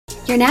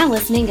You're now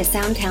listening to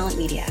Sound Talent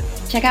Media.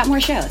 Check out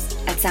more shows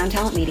at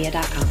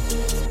soundtalentmedia.com.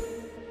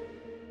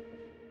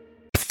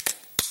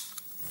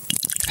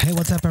 Hey,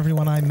 what's up,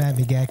 everyone? I'm Matt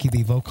Migaki,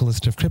 the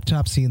vocalist of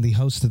Cryptopsy and the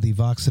host of the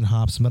Vox and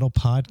Hops Metal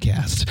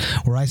Podcast,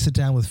 where I sit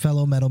down with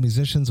fellow metal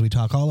musicians. We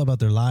talk all about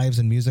their lives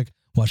and music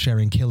while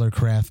sharing killer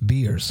craft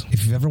beers.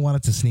 If you've ever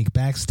wanted to sneak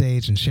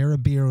backstage and share a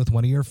beer with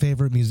one of your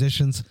favorite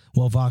musicians,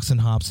 well, Vox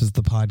and Hops is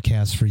the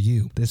podcast for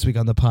you. This week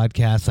on the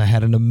podcast, I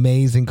had an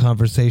amazing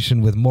conversation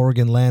with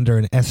Morgan Lander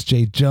and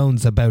S.J.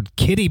 Jones about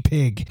Kitty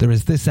Pig. There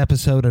is this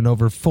episode and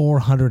over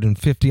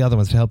 450 other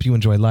ones to help you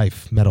enjoy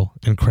life, metal,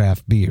 and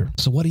craft beer.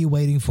 So what are you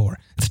waiting for?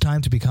 It's time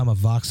to become a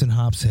Vox and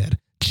Hops head.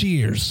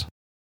 Cheers!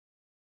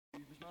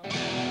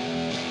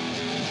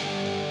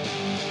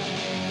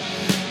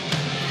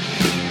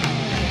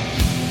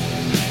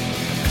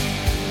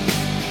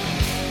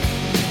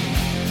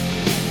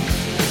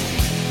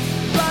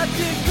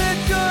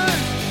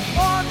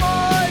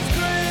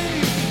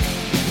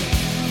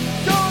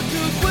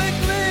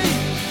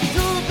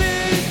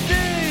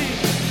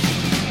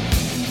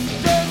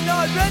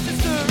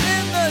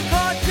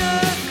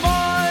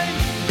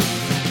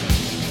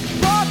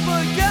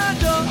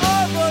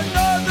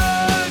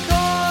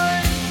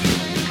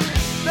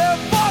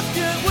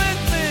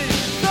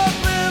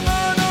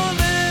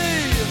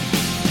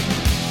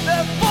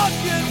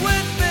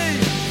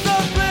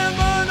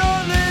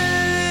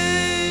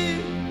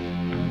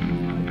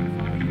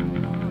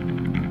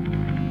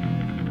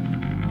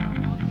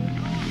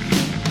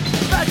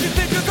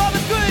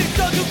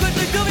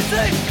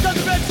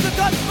 Doesn't register,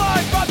 cut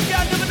fine,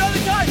 propaganda of another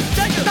kind.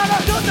 Take it,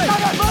 never, murder,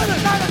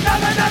 never. Take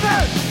it, murder,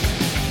 never.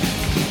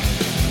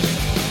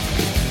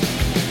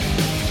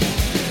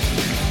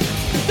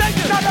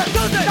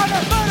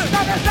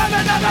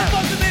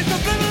 Fuck with me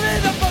subliminally,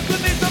 the fuck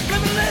with me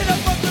subliminally, the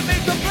fuck with me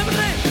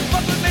subliminally,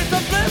 fuck with me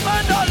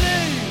subliminally.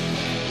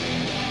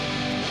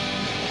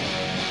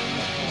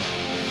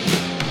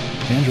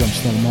 Andrew, I'm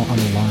still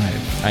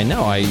alive. I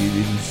know.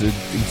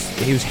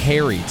 He was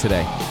hairy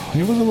today.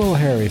 He was a little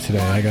hairy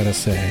today, I gotta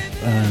say,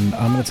 and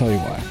I'm gonna tell you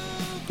why.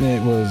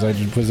 I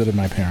just visited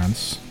my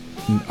parents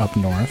up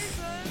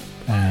north,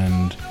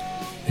 and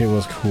it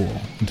was cool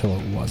until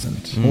it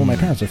wasn't. Well, my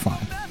parents are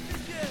fine.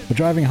 But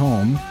driving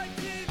home,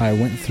 I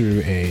went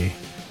through a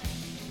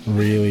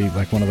really,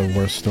 one of the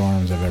worst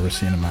storms I've ever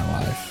seen in my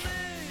life.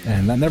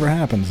 And that never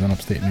happens in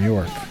upstate New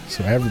York,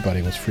 so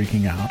everybody was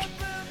freaking out.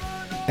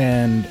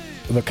 And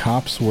the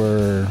cops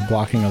were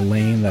blocking a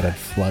lane that had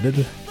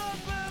flooded,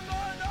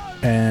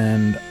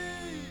 and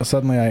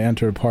suddenly I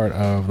entered a part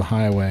of the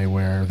highway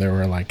where there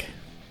were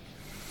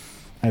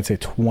I'd say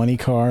 20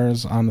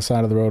 cars on the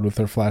side of the road with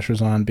their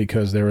flashers on,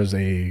 because there was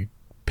a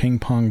ping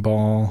pong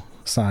ball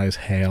size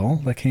hail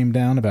that came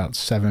down about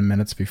 7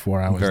 minutes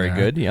before I was there. Very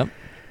good, yep.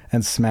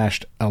 And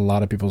smashed a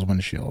lot of people's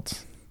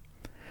windshields.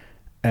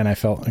 And I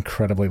felt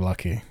incredibly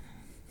lucky,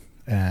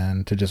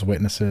 and to just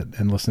witness it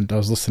and listen. I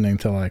was listening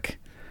to like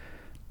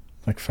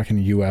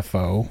fucking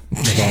UFO.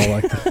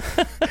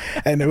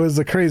 And it was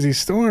a crazy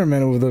storm,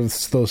 and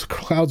those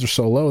clouds were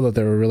so low that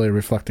they were really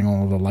reflecting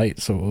all of the light,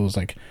 so it was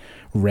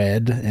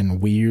red and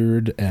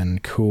weird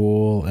and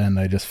cool, and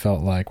I just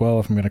felt like, well,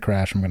 if I'm going to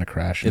crash, I'm going to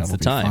crash. It's the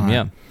time,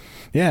 yeah.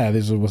 Yeah,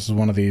 this was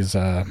one of these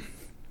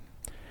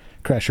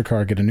crash your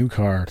car, get a new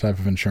car type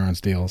of insurance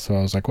deal, so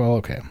I was like, well,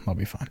 okay, I'll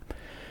be fine.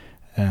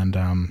 And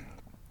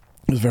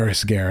it was very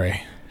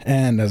scary,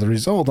 and as a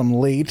result, I'm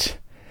late.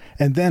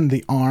 And then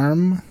the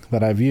arm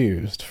that I've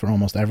used for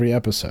almost every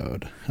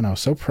episode, and I was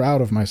so proud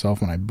of myself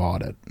when I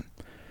bought it.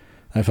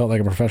 I felt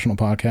like a professional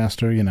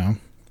podcaster, you know.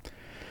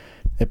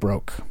 It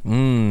broke.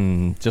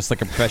 Just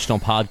like a professional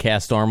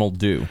podcast arm will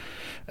do.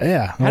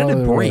 Yeah. How did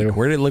it break?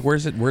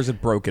 Where's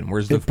it broken?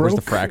 Where's the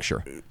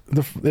fracture?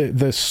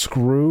 The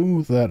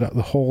screw that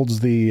holds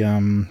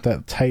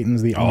that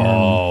tightens the arm.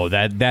 Oh,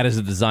 that is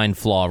a design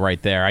flaw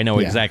right there. I know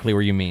exactly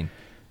where you mean.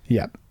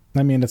 Yeah.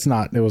 I mean, it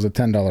was a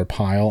 $10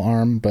 pile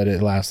arm, but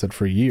it lasted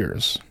for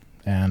years.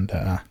 And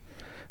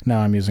now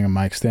I'm using a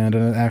mic stand,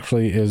 and it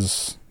actually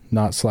is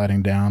not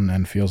sliding down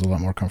and feels a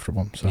lot more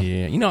comfortable. So.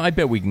 Yeah, I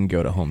bet we can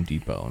go to Home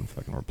Depot and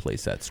fucking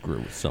replace that screw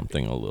with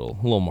something a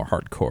little more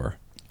hardcore.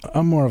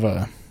 I'm more of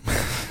a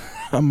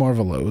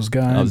Lowe's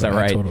guy. Oh, is that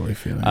right? I totally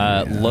feel it.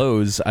 Yeah.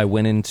 Lowe's, I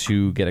went in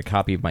to get a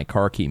copy of my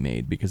car key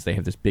made because they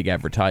have this big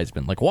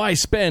advertisement, like, why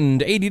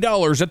spend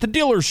 $80 at the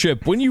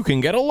dealership when you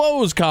can get a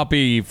Lowe's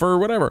copy for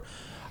whatever?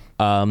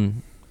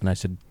 And I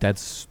said,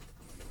 that's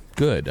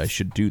good. I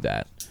should do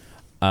that.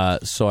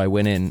 So I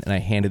went in and I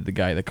handed the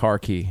guy the car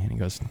key, and he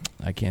goes,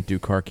 I can't do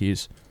car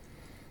keys.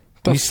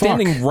 He's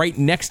standing right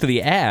next to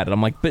the ad. And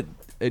I'm like, but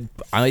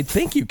I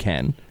think you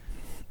can.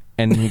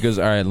 And he goes,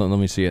 all right, let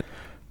me see it.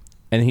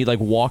 And he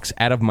walks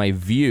out of my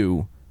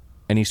view,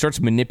 and he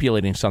starts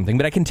manipulating something,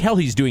 but I can tell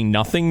he's doing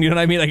nothing. You know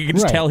what I mean? I can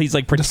just tell he's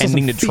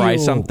pretending to try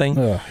something.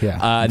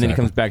 And then he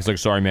comes back, he's like,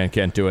 sorry, man,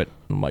 can't do it.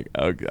 I'm like,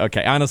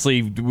 okay,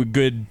 honestly,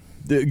 good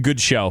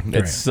show. Great.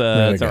 It's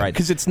all right.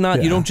 Because it's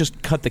not, you don't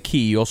just cut the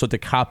key, you also have to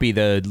copy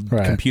the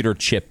computer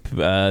chip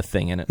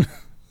thing in it.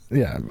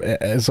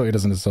 Yeah, so he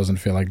doesn't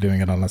feel like doing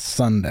it on a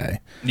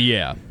Sunday.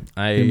 Yeah.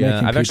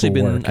 I've actually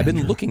people been work, I've been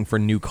Andrew. looking for a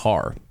new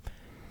car.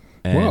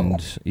 And Whoa.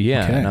 Okay.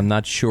 and I'm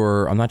not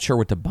sure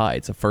what to buy.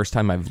 It's the first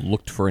time I've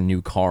looked for a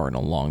new car in a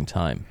long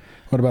time.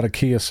 What about a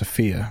Kia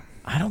Sophia?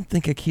 I don't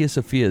think a Kia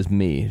Sophia is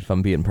me, if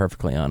I'm being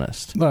perfectly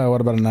honest.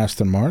 What about an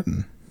Aston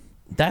Martin?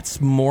 That's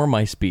more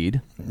my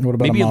speed. What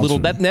about Maybe a a little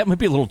Maserati? that might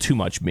be a little too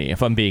much me,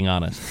 if I'm being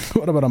honest.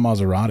 What about a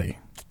Maserati?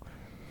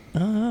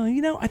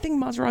 I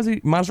think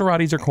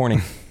Maseratis are corny.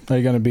 Are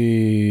you going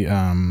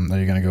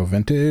to go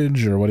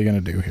vintage, or what are you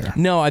going to do here?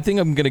 No, I think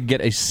I'm going to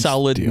get a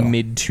solid Deal.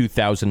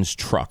 mid-2000s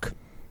truck.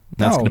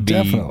 That's Oh, going to be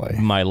definitely.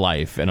 my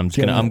life, and I'm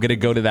Get going it. to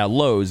go to that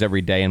Lowe's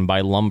every day and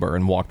buy lumber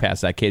and walk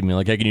past that kid and be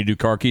like, "Hey, can you do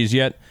car keys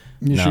yet?"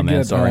 You No, should man,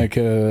 get sorry. like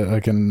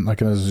an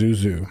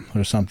Isuzu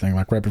or something,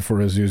 like right before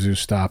Isuzu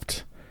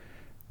stopped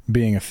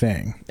being a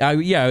thing. I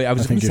was I going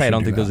think to you say I should don't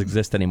do think those that.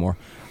 exist anymore.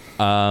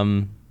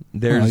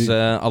 There's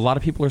a lot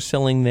of people are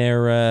selling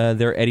their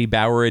Eddie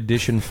Bauer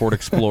edition Ford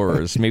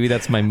Explorers. Maybe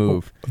that's my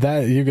move.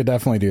 That you could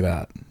definitely do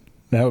that.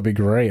 That would be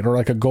great, or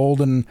like a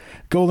golden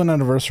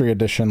anniversary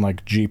edition,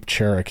 like Jeep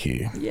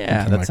Cherokee.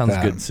 Yeah, Something that like sounds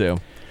that. good too.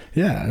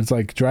 Yeah, it's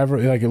like driver.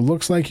 Like it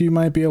looks like you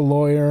might be a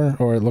lawyer,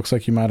 or it looks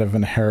like you might have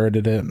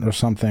inherited it or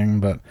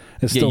something. But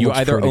it Yeah, still you looks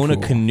either pretty own a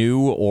cool.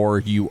 canoe or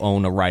you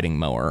own a riding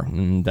mower.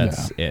 And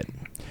that's it.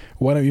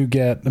 Why don't you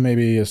get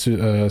maybe a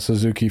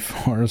Suzuki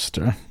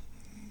Forester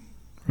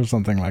or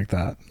something like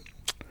that?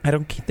 I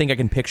don't think I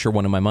can picture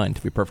one in my mind,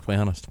 to be perfectly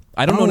honest.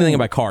 I don't know anything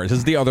about cars. This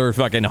is the other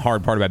fucking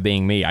hard part about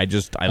being me. I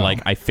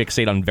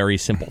fixate on very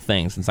simple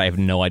things since I have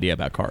no idea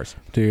about cars.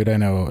 Dude, I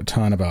know a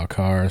ton about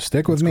cars.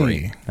 Stick with me,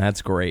 Great.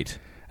 That's great.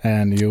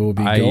 and you'll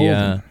be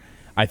golden.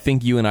 I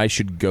think you and I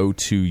should go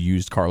to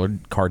used car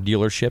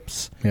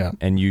dealerships. Yeah.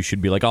 And you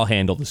should be like, "I'll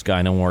handle this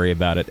guy. Don't worry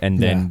about it." And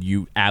then Yeah.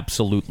 you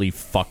absolutely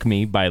fuck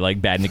me by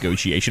like bad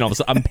negotiation. All of a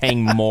sudden, I'm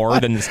paying more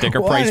than the sticker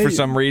price for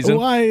some reason.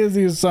 Why is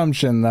the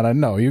assumption that I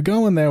know? You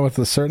go in there with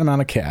a certain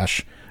amount of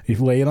cash, you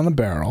lay it on the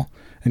barrel,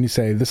 and you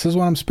say, "This is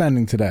what I'm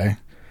spending today.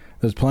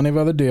 There's plenty of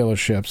other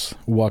dealerships.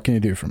 What can you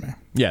do for me?"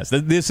 Yes,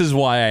 this is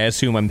why I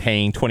assume I'm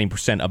paying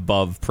 20%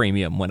 above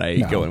premium when I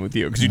go in with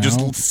you, because you just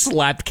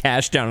slapped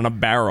cash down on a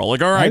barrel.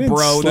 Like, all I right, didn't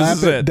bro, slap this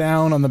is it.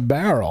 down on the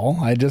barrel.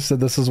 I just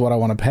said this is what I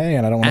want to pay,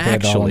 and I don't want to pay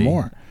Actually, $1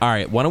 more. all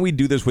right, why don't we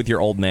do this with your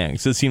old man?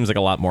 Because it seems like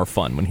a lot more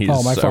fun when he's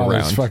Oh, my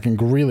father's around. fucking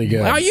really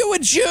good. Are you a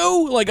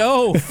Jew? Like,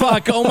 oh,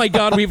 fuck. Oh, my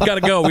God, we've got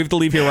to go. We have to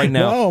leave here right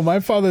now. No, my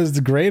father's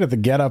great at the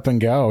get up and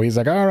go. He's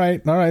like, all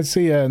right,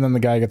 see ya. And then the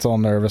guy gets all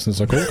nervous and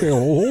is like, okay, well,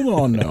 hold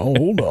on now,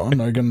 hold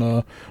on. I can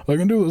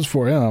do this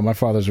for you. No, my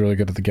father's really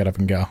good at the get up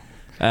and go.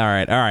 All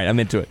right, I'm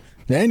into it.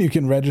 And you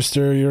can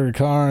register your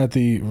car at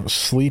the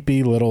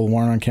sleepy little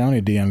Warren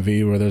County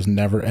DMV where there's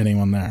never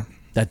anyone there.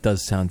 That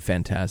does sound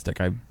fantastic.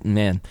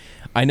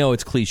 I know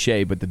it's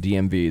cliche, but the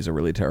DMV is a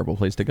really terrible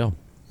place to go.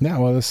 Yeah,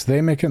 well,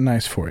 they make it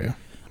nice for you.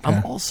 Okay?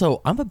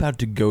 I'm about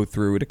to go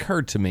through, it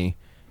occurred to me,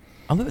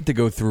 I'm about to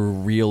go through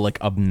real,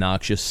 like,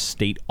 obnoxious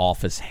state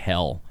office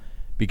hell.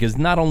 Because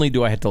not only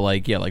do I have to,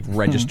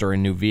 register a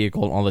new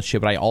vehicle and all that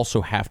shit, but I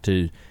also have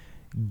to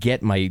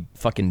get my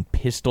fucking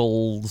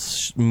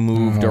pistols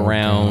moved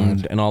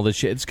around and all this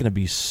shit. It's going to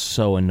be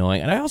so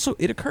annoying. And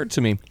it occurred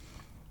to me,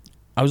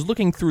 I was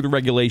looking through the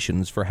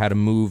regulations for how to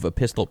move a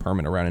pistol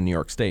permit around in New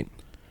York State.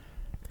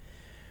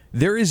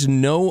 There is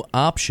no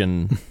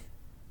option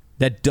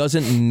that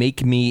doesn't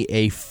make me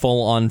a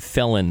full-on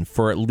felon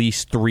for at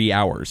least 3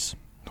 hours.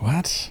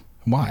 What?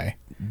 Why?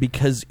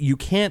 Because you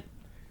can't...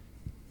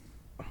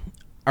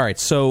 All right,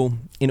 so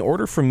in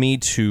order for me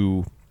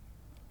to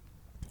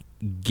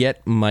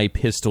get my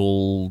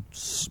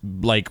pistols,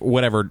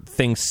 whatever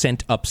thing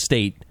sent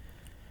upstate,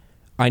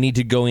 I need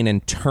to go in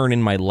and turn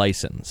in my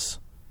license.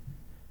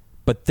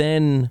 But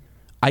then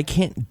I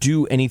can't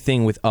do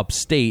anything with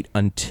upstate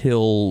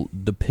until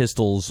the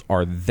pistols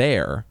are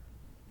there,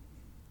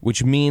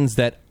 which means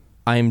that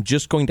I'm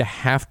just going to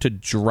have to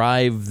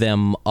drive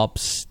them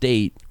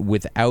upstate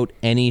without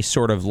any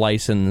sort of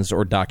license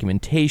or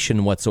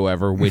documentation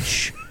whatsoever,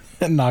 which...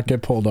 And not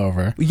get pulled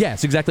over.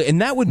 Yes, exactly.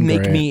 And that would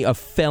make Great. me a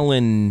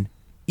felon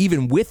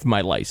even with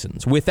my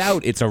license.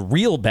 Without, it's a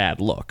real bad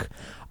look.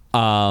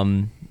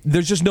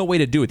 There's just no way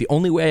to do it. The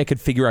only way I could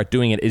figure out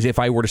doing it is if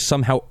I were to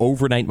somehow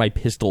overnight my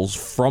pistols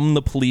from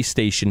the police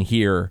station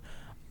here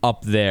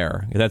up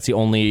there. That's the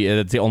only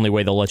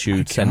way they'll let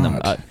you send them.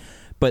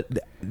 But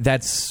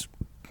that's...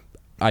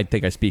 I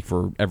think I speak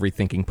for every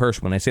thinking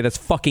person when I say that's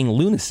fucking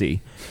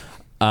lunacy.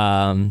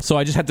 So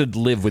I just had to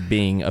live with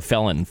being a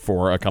felon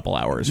for a couple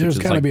hours, There's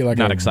which is got to be like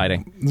not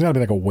exciting. There's got to be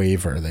like a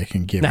waiver they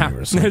can give Nah, you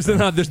or something.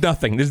 there's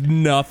nothing. There's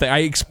nothing. I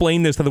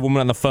explained this to the woman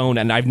on the phone,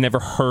 and I've never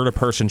heard a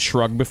person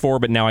shrug before,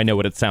 but now I know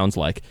what it sounds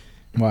like.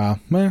 Wow.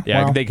 Yeah,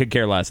 well, they could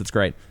care less. It's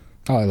great.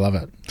 Oh, I love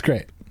it. It's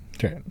great.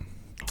 Great.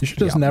 You should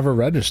just never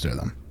register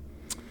them.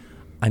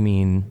 I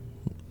mean,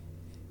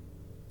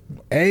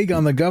 Egg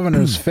on the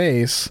governor's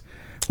face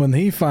when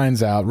he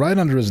finds out right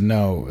under his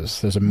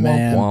nose there's a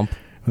man womp.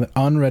 with an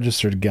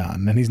unregistered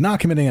gun, and he's not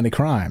committing any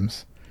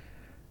crimes.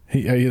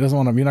 He doesn't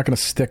want to. You're not going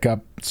to stick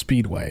up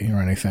Speedway or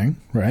anything,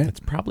 right? it's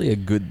probably a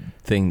good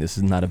thing this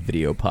is not a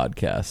video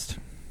podcast.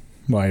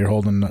 Why, you're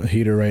holding the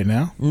heater right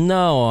now?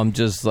 No, I'm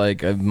just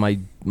like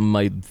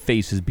my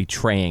face is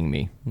betraying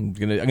me. I'm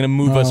gonna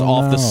move us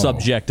off the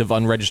subject of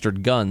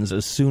unregistered guns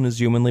as soon as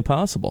humanly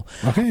possible.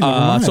 Okay, never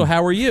mind. So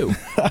how are you?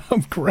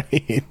 I'm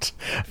great.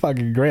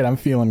 Fucking great. I'm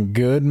feeling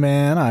good,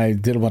 man. I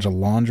did a bunch of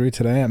laundry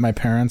today at my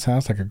parents'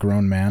 house like a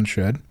grown man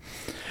should.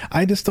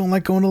 I just don't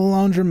like going to the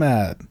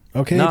laundromat.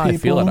 Okay, no, people? I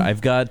feel it.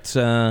 I've got...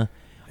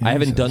 I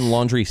haven't done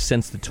laundry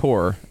since the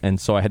tour, and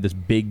so I had this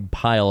big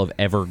pile of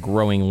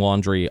ever-growing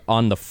laundry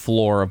on the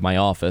floor of my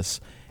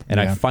office, and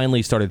I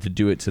finally started to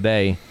do it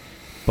today,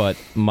 but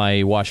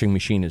my washing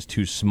machine is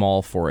too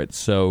small for it,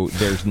 so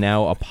there's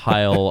now a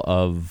pile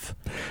of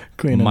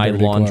my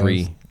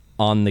laundry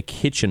on the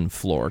kitchen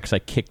floor, because I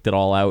kicked it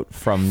all out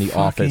from the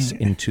office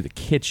into the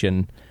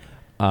kitchen.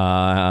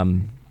 I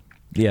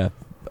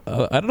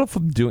don't know if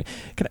I'm doing...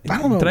 I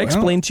don't know. Did I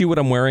explain to you what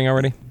I'm wearing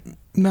already?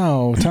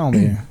 No, tell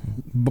me.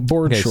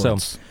 Board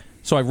shorts.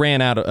 So I ran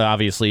out of,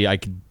 obviously, I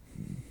could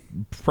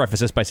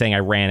preface this by saying I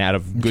ran out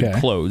of good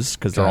clothes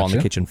because they're all on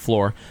the kitchen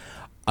floor.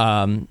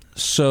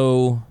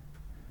 So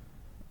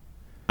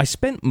I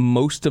spent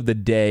most of the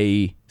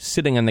day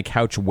sitting on the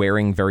couch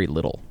wearing very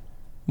little,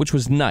 which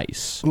was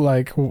nice.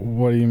 Like,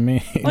 what do you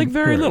mean? Like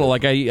very little.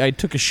 Like I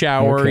took a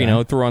shower,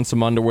 threw on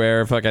some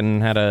underwear,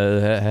 fucking had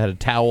a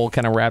towel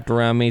kind of wrapped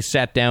around me,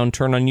 sat down,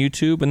 turned on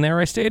YouTube, and there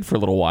I stayed for a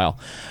little while.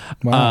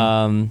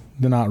 Wow.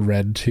 They're not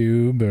red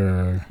tube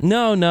or...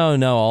 No,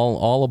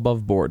 all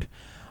above board.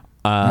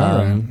 All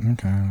right.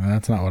 Okay,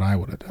 that's not what I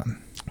would have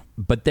done.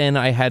 But then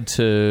I had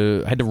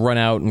to run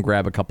out and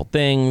grab a couple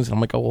things. I'm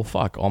like, oh well,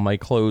 fuck, all my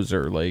clothes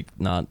are like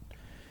not.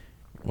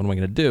 What am I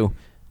gonna do?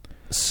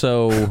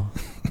 So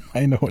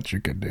I know what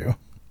you could do.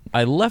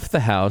 I left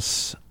the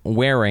house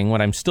wearing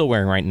what I'm still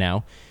wearing right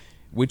now,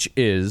 which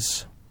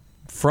is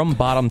from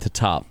bottom to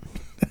top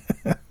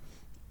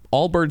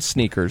Allbirds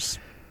sneakers.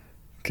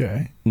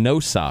 Okay. No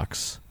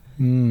socks.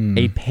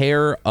 A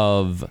pair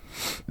of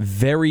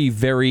very,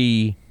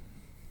 very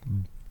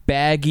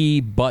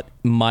baggy but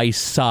my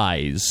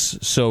size.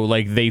 So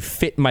like they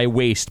fit my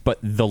waist, but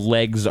the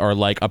legs are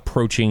like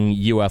approaching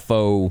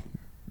UFO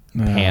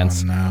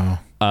pants. No.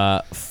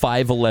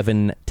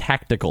 5'11"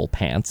 tactical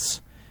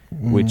pants,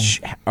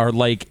 which are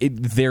like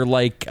they're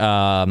like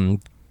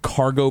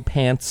cargo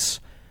pants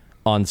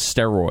on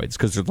steroids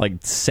because there's like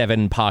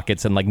 7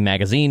 pockets and like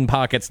magazine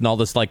pockets and all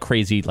this like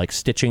crazy like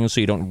stitching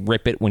so you don't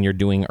rip it when you're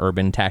doing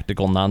urban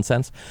tactical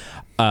nonsense.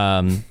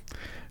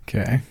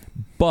 Okay,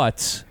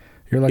 but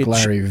you're like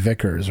Larry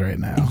Vickers right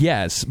now.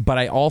 Yes, but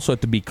I also have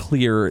to be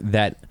clear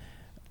that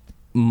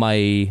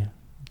my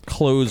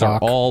clothes are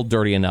all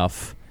dirty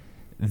enough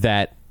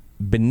that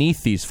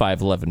beneath these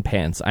 5'11"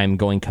 pants, I'm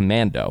going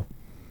commando.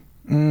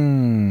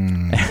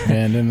 And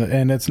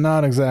it's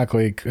not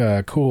exactly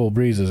cool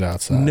breezes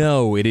outside.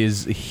 No, it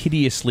is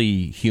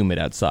hideously humid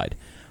outside.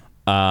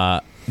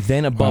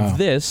 Then above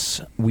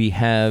this, we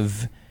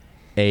have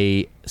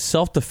a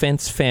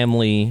self-defense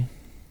family,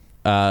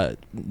 no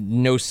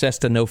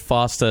Cesta, no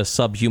Fosta,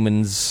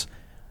 subhumans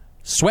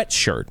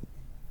sweatshirt.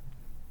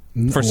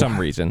 For some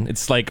reason.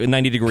 It's like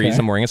 90 degrees.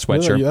 I'm wearing a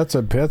sweatshirt. Really? That's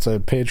a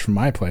page from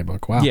my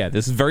playbook. Wow. Yeah,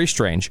 this is very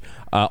strange.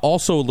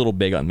 Also a little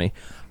big on me.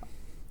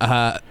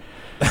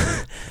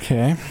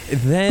 Okay.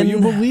 Then, but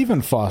you believe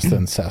in Fosta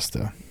and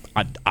Cesta.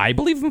 I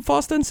believe in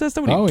Fosta and Cesta?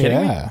 What are you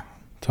kidding me?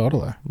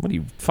 Totally. What are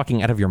you,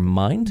 fucking out of your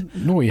mind?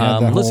 No, we had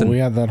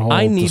that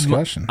whole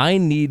discussion. I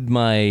need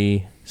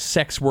my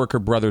sex worker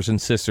brothers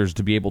and sisters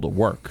to be able to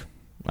work.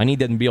 I need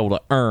them to be able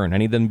to earn. I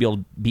need them to be able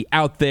to be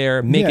out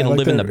there making a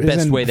living the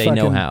best way they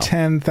know how.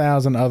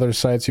 10,000 other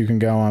sites you can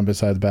go on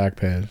besides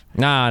Backpage.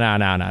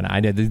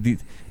 No.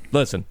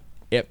 Listen,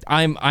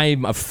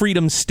 I'm a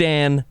freedom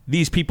stan.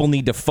 These people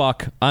need to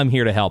fuck. I'm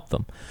here to help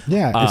them.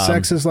 Yeah,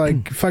 sex is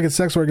like fucking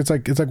sex work. It's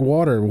like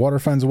water. Water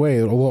finds a way.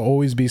 It will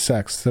always be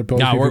sex. We're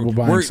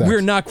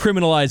not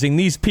criminalizing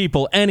these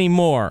people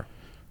anymore.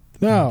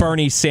 No.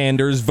 Bernie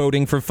Sanders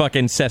voting for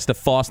fucking Cesta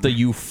Fosta,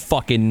 you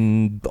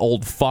fucking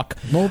old fuck.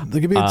 Well,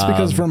 it's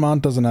because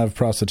Vermont doesn't have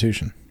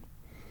prostitution.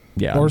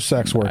 Yeah. Or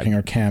sex working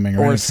or camming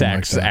or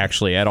sex, like that.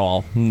 Actually, at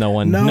all. No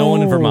one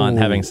in Vermont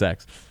having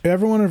sex.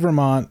 Everyone in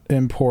Vermont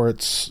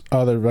imports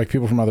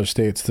people from other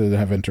states to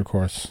have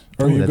intercourse.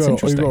 Or you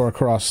go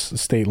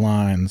across state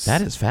lines.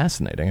 That is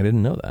fascinating. I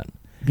didn't know that.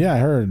 Yeah, I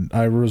heard.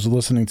 I was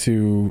listening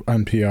to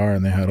NPR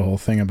and they had a whole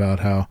thing about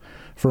how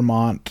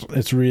Vermont,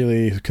 it's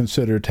really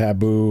considered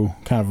taboo,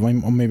 kind of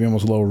maybe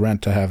almost low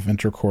rent to have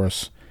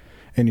intercourse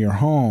in your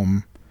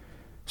home.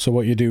 So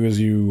what you do is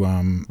you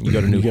go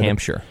to New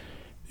Hampshire.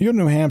 You go to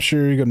New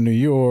Hampshire, you go to New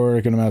York,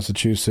 you go to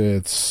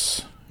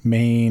Massachusetts,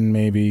 Maine,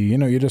 maybe.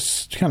 You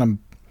just kind of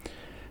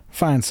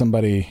find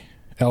somebody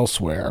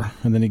elsewhere,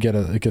 and then you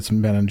get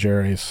some Ben and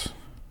Jerry's.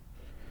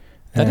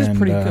 That is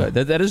pretty good.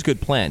 That is a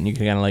good plan. You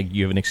can kind of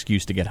you have an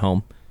excuse to get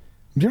home.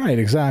 Right,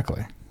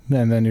 exactly.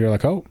 And then you're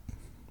like, oh,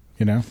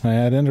 I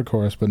had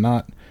intercourse, but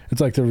not.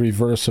 It's like the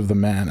reverse of the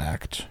Mann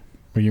Act,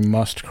 where you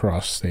must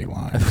cross state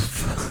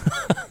lines.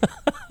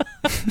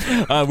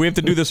 We have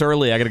to do this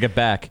early. I got to get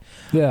back.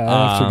 Yeah,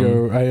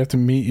 I have to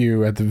meet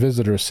you at the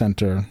visitor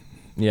center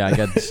Yeah,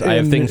 I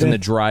have things in the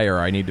dryer.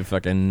 I need to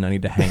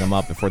hang them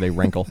up before they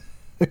wrinkle.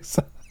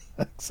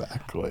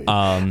 Exactly.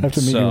 I have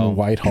to meet you in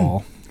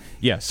Whitehall.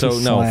 Yeah, so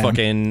no,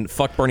 fucking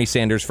fuck Bernie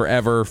Sanders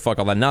forever, fuck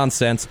all that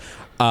nonsense.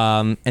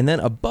 And then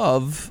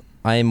above,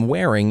 I am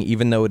wearing,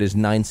 even though it is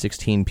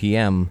 9:16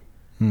 p.m.,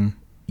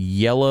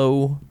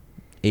 yellow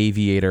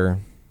aviator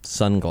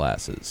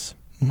sunglasses.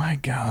 My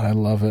God, I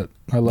love it.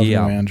 I love you,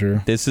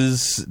 Andrew. This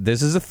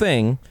is a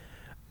thing.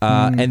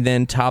 And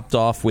then topped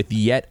off with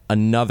yet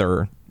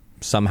another,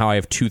 somehow I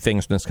have two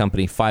things from this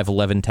company,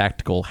 511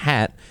 tactical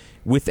hat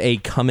with a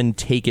come and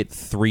take it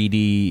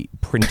 3D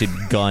printed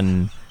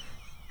gun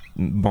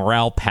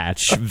morale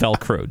patch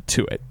Velcroed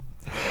to it.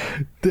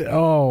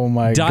 Oh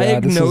my God.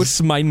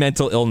 Diagnose my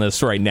mental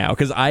illness right now,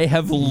 because I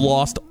have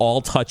lost all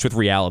touch with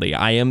reality.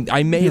 I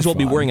may as well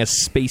be wearing a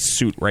space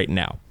suit right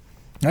now.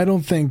 I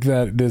don't think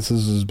that this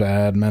is as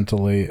bad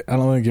mentally. I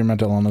don't think your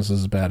mental illness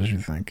is as bad as you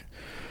think.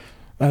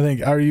 I think,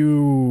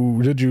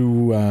 you're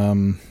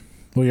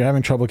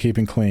having trouble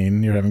keeping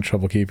clean. You're having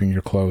trouble keeping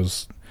your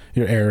clothes,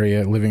 your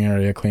living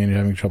area clean. You're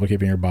having trouble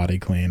keeping your body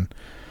clean.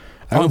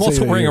 I'm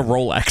also wearing a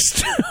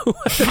Rolex, too.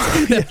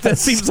 That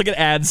seems like it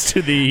adds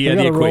to the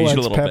equation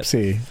a little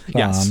Pepsi bit.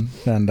 Yes.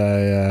 And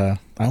I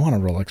want a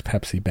Rolex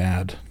Pepsi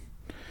bad.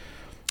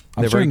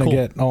 I'm They're starting very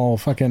cool. to get all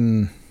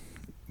fucking...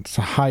 It's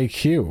a high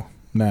Q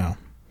now.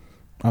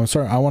 I'm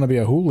sorry. I want to be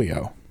a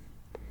Julio.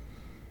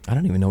 I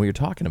don't even know what you're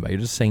talking about. You're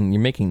just saying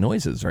you're making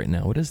noises right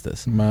now. What is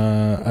this?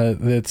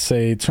 It's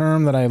a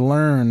term that I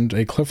learned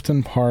at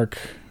Clifton Park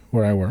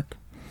where I work.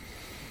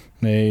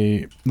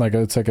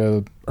 It's like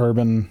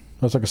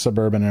a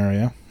suburban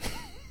area.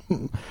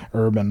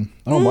 Urban.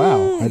 Oh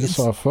wow! I just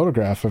saw a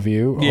photograph of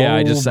you. Yeah, oh,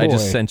 I just boy.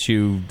 sent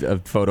you a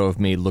photo of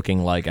me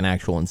looking like an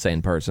actual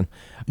insane person.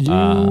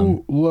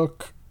 You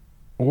look.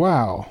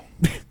 Wow.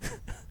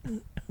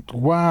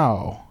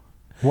 Wow.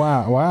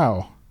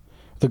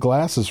 The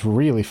glasses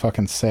really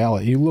fucking sell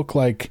it. You look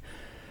like...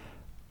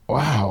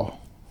 Wow.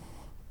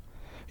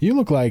 You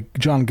look like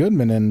John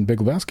Goodman in Big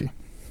Lebowski.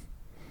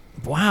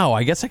 Wow,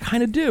 I guess I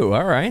kind of do.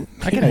 All right.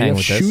 I can you hang have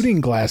with this.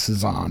 shooting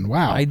glasses on.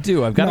 Wow. I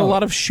do. I've got a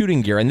lot of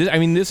shooting gear. And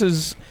this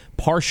is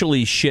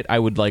partially shit I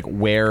would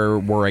wear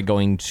were I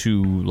going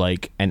to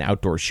an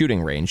outdoor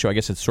shooting range. So I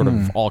guess it's sort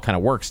of all kind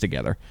of works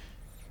together.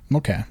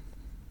 Okay.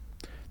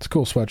 It's a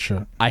cool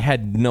sweatshirt. I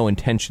had no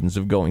intentions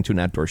of going to an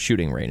outdoor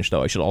shooting range,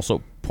 though. I should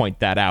also point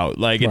that out.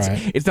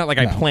 It's not like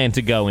I planned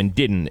to go and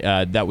didn't.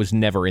 That was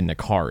never in the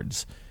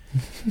cards.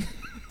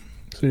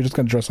 So you're just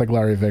going to dress like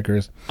Larry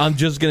Vickers? I'm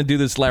just going to do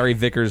this Larry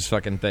Vickers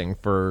fucking thing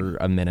for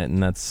a minute,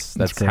 and that's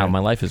how my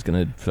life is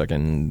going to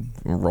fucking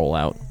roll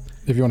out.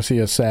 If you want to see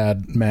a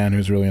sad man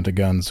who's really into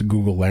guns,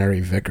 Google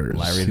Larry Vickers.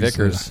 Larry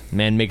Vickers.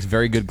 Man makes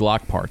very good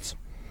Glock parts.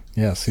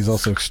 Yes, he's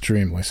also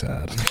extremely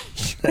sad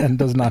and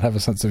does not have a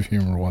sense of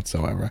humor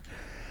whatsoever.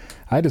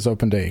 I just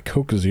opened a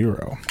Coke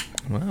Zero.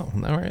 Wow,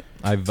 all right.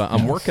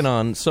 I'm working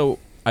on... So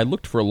I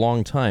looked for a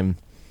long time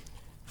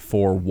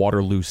for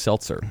Waterloo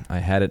Seltzer. I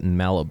had it in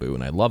Malibu,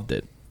 and I loved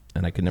it,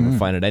 and I could never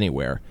find it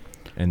anywhere.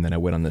 And then I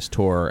went on this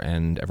tour,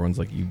 and everyone's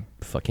like, you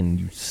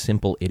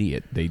simple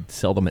idiot. They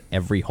sell them at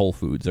every Whole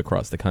Foods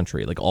across the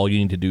country. All you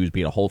need to do is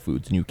be at a Whole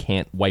Foods, and you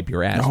can't wipe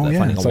your ass without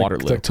finding a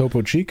Waterloo. It's like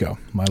Topo Chico.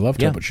 I love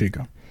Topo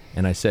Chico.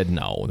 And I said,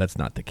 no, that's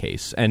not the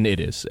case. And it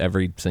is.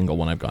 Every single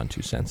one I've gone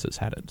to since has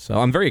had it. So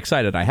I'm very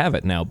excited I have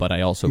it now, but I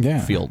also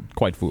feel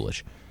quite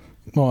foolish.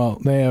 Well,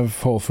 they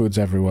have Whole Foods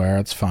everywhere.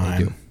 It's fine.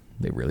 They do.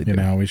 They really do.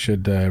 We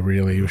should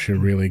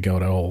really go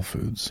to Whole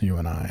Foods, you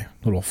and I.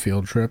 Little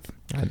field trip.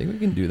 I think we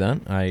can do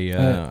that.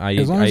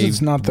 As long as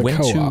it's not the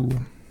went co-op. to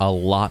a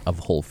lot of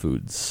Whole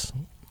Foods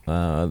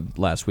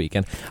last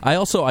weekend. I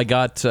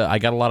got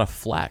a lot of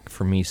flack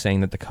for me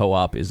saying that the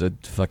co-op is a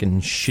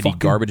fucking shitty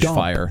garbage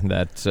fire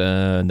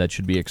that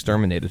should be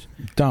exterminated.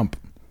 Dump.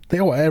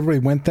 Everybody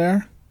went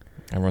there?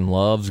 Everyone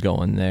loves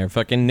going there.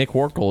 Fucking Nick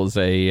Warkle is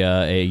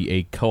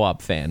a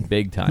co-op fan,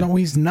 big time. No,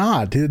 he's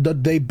not.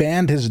 They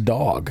banned his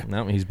dog.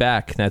 No, he's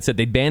back. That's it.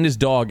 They banned his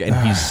dog, and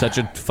he's such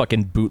a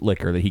fucking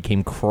bootlicker that he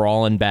came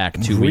crawling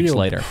back 2 weeks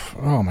later.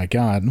 Oh my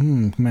God,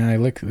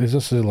 man! Is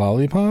this a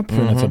lollipop?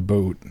 Or it's a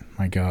boot?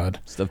 My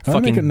God, it's the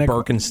fucking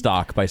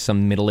Birkenstock by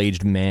some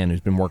middle-aged man who's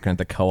been working at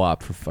the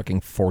co-op for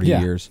fucking 40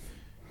 years.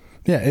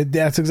 Yeah,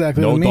 that's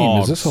exactly what I mean.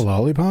 Dogs. Is this a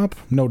lollipop?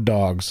 No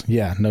dogs.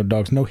 Yeah, no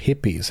dogs. No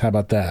hippies. How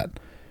about that?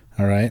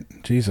 All right,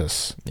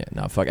 Jesus. Yeah,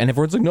 no, fuck. And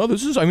everyone's like, no,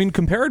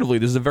 comparatively,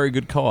 this is a very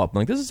good co-op. I'm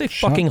like, this is a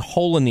fucking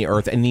hole in the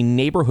earth, and the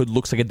neighborhood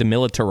looks like a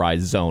demilitarized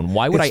zone.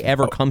 Why would I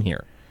ever come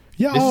here?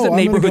 Yeah, this is a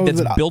neighborhood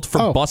that's built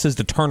for buses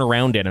to turn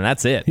around in, and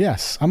that's it.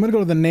 Yes, I'm going to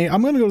go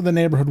to the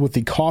neighborhood with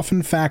the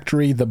coffin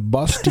factory, the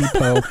bus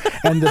depot,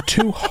 and the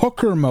 2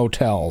 hooker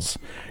motels.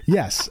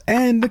 Yes,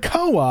 and the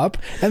co-op,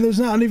 and there's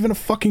not even a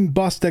fucking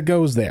bus that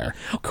goes there.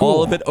 Cool.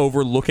 All of it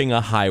overlooking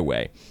a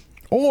highway.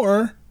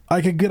 Or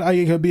I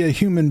could be a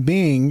human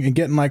being and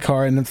get in my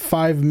car, and in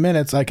 5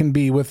 minutes I can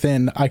be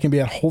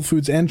at Whole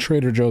Foods and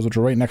Trader Joe's, which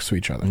are right next to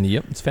each other.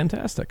 Yep, it's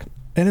fantastic.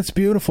 And it's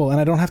beautiful, and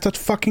I don't have to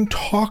fucking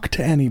talk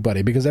to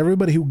anybody, because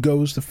everybody who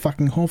goes to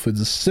fucking Whole Foods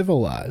is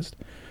civilized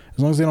As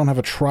long as they don't have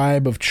a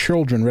tribe of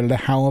children ready to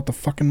howl at the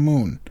fucking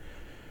moon.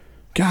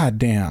 God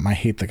damn, I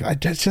hate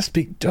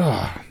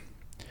the...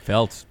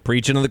 Felt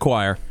preaching to the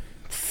choir.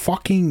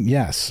 Fucking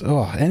yes.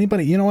 Oh,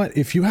 anybody, you know what?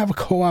 If you have a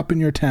co-op in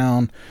your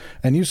town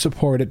and you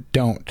support it,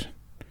 don't.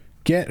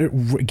 Get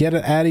it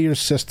out of your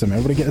system.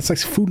 Everybody it's like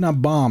food,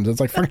 not bombs.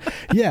 It's like,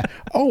 yeah.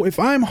 Oh, if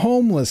I'm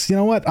homeless, you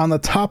know what? On the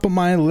top of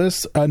my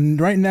list,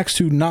 right next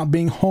to not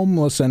being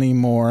homeless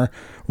anymore,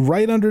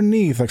 right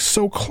underneath, like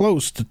so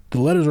close, the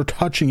letters are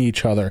touching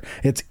each other.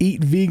 It's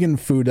eat vegan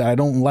food that I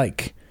don't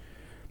like.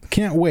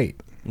 Can't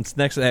wait. It's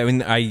next. I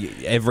mean,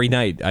 every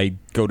night I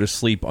go to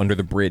sleep under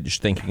the bridge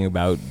thinking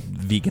about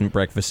vegan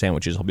breakfast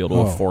sandwiches I'll be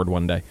able to afford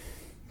one day.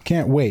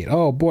 Can't wait.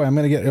 Oh boy, I'm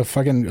gonna get a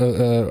fucking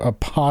a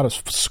pot of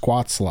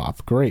squat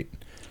slop. Great.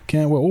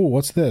 Can't wait. Oh,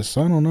 what's this?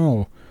 I don't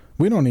know.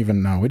 We don't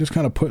even know. We just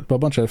kind of put a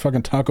bunch of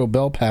fucking Taco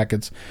Bell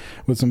packets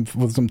with some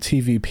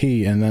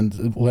TVP and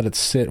then let it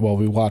sit while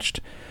we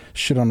watched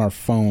shit on our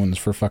phones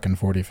for fucking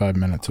 45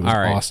 minutes. It was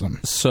awesome.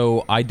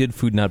 So I did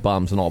Food Not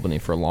Bombs in Albany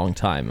for a long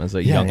time as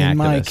a young activist. In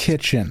my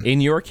kitchen.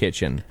 In your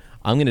kitchen.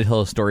 I'm going to tell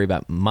a story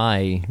about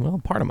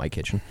part of my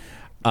kitchen.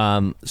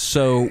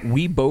 So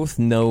we both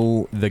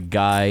know the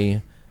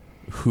guy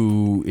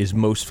who is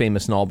most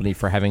famous in Albany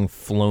for having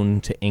flown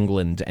to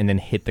England and then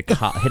hit a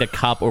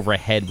cop over a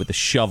head with a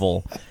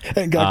shovel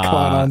and got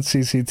caught on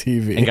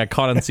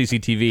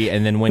CCTV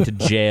and then went to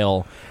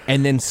jail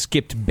and then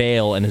skipped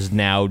bail and is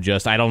now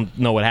just I don't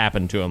know what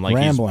happened to him, like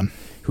rambling.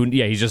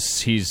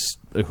 He's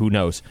who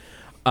knows.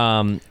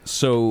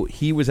 So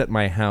he was at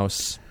my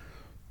house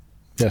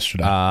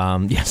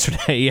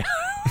yesterday. Yeah.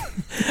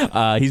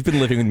 He's been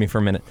living with me for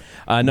a minute.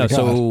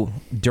 So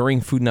during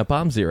Food Not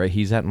Bombs era,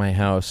 he's at my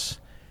house.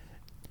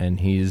 And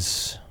we're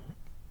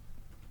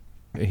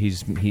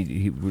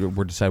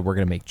decided we're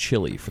going to make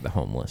chili for the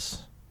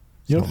homeless.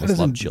 You know, homeless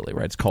love chili,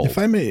 right? It's cold. If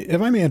I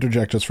may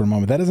interject just for a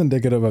moment, that is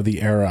indicative of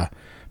the era,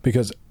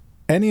 because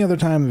any other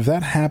time if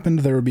that happened,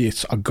 there would be a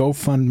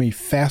GoFundMe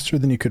faster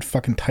than you could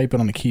fucking type it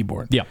on the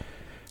keyboard. Yeah.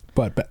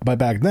 But by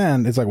back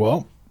then, it's like,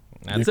 well,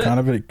 you're kind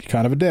of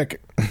a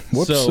dick.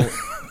 Whoops. So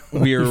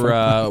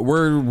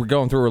we're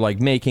going through, we're like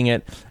making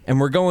it, and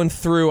we're going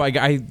through.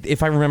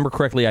 If I remember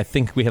correctly, I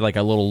think we had like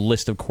a little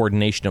list of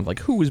coordination of like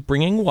who was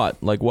bringing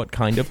what, like what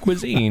kind of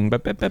cuisine.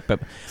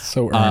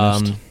 So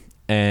earnest.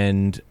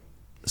 And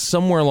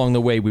somewhere along the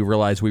way, we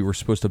realized we were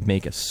supposed to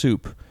make a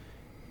soup.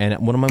 And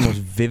one of my most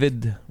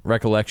vivid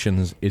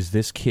recollections is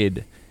this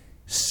kid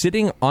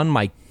sitting on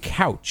my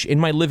couch in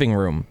my living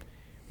room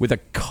with a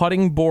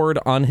cutting board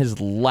on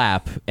his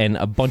lap and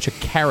a bunch of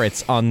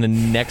carrots on the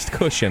next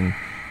cushion.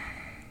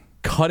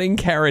 Cutting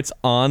carrots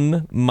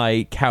on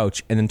my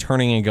couch and then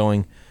turning and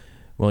going,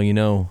 well, you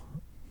know,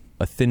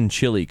 a thin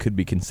chili could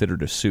be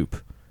considered a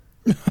soup.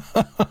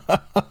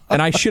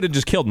 And I should have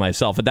just killed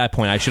myself at that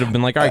point. I should have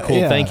been like, all right,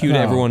 cool, thank you to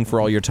everyone for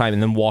all your time,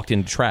 and then walked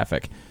into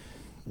traffic.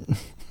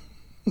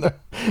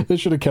 They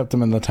should have kept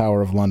him in the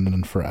Tower of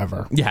London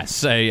forever.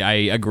 Yes, I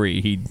agree.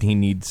 He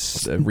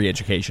needs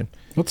re-education.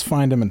 Let's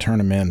find him and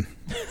turn him in.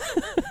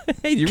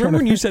 Hey, do you remember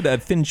when you said a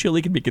thin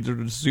chili could be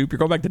considered a soup? You're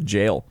going back to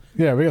jail.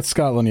 Yeah, we got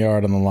Scotland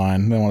Yard on the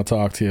line. They want to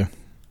talk to you.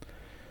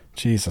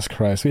 Jesus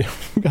Christ. We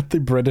got the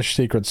British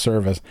Secret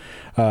Service,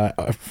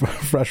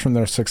 fresh from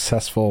their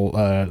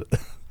successful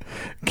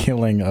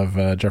killing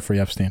of Jeffrey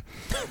Epstein.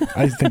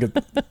 I think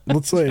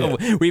let's say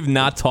we've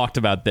not talked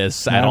about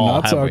this at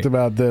all. Not talked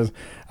about this.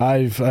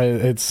 My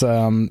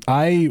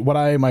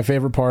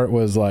favorite part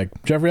was like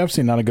Jeffrey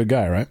Epstein, not a good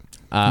guy, right?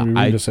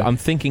 I'm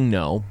thinking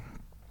no.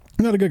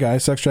 Not a good guy,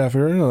 sex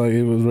trafficker.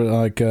 He was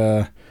like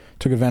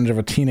took advantage of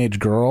a teenage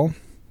girl.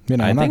 You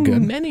know, I not think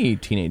good. Many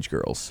teenage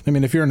girls. I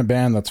mean, if you're in a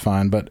band, that's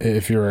fine. But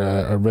if you're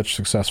a rich,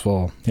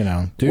 successful,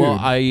 dude. Well,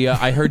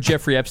 I heard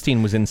Jeffrey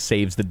Epstein was in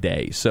Saves the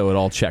Day, so it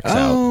all checks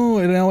out. Oh,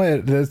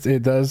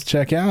 it does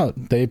check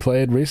out. They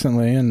played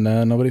recently, and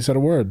nobody said a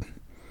word.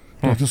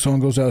 Like, this song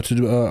goes out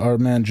to our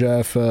man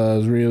Jeff.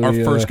 Really,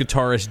 our first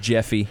guitarist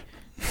Jeffy.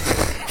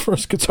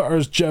 First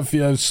guitarist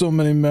Jeffy. I have so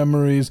many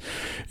memories.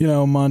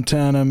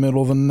 Montana,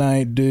 middle of the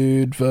night,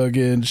 dude.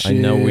 Fucking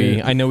shit.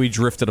 I know we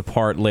drifted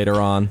apart later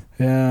on.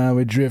 Yeah,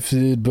 we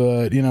drifted,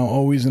 but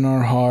always in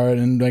our heart.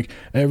 And like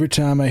every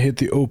time I hit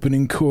the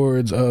opening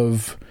chords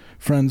of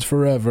Friends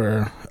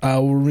Forever, I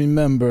will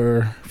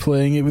remember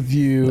playing it with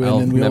you,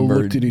 and then we all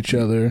looked at each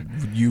other.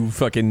 You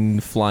fucking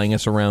flying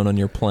us around on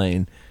your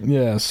plane.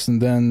 Yes, and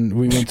then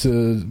we went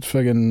to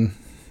fucking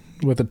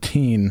with a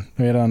teen.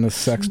 We had on a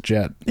sex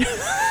jet.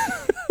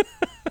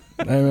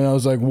 I mean, I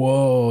was like,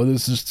 whoa,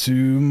 this is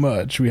too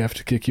much. We have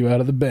to kick you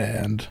out of the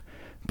band.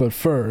 But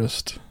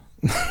first,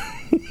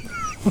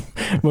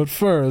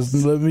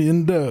 let me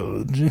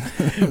indulge.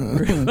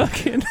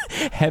 Fucking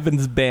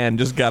Heaven's Band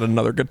just got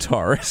another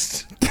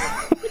guitarist.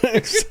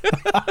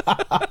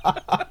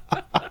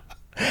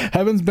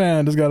 Heaven's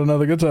Band has got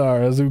another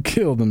guitarist who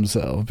killed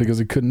himself because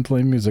he couldn't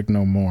play music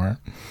no more.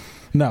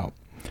 No.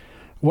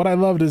 What I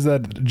loved is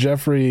that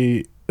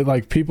Jeffrey,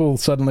 like, people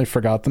suddenly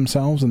forgot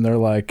themselves and they're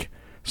like,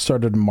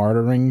 started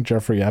martyring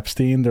Jeffrey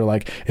Epstein. They're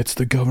like, it's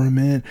the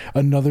government,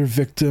 another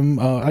victim.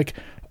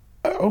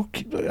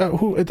 Okay,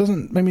 who it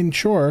doesn't. I mean,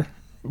 sure,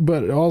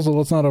 but also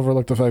let's not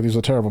overlook the fact he's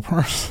a terrible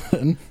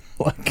person.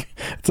 Like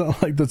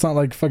it's not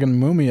like fucking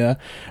Mumia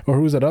or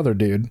who's that other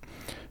dude?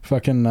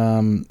 Fucking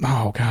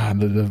oh god,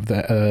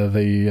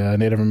 the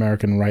Native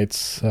American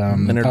rights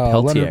Leonard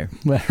Peltier.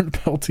 Leonard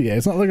Peltier.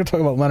 It's not like we're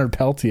talking about Leonard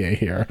Peltier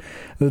here.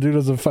 The dude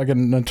is a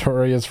fucking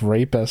notorious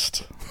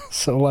rapist.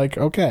 So like,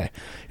 okay,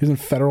 he's in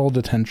federal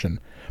detention.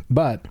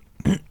 But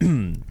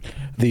I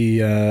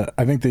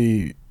think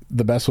the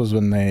best was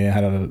when they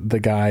had the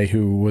guy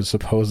who was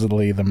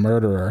supposedly the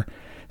murderer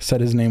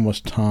said his name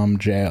was Tom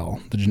Jail.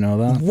 Did you know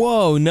that?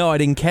 Whoa, no, I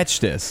didn't catch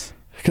this.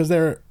 Because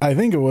I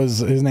think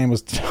his name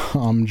was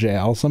Tom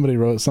Jail. Somebody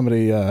wrote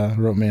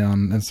me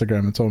on Instagram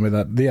and told me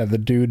that the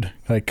dude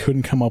like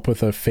couldn't come up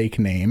with a fake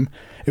name.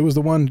 It was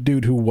the one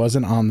dude who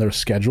wasn't on their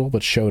schedule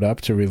but showed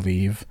up to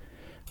relieve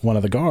one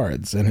of the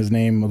guards, and his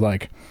name was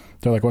like,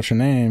 they're like, what's your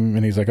name?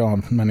 And he's like,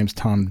 oh, my name's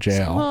Tom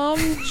Jail.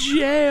 Tom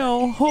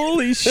Jail.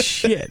 Holy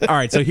shit. All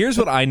right, so here's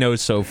what I know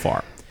so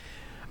far.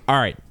 All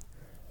right.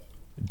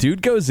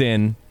 Dude goes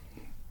in,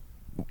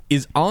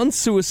 is on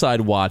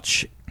suicide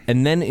watch,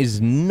 and then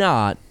is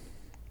not,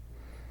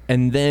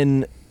 and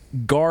then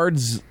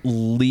guards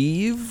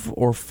leave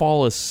or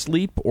fall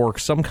asleep or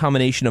some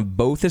combination of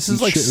both. This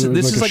is like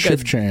a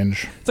shift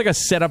change. It's like a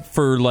setup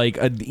for like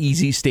an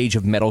easy stage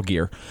of Metal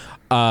Gear.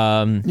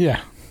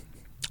 Yeah.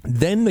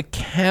 Then the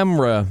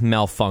camera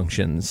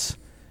malfunctions.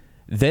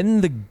 Then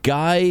the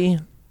guy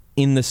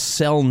in the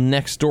cell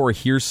next door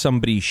hears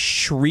somebody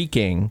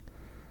shrieking.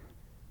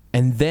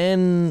 And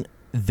then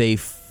they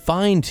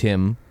find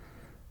him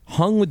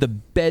hung with a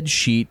bed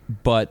sheet,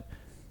 but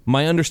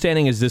my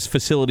understanding is this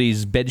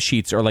facility's bed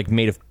sheets are like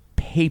made of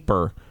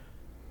paper.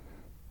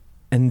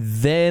 And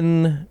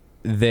then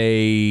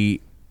they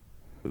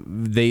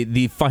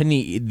find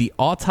the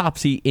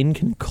autopsy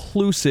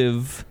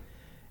inconclusive.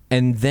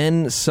 And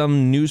then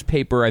some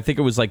newspaper, I think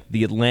it was like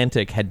The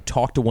Atlantic, had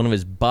talked to one of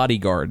his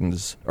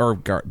bodyguards. And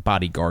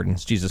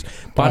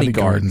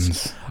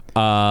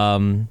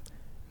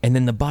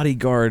then the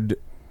bodyguard,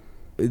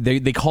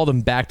 they called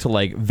him back to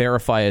like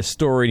verify his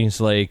story, and he's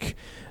like,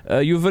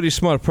 "You're a very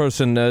smart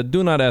person.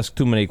 Do not ask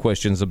too many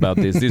questions about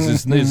this. This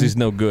is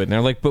no good." And they're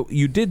like, "But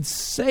you did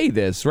say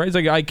this, right?" He's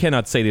like, "I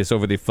cannot say this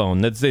over the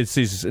phone. No,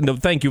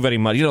 thank you very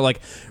much." You know,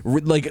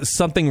 like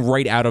something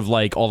right out of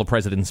like All the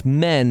President's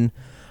Men.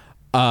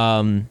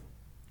 And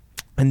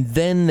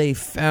then they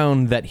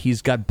found that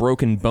he's got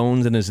broken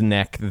bones in his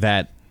neck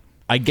that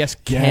I guess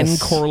can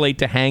correlate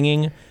to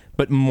hanging,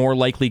 but more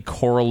likely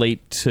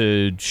correlate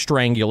to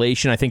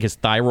strangulation. I think his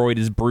thyroid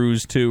is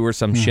bruised too or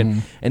some shit.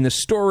 And the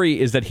story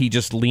is that he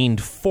just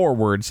leaned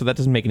forward, so that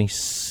doesn't make any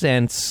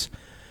sense.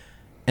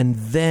 And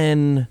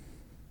then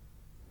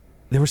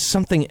there was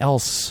something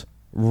else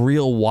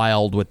real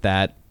wild with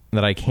that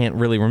I can't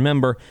really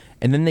remember.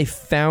 And then they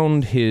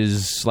found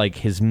his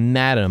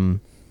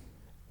madam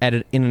at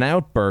an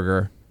In-N-Out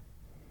Burger,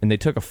 and they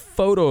took a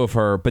photo of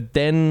her, but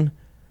then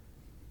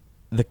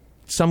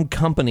some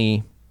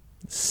company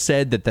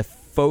said that the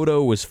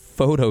photo was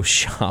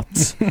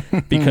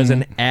photoshopped because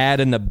an ad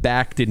in the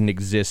back didn't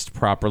exist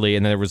properly,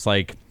 and there was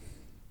like,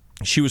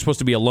 she was supposed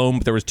to be alone,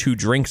 but there was 2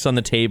 drinks on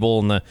the table,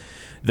 and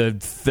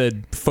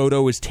the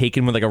photo was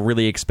taken with like a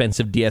really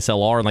expensive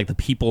DSLR, and like the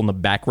people in the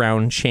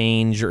background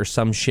change or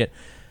some shit.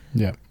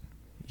 Yeah.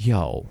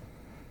 Yo.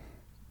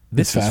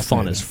 This is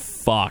fun as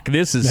fuck.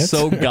 This is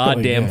so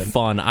goddamn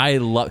fun. I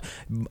love...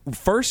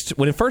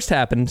 When it first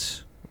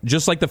happened,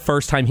 just like the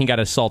first time he got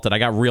assaulted, I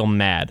got real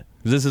mad.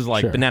 This is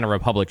like Banana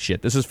Republic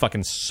shit. This is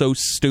fucking so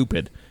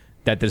stupid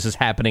that this is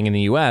happening in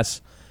the U.S.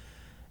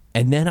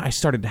 And then I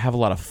started to have a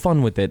lot of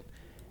fun with it.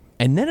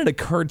 And then it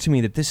occurred to me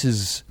that this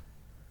is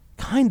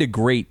kind of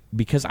great,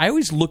 because I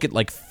always look at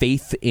like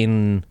faith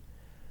in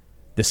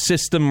the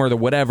system or the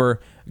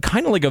whatever,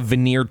 kind of like a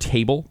veneer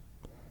table.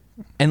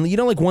 And you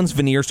know, like once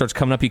veneer starts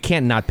coming up, you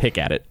can't not pick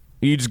at it.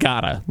 You just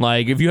gotta.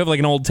 Like if you have like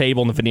an old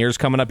table and the veneer's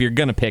coming up, you're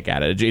gonna pick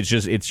at it.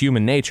 It's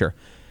human nature.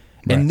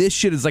 Right. And this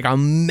shit is like a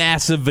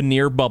massive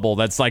veneer bubble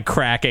that's like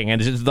cracking,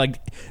 and it's just like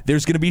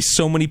there's gonna be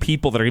so many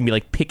people that are gonna be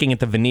like picking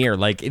at the veneer.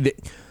 Like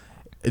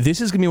this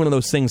is gonna be one of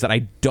those things that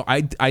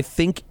I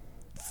think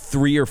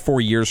 3 or 4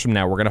 years from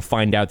now we're gonna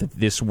find out that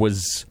this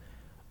was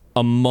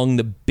among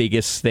the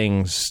biggest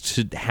things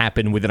to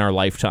happen within our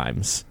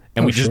lifetimes.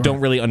 And we just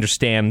don't really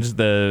understand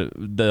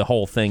the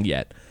whole thing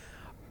yet.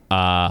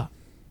 I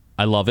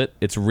love it.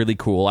 It's really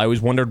cool. I always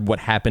wondered what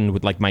happened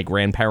with like my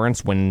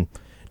grandparents when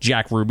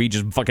Jack Ruby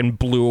just fucking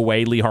blew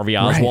away Lee Harvey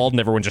Oswald, and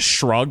everyone just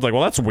shrugged like,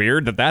 well, that's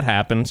weird that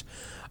happened.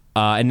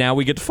 And now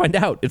we get to find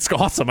out. It's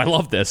awesome. I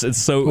love this.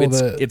 It's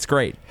it's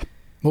great.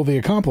 Well, the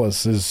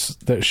accomplice is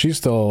that she's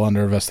still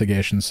under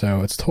investigation,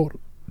 so it's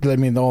total. I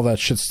mean, all that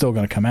shit's still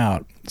going to come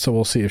out, so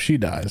we'll see if she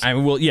dies. I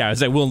mean,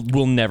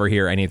 we'll never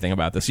hear anything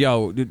about this.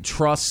 Yo,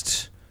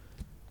 trust,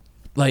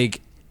 like,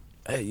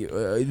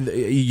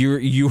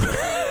 you.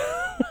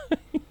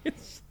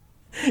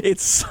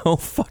 It's so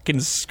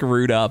fucking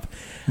screwed up.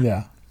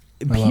 Yeah.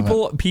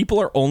 People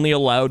are only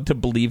allowed to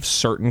believe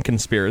certain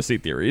conspiracy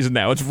theories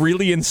now. It's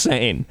really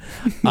insane.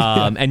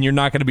 And you're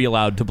not going to be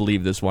allowed to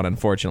believe this one,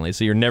 unfortunately.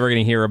 So you're never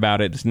going to hear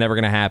about it. It's never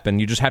going to happen.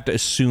 You just have to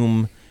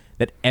assume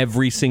that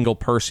every single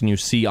person you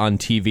see on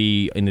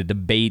TV, in a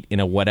debate, in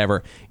a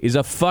whatever, is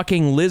a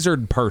fucking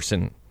lizard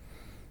person.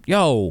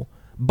 Yo,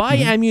 buy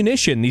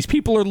ammunition. These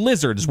people are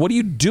lizards. What are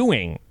you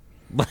doing?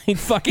 Like,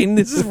 fucking,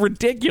 this is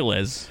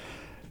ridiculous.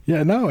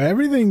 Yeah, no,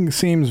 everything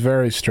seems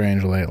very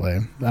strange lately.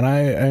 And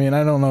I mean,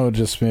 I don't know,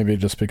 just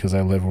because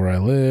I live where I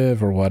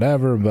live or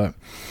whatever, but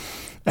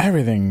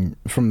everything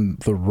from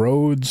the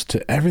roads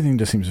to everything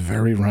just seems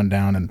very run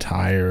down and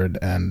tired.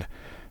 And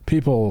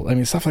people, I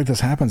mean, stuff like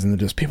this happens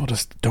and people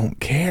just don't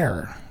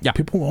care. Yeah.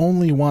 People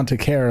only want to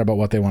care about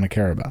what they want to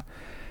care about.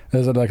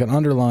 There's like an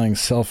underlying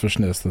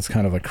selfishness that's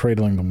kind of like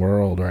cradling the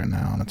world right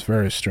now, and it's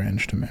very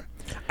strange to me.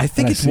 I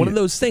think it's one of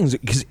those things,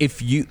 because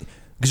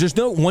there's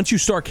no, once you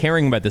start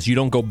caring about this, you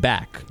don't go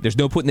back. There's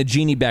no putting the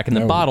genie back in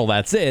the bottle.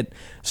 That's it.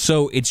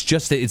 So it's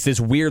just, it's this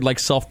weird like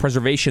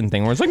self-preservation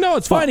thing where it's like, no,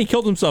 it's fine. He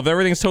killed himself.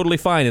 Everything's totally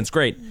fine. It's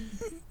great.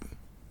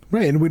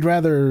 Right. And we'd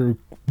rather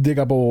dig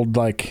up old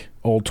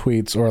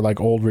tweets or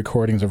like old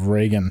recordings of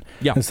Reagan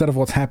instead of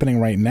what's happening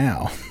right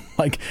now.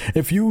 Like,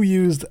 if you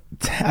used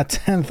a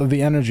tenth of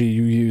the energy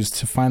you used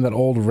to find that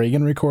old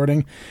Reagan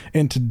recording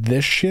into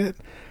this shit,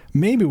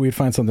 maybe we'd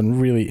find something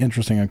really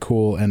interesting and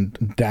cool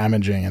and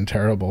damaging and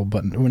terrible.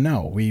 But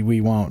no,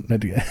 we won't.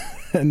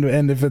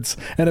 And if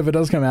it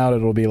does come out,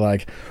 it'll be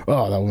like,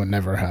 oh, that would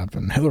never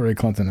happen. Hillary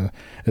Clinton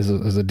is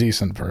a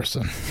decent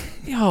person.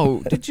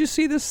 Yo, did you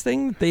see this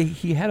thing?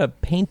 He had a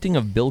painting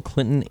of Bill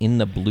Clinton in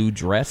the blue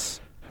dress.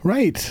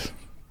 Right.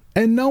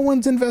 And no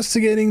one's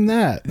investigating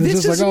that.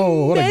 It's just like,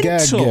 oh, what a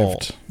gag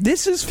gift.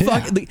 This is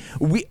fucking.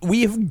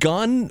 We've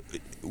gone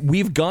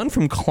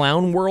from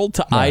clown world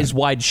to eyes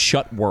wide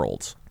shut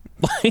world.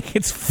 Like,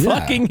 it's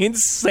fucking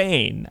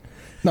insane.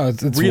 No,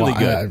 it's really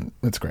good.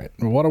 It's great.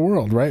 What a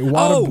world, right? What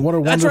a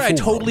wonderful that's right. I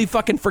totally world.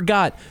 fucking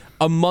forgot.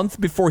 A month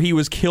before he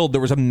was killed,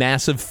 there was a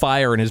massive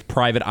fire in his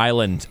private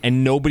island,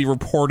 and nobody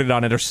reported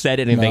on it or said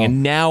anything. No.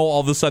 And now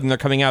all of a sudden they're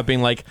coming out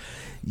being like,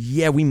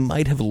 yeah, we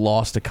might have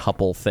lost a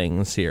couple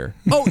things here.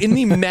 Oh, in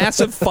the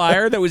massive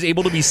fire that was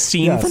able to be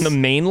seen from the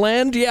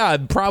mainland? Yeah,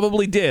 it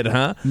probably did,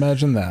 huh?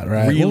 Imagine that,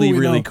 right? Really,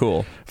 really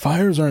cool.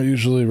 Fires aren't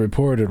usually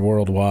reported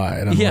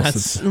worldwide. Yeah,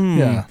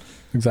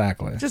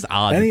 exactly. Just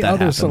odd. Any that other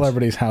happens.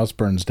 celebrity's house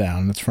burns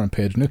down, it's front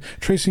page news.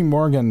 Tracy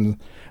Morgan,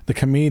 the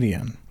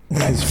comedian,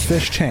 his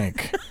fish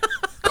tank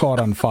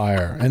caught on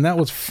fire, and that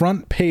was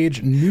front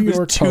page New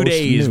York Post 2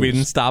 days news. we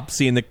didn't stop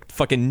seeing the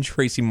fucking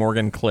Tracy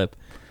Morgan clip.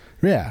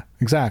 Yeah,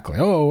 exactly.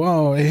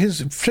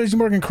 His Tracy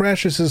Morgan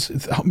crashes his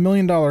 $1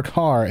 million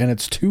car, and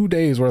it's 2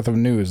 days worth of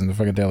news in the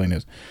fucking Daily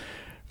News.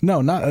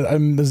 No, not a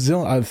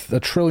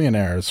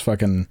trillionaire's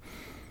fucking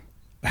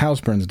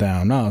house burns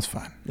down. No, it's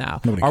fine.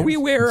 Now, Nobody are we cares.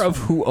 aware It's of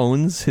who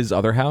owns his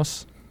other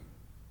house?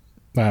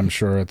 I'm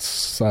sure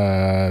it's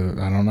I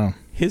don't know.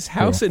 His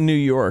house in New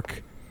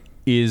York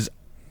is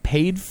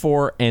paid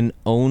for and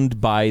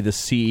owned by the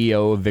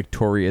CEO of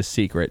Victoria's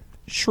Secret.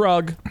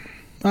 Shrug.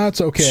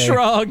 That's okay.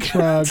 Shrug.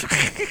 Shrug.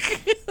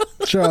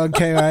 Shrug.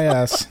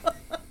 KIS.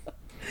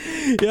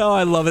 Yo,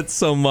 I love it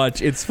so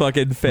much. It's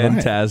fucking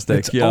fantastic.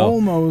 It's Yo.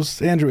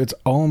 almost, Andrew, it's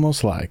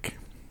almost like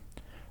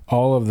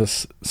all of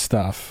this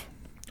stuff,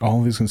 all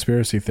of these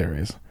conspiracy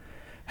theories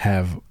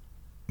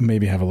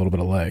maybe have a little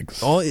bit of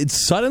legs. Oh,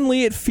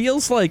 it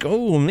feels like,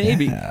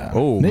 maybe. Yeah.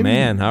 Maybe.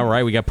 Man. All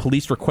right. We got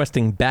police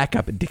requesting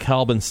backup at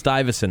DeKalb and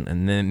Stuyvesant.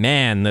 And then,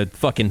 man, the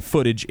fucking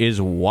footage is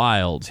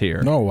wild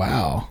here. Oh,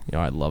 wow. Yo,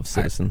 I love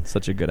Citizen.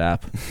 Such a good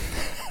app.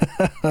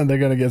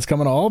 It's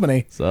coming to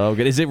Albany. So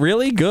good. Is it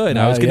really good?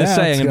 I was going to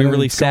say, I'm going to be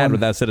really sad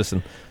without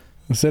Citizen.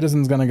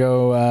 Citizen's going to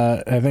go,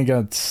 I think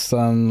it's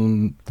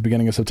the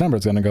beginning of September.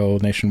 It's going to go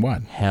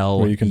nationwide. Hell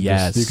where you can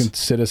yes. You can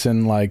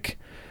Citizen like,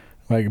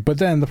 but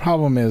then the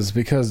problem is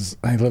because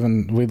I live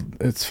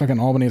it's fucking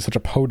Albany is such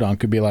a podunk.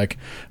 Could be like,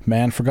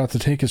 man forgot to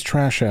take his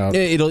trash out.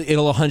 It'll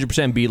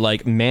 100% be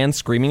like, man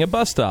screaming at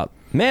bus stop.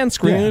 Man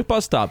screaming at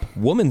bus stop.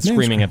 Woman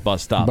screaming at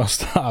bus stop. Bus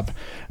stop.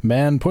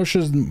 Man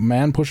pushes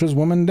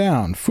woman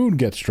down. Food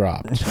gets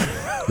dropped.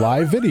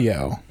 Live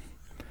video.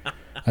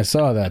 I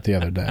saw that the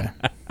other day.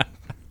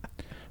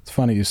 It's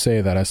funny you say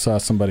that. I saw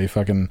somebody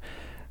fucking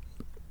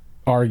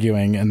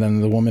arguing, and then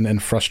the woman in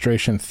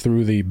frustration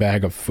threw the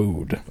bag of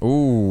food.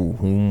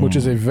 Ooh. Which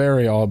is a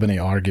very Albany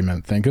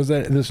argument thing, because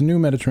this new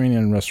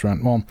Mediterranean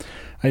restaurant, well,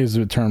 I use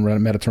the term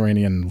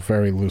Mediterranean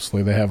very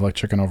loosely. They have like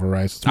chicken over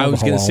rice. It's I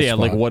was going to say,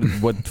 like, what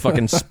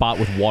fucking spot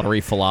with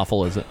watery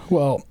falafel is it?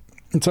 Well,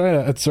 it's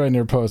right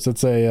near Post.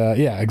 It's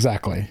yeah,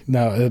 exactly.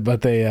 No,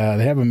 but they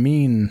have a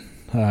mean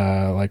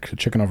like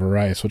chicken over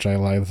rice, which I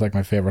like. It's like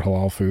my favorite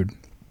halal food,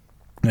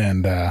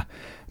 and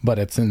but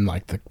it's in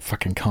like the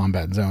fucking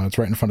combat zone. It's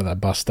right in front of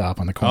that bus stop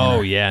on the corner.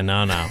 Oh yeah,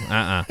 no.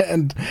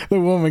 And the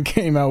woman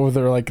came out with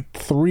her like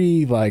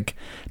 3 like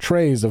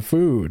trays of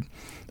food,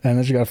 and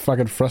then she got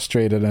fucking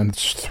frustrated and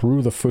just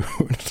threw the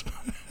food.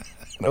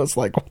 And I was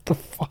like, what the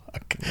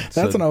fuck?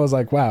 That's when I was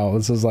like, wow,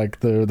 this is like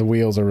the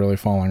wheels are really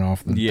falling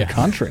off the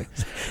country.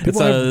 It's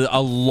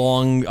a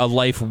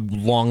life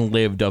long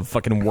lived of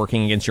fucking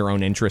working against your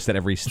own interest at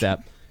every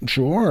step.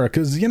 Sure,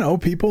 because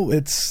people,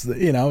 it's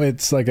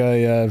like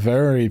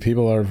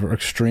people are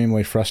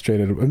extremely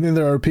frustrated. I mean,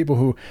 there are people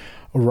who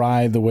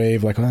ride the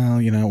wave, like,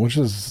 well, which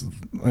is,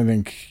 I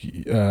think,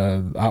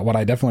 what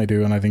I definitely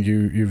do, and I think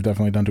you've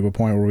definitely done to a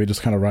point where we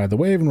just kind of ride the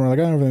wave, and we're like,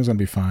 oh, everything's gonna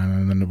be fine,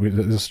 and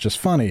then it's just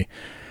funny.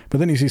 But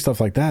then you see stuff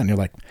like that, and you're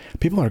like,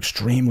 people are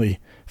extremely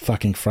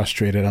fucking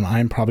frustrated, and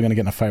I'm probably going to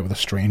get in a fight with a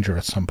stranger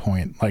at some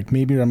point. Like,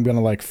 maybe I'm going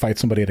to, like, fight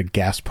somebody at a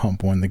gas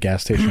pump when the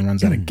gas station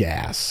runs out of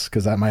gas,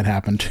 because that might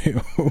happen,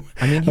 too.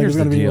 I mean, here's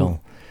the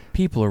deal.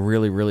 People are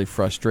really, really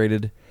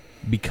frustrated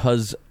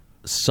because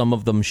some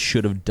of them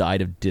should have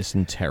died of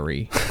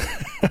dysentery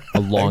a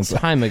long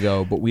time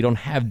ago, but we don't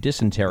have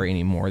dysentery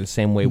anymore, the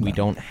same way we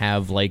don't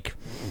have, like,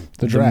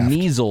 the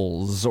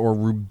measles or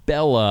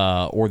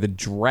rubella or the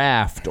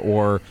draft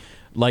or...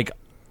 like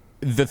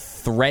the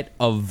threat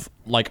of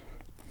like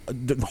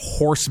the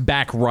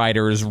horseback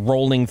riders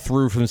rolling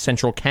through from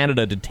central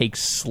Canada to take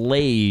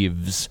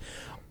slaves,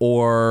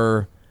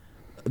 or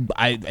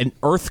an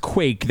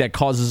earthquake that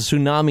causes a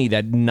tsunami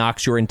that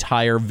knocks your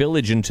entire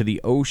village into the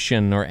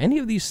ocean, or any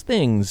of these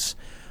things.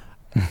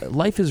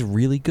 Life is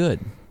really good.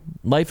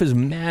 Life is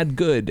mad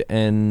good,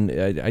 and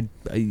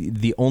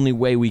the only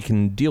way we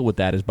can deal with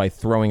that is by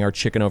throwing our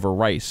chicken over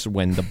rice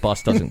when the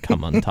bus doesn't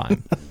come on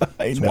time.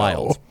 It's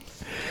wild.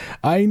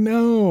 I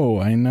know,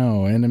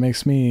 and it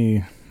makes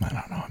me, I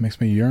don't know, it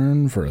makes me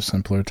yearn for a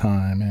simpler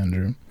time,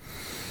 Andrew.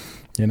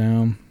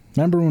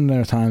 Remember when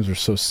their times were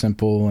so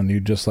simple, and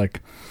you just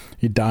like,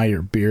 you dye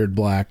your beard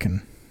black,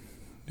 and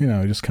you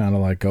just kind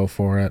of like go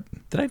for it.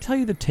 Did I tell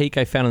you the take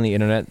I found on the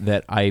internet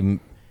that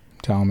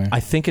Tell me. I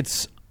think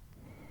it's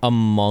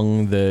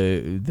among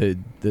the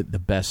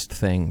best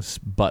things,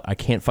 but I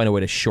can't find a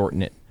way to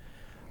shorten it.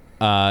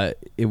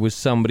 It was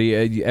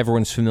somebody.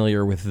 Everyone's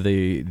familiar with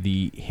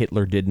the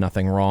Hitler did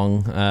nothing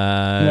wrong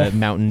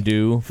Mountain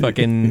Dew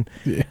fucking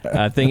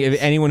thing.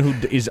 If anyone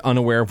who is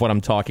unaware of what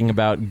I'm talking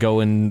about,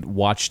 go and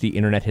watch the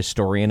Internet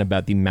Historian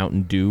about the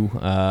Mountain Dew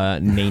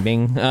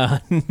naming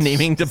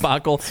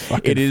debacle.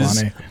 It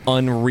is funny.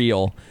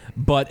 Unreal.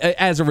 But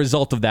as a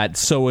result of that,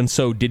 so and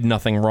so did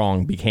nothing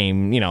wrong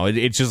became,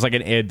 it's just like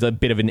it's a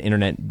bit of an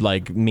internet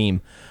like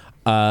meme.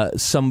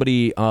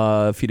 Somebody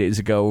a few days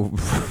ago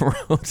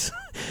wrote,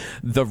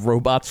 the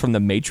robots from the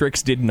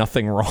Matrix did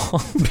nothing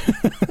wrong.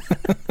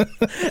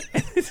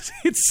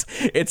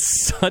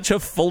 It's such a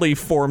fully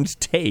formed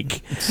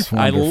take.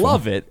 I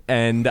love it,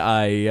 and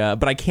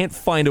but I can't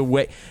find a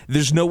way.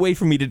 There's no way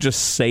for me to just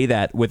say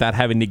that without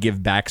having to give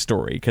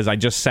backstory, because I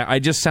just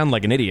sound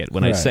like an idiot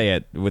when I say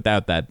it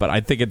without that. But I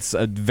think it's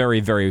a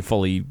very, very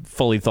fully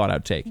thought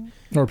out take.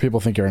 Or people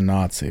think you're a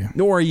Nazi.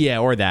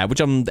 Or that,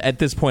 which at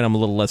this point I'm a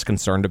little less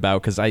concerned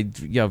about, because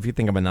if you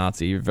think I'm a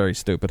Nazi, you're very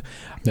stupid.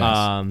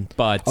 Yes.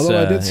 But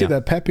although I did see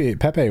that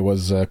Pepe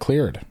was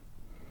cleared.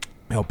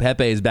 Oh,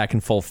 Pepe is back in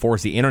full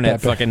force. The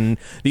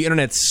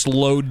internet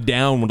slowed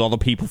down with all the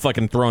people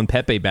fucking throwing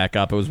Pepe back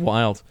up. It was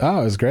wild. Oh,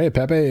 it was great.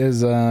 Pepe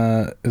is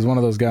one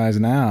of those guys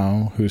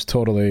now who's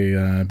totally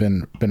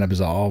been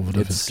absolved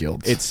of his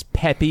guilt. It's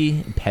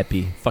Pepe,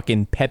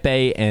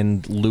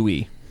 and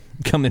Louis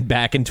coming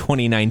back in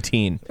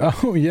 2019.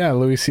 Oh yeah,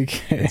 Louis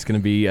C.K. It's going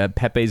to be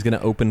Pepe's going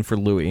to open for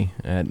Louis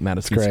at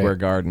Madison Square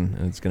Garden,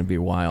 and it's going to be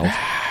wild.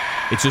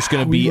 It's just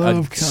going to be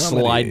a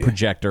slide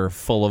projector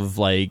full of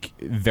like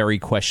very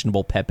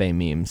questionable Pepe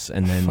memes,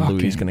 and then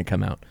Louis is going to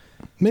come out.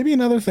 Maybe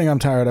another thing I'm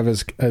tired of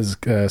is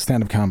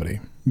stand-up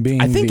comedy.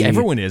 I think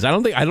everyone is. I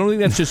don't think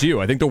that's just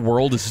you. I think the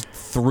world is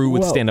through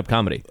with stand-up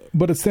comedy.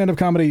 But it's stand-up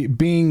comedy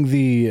being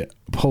the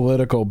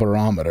political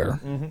barometer.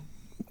 Mm-hmm.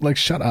 Like,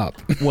 shut up.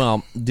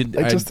 Well,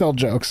 just tell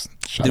jokes.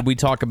 Did we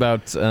talk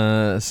about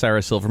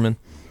Sarah Silverman?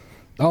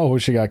 Oh,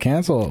 she got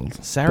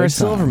canceled. Sarah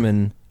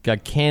Silverman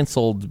got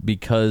canceled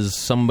because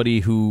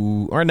somebody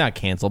or not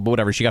canceled, but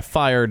whatever. She got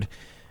fired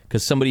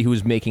because somebody who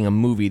was making a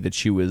movie that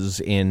she was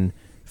in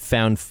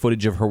found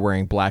footage of her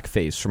wearing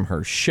blackface from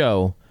her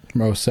show.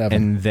 Row 7.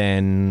 And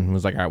then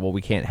was like, all right, well,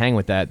 we can't hang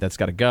with that. That's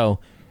got to go.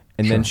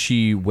 And then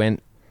she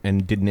went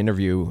and did an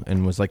interview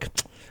and was like,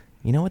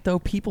 you know what, though?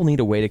 People need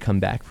a way to come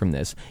back from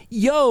this.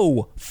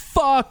 Yo,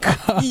 fuck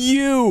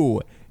you.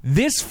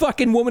 This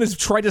fucking woman has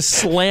tried to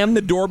slam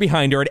the door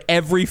behind her at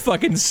every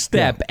fucking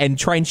step and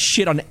try and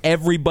shit on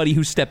everybody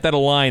who stepped out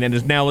of line, and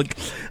is now like,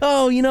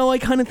 oh, I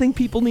kind of think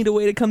people need a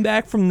way to come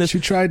back from this.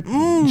 She tried.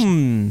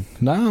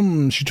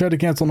 She tried to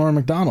cancel Norm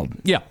Macdonald.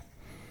 Yeah,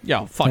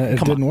 fuck. It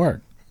didn't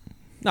work.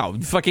 No,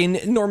 fucking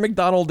Norm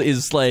Macdonald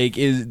is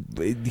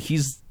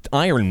he's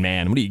Iron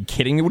Man. What are you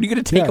kidding me? What are you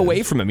going to take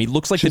away from him? He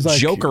looks like the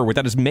Joker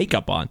without his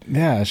makeup on.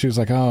 Yeah, she was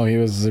like, oh, he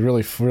was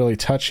really, really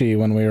touchy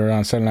when we were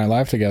on Saturday Night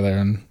Live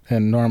together.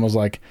 And Norm was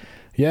like,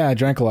 yeah, I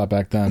drank a lot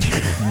back then.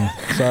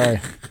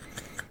 Sorry.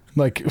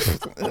 Like,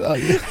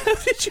 I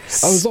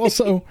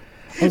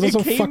I was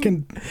also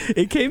fucking.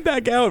 It came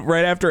back out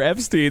right after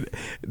Epstein.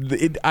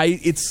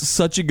 It's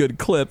such a good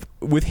clip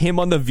with him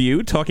on The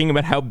View talking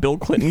about how Bill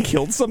Clinton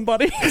killed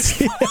somebody.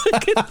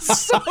 It's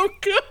so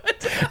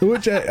good.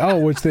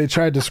 Which they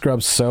tried to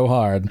scrub so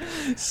hard.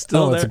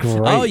 Still it's there.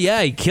 great. Oh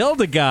yeah, he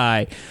killed a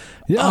guy.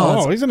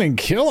 Yeah, he didn't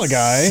kill a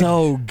guy.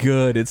 So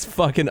good. It's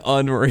fucking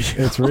unreal.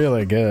 It's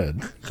really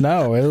good.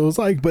 No, it was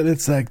like, but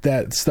it's like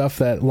that stuff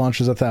that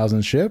launches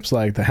 1,000 ships.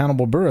 Like the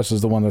Hannibal Buress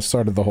is the one that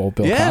started the whole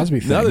Bill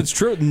Cosby thing. No, that's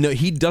true. No,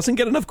 he doesn't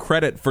get enough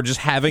credit for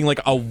just having like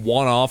a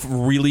one-off,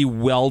 really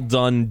well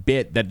done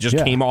bit that just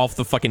came off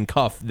the fucking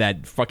cuff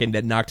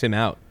that knocked him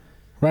out.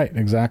 Right,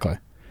 exactly.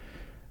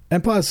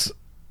 And plus,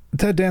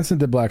 Ted Danson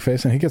did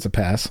blackface, and he gets a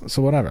pass.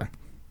 So whatever.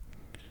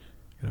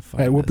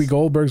 At Whoopi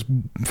Goldberg's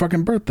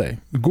fucking birthday.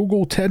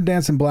 Google Ted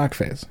Danson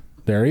blackface.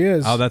 There he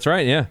is. Oh, that's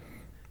right, yeah.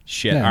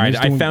 Shit. Yeah, all right,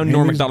 I found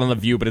Norm Macdonald on The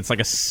View, but it's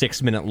like a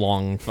 6-minute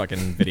long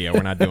fucking video.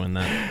 We're not doing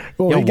that.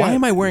 Why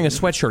am I wearing a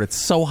sweatshirt? It's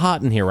so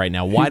hot in here right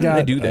now. Why did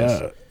I do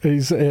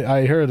this?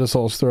 I heard this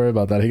whole story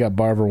about that. He got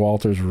Barbara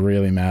Walters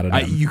really mad at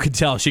him. You could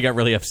tell she got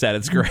really upset.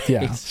 It's great.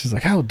 Yeah. She's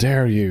like, how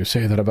dare you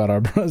say that about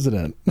our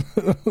president?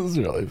 It was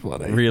really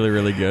funny. Really,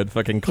 really good.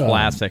 Fucking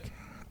classic.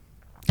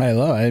 I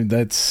love it.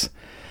 That's...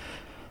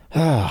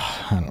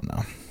 I don't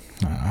know.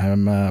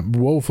 I'm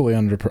woefully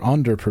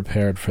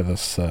underprepared for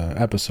this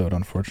episode,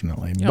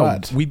 unfortunately.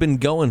 But we've been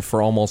going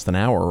for almost an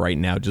hour right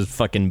now, just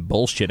fucking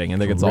bullshitting. I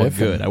think it's all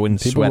good. I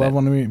wouldn't sweat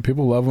it.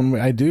 People love when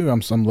I do.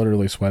 I'm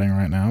literally sweating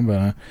right now,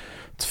 but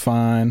it's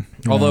fine.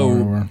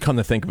 Although, come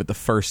to think of it, the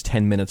first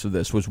 10 minutes of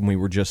this was when we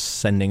were just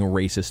sending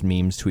racist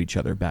memes to each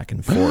other back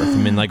and forth. I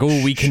mean, like,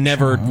 we can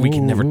never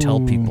tell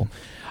people.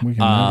 We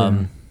can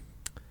never.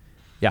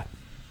 Yeah.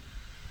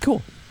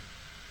 Cool.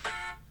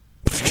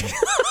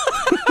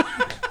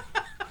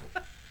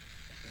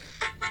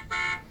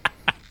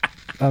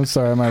 I'm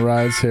sorry, my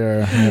ride's here.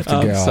 I have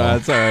to go. Sorry,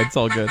 it's all right. It's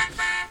all good.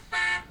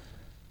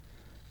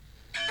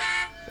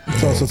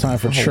 It's also time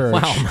for church.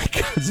 Wow, my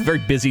God. It's a very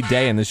busy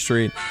day in the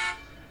street.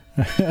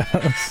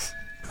 Yes.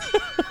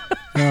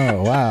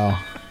 Oh, wow.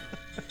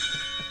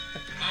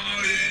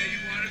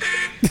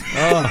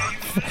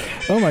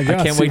 Oh, my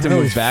God. I can't wait to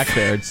move back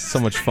there. It's so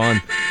much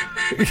fun.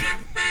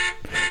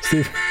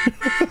 Steve.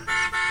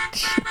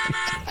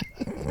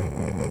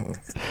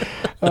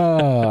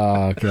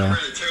 Oh, God.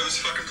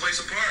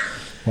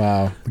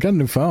 Wow. We got a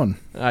new phone.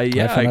 I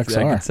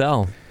can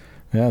tell.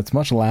 Yeah, it's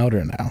much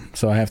louder now.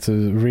 So I have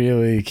to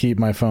really keep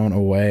my phone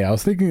away. I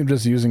was thinking of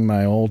just using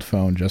my old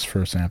phone just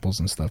for samples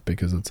and stuff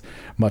because it's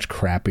much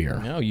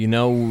crappier.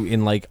 No,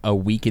 in like a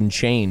week and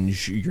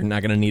change, you're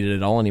not going to need it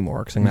at all anymore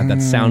because I'm going to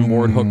have that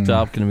soundboard hooked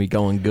up, going to be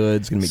going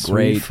good. It's going to be Sweet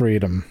great.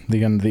 freedom.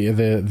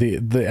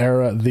 The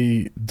era,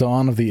 the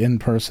dawn of the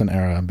in-person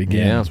era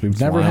begins. Yeah, We've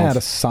never had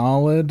a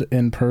solid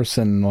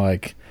in-person,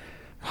 like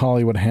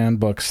Hollywood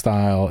Handbook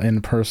style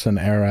in-person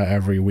era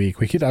every week.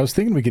 I was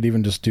thinking we could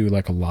even just do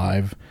like a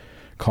live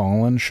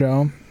call-in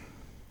show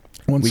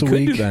once a week.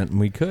 We could do that.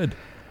 We could.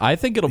 I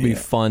think it'll be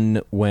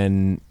fun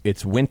when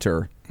it's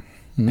winter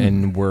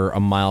and we're a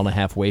mile and a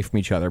half away from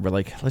each other. But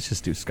like, let's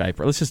just do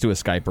Skype. Let's just do a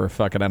Skyper.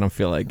 Fuck it. I don't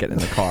feel like getting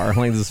in the car.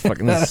 Like, this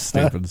is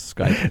stupid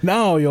Skype.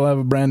 No, you'll have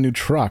a brand new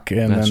truck,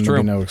 and That's then true.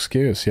 there'll be no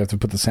excuse. You have to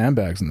put the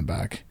sandbags in the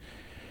back.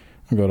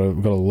 Go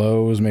to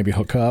Lowe's, maybe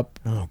hook up.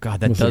 Oh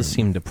God, that does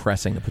seem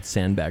depressing to put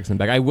sandbags in the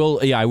back. I will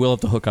have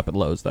to hook up at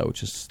Lowe's though,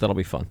 that'll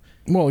be fun.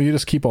 Well, you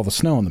just keep all the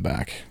snow in the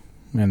back.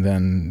 And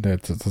then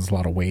there's a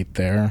lot of weight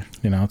there.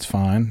 It's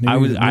fine. I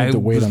was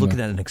looking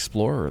at an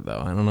Explorer,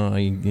 though. I don't know.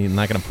 You're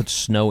not going to put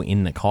snow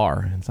in the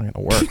car. It's not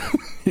going to work.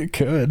 You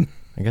could.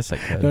 I guess I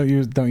could.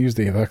 Don't use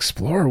the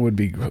Explorer. Would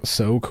be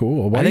so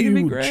cool. I think it'd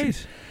be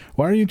great.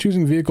 Why are you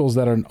choosing vehicles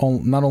that are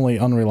not only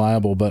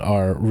unreliable but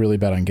are really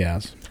bad on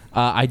gas?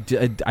 I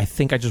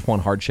think I just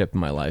want hardship in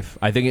my life.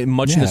 I think in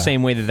the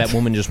same way that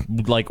woman just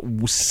like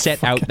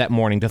set out that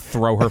morning to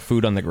throw her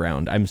food on the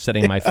ground. I'm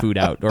setting my food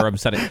out, or I'm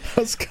setting. I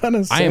was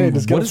gonna say,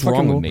 what is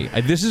wrong with me?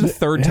 This is the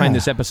third time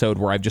this episode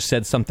where I've just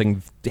said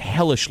something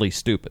hellishly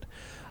stupid.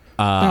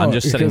 I'm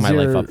just setting my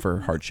life up for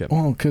hardship.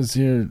 Well, because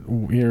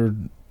you're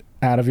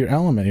out of your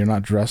element. You're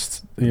not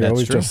dressed. You're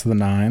always dressed to the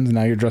nines.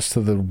 Now you're dressed to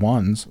the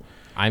ones.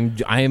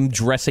 I am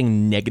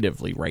dressing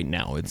negatively right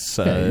now. It's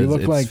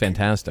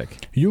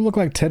fantastic. You look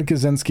like Ted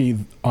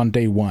Kaczynski on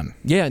day one.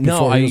 Yeah,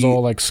 Before he was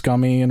all like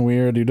scummy and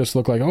weird. You just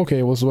look like,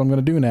 okay, well, this is what I'm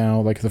going to do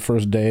now. Like the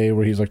first day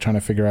where he's like trying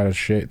to figure out his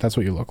shit. That's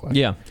what you look like.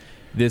 Yeah.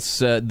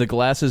 The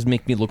glasses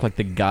make me look like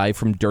the guy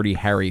from Dirty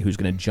Harry who's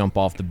going to jump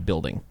off the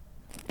building.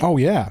 Oh,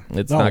 yeah.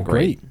 It's not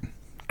great.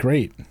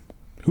 Great.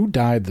 Who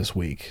died this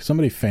week?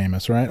 Somebody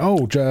famous, right?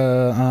 Oh,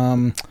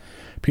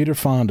 Peter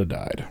Fonda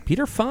died.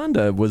 Peter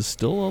Fonda was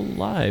still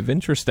alive.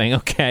 Interesting.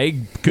 Okay,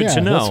 good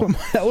to know.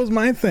 That was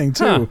my thing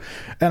too. Huh.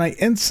 And I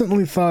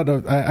instantly thought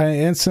of. I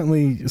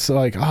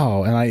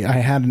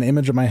had an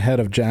image in my head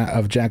of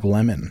Jack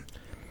Lemmon.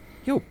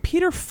 Yo,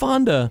 Peter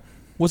Fonda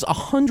was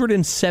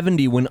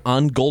 170 when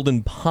On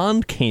Golden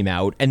Pond came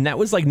out, and that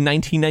was like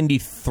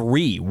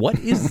 1993. What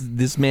is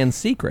this man's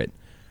secret?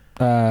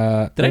 Did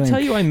I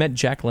tell you I met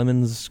Jack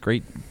Lemmon's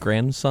great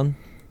grandson?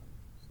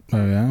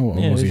 Oh yeah,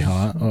 Yeah, was he he's-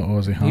 hot?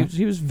 Was he hot?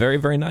 He was very,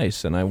 very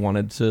nice, and I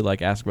wanted to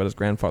like ask about his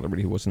grandfather, but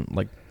he wasn't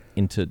like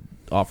into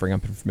offering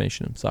up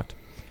information. It sucked.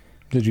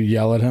 Did you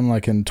yell at him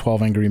like in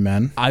 12 Angry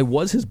Men? I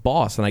was his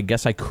boss, and I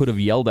guess I could have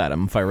yelled at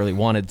him if I really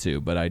wanted to,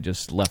 but I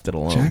just left it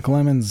alone. Jack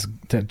Lemon's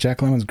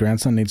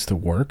grandson needs to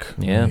work.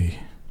 Yeah. Oy,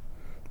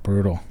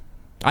 brutal.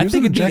 I Who's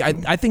think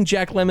in I think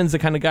Jack Lemon's the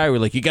kind of guy where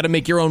like you got to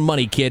make your own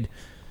money, kid.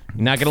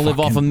 You're not going to live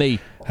off of me.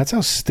 That's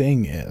how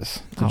Sting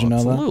is. Did you know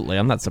Absolutely,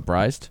 I'm not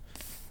surprised.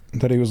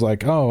 that he was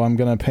like, oh, I'm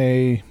gonna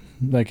pay,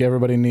 like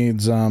everybody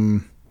needs.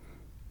 I'm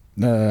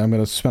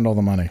gonna spend all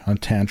the money on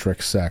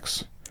tantric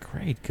sex.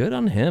 Great, good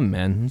on him,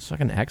 man. It's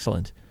fucking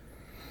excellent.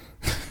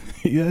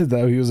 Yeah,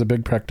 though he was a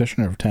big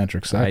practitioner of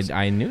tantric sex.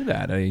 I knew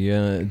that.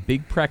 A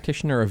big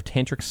practitioner of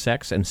tantric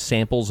sex and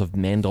samples of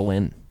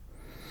mandolin.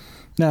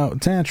 Now,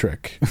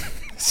 tantric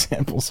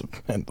samples of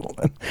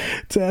mandolin.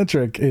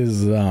 Tantric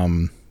is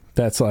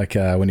that's like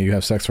when you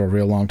have sex for a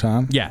real long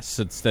time. Yes,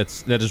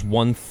 that is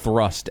one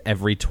thrust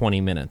every 20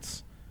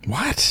 minutes.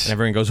 What? And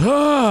everyone goes,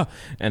 ah,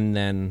 and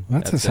then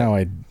That's how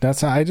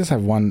I just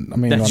have one. I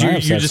mean, That's when I you're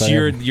have sex, I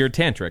have- you're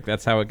tantric.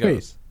 That's how it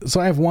goes. Wait, so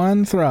I have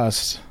one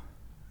thrust.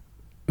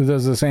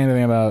 Does it say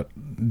anything about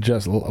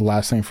just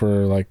lasting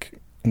for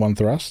like one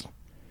thrust?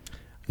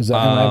 Is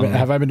that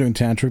have I been doing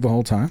tantric the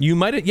whole time? You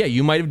might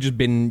have just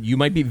been. You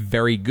might be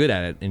very good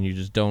at it, and you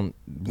just don't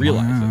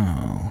realize it.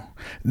 Wow.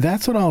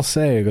 That's what I'll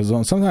say, because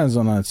sometimes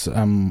when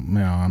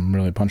I'm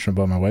really punching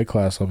above my weight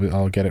class,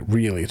 I'll get it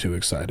really too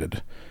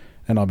excited,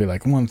 and I'll be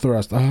like one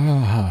thrust,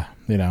 and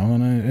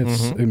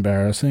it's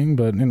embarrassing,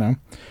 but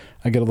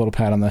I get a little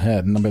pat on the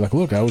head, and I'll be like,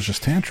 look, I was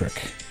just tantric.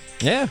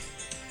 Yeah.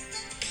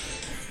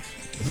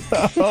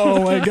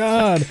 Oh my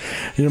God,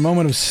 your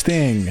moment of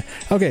Sting.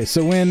 Okay,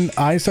 so when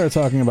I start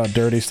talking about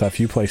dirty stuff,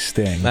 you play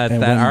Sting. All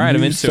when right, I'm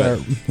you into it.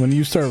 When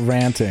you start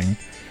ranting,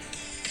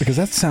 because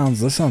this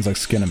sounds like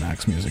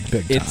Skinamax music,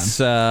 big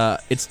time.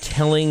 It's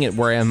telling it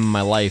where I am in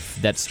my life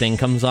that Sting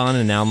comes on,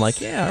 and now I'm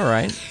like, yeah, all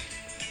right.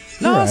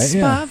 All right, Lost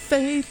yeah. my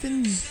faith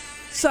in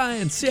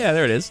science. Yeah,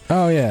 there it is.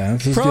 Oh yeah,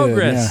 this is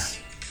Progress.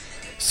 Good,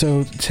 yeah.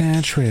 So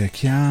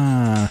tantric,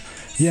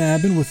 yeah,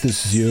 I've been with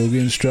this yoga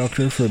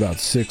instructor for about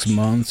 6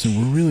 months, and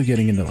we're really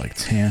getting into like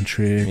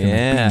tantric and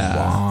like, being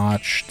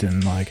watched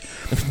and like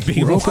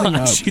Being we're opening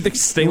watched. up. You think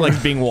Sting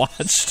likes being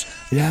watched?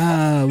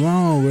 Yeah,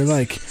 no, we're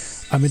like,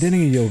 I've been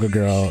dating a yoga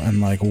girl, and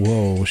like,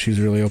 whoa, she's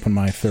really opened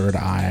my third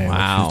eye. Like,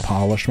 Wow. she's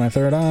polished my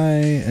third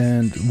eye,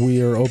 and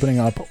we are opening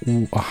up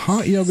a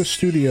hot yoga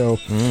studio,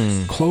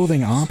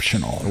 clothing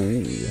optional.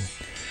 Ooh.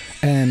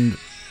 And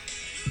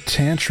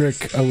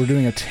tantric, we're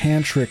doing a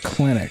tantric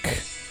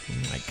clinic.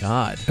 Oh my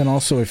God. And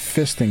also a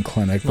fisting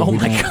clinic. But Oh we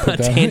my don't God. put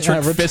that- Tantric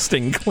Yeah,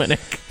 fisting clinic.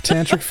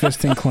 Tantric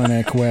fisting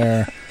clinic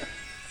where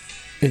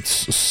it's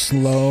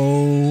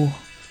slow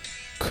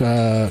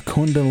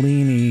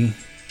kundalini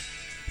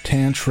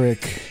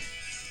tantric,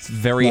 It's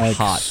very Like,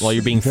 hot while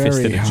you're being very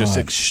fisted. It's just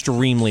hot.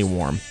 extremely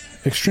warm.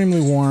 extremely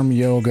warm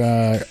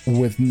yoga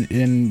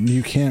and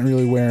you can't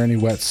really wear any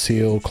wet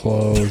seal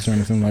clothes or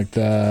anything like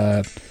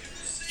that.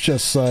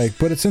 Just like,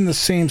 but it's in the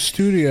same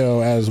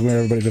studio as where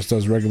everybody just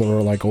does regular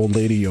or like old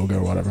lady yoga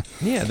or whatever.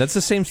 Yeah, that's the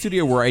same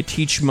studio where I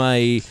teach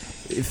my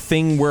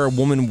thing where a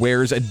woman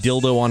wears a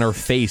dildo on her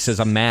face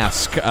as a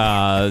mask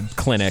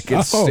clinic.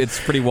 It's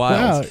pretty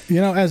wild.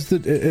 Wow, as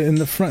in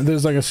the front,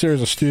 there's like a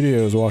series of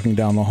studios walking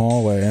down the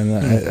hallway,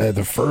 and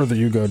the further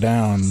you go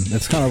down,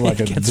 it's kind of like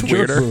the gets jerk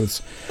weirder.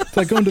 booths. It's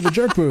like going to the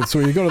jerk booths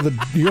where you go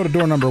to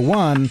door number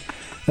one.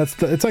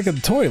 It's like a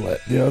toilet.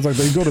 It's like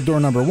you go to door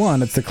number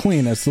one. It's the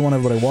cleanest, the one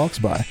everybody walks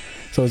by.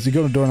 So as you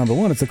go to door number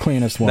one, it's the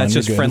cleanest one. That's You're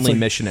just good. friendly It's like-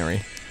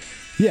 missionary.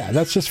 Yeah,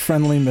 that's just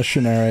friendly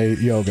missionary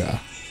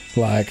yoga.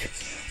 Like,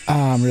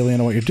 I'm really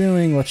into what you're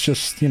doing. Let's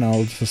just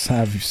just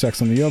have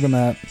sex on the yoga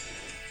mat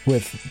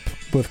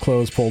with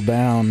clothes pulled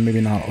down,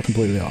 maybe not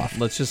completely off.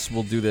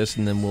 We'll do this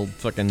and then we'll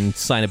fucking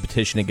sign a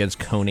petition against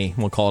Coney.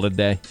 We'll call it a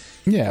day.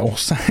 Yeah,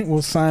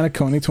 we'll sign a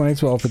Coney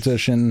 2012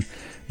 petition.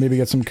 Maybe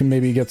get some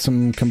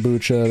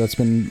kombucha that's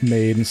been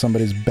made in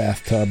somebody's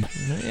bathtub,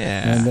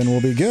 Yeah. and then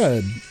we'll be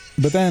good.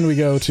 But then we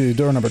go to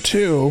door number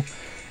 2,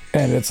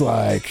 and it's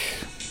like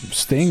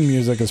Sting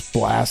music is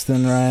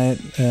blasting, right?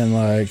 And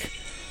like,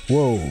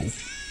 whoa,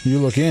 you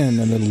look in,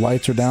 and the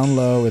lights are down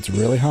low. It's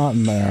really hot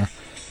in there,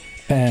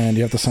 and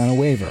you have to sign a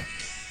waiver.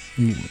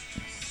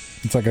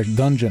 It's like a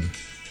dungeon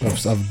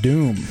of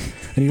doom,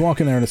 and you walk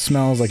in there, and it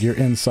smells like you're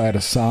inside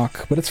a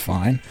sock, but it's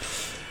fine.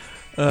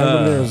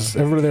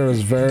 Everybody there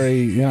is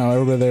very,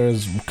 everybody there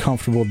is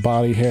comfortable with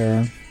body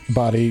hair,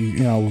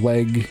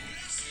 leg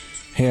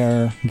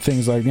hair, and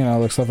things like,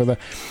 like stuff like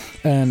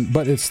that.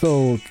 But it's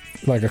still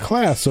like a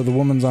class, so the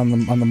woman's on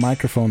the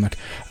microphone like,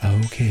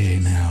 okay,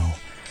 now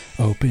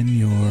open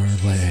your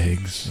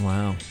legs.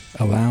 Wow.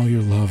 Allow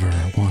your lover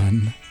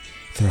one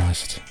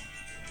thrust.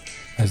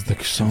 As the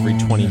song, Every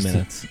 20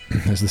 minutes.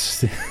 As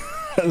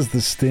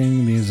the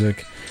Sting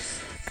music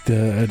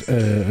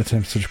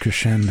attempts to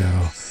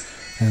crescendo.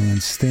 And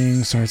when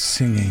Sting starts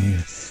singing,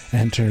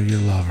 enter your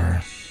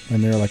lover.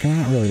 And they're like, I'm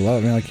not really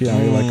loving. Like, you're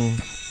like,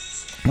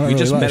 We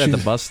just met at the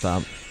bus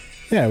stop.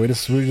 Yeah, I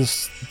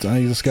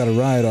just got a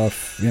ride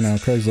off,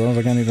 Craigslist. I was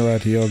like, I need to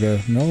ride to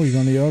yoga. No, you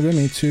going to yoga?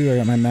 Me too. I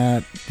got my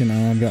mat,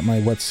 I've got my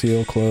Wet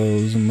Seal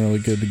clothes. I'm really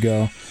good to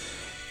go.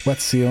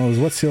 Wet Seal. Is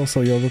Wet Seal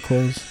still yoga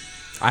clothes?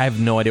 I have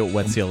no idea what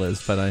Wet Seal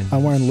is, but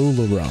I'm wearing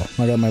LuLaRoe.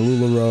 I got my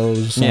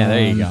LuLaRoes. Yeah,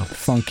 there you go.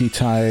 Funky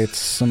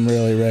tights. I'm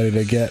really ready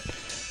to get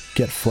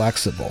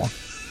flexible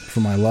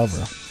for my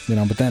lover.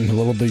 But then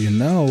little do you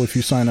know, if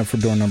you sign up for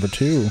door number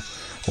 2,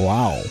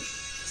 wow.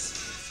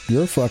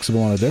 You're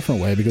flexible in a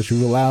different way because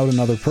you've allowed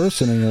another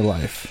person in your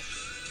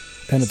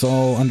life. And it's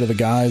all under the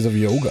guise of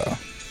yoga.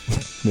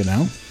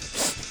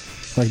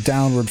 Like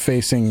downward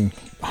facing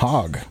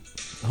hog.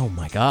 oh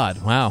my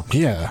god, wow.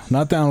 Yeah,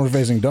 not downward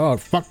facing dog.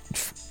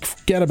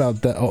 Forget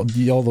about that.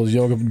 All those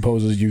yoga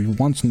poses you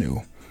once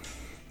knew.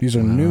 These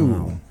are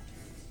new.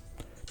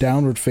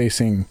 Downward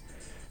facing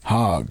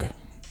hog.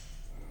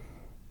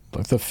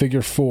 Like the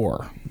figure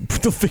 4.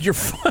 The figure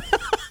 4.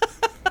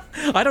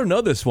 I don't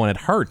know this one. It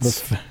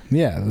hurts.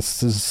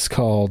 This is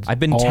called...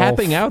 I've been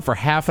tapping out for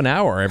half an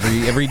hour.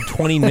 Every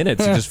 20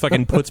 minutes, it just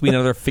fucking puts me in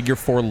another figure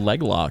 4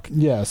 leg lock.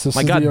 Yes, this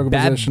My is God, the yoga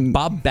position.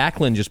 Bob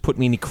Backlund just put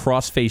me in the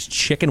cross-faced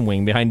chicken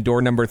wing behind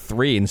door number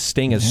 3, and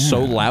Sting is so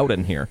loud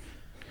in here.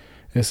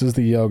 This is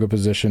the yoga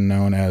position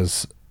known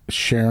as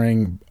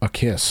sharing a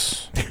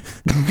kiss.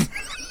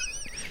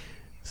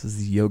 This is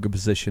the yoga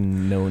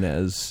position known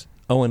as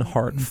Owen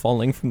Hart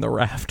falling from the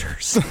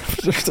rafters.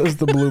 Just as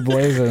the Blue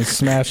Blazer and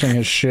smashing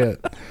his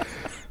shit.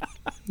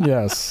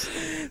 Yes.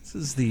 This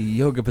is the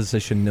yoga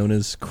position known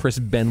as Chris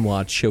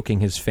Benoit choking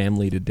his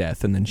family to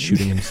death and then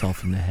shooting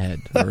himself in the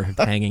head or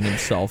hanging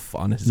himself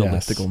on his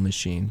elliptical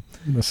machine.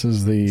 This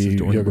is the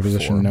yoga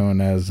position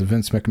known as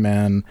Vince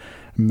McMahon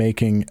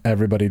making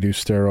everybody do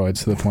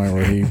steroids to the point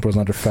where he was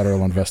under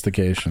federal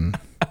investigation.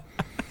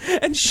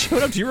 And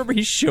showed up. Do you remember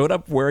he showed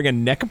up wearing a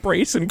neck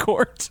brace in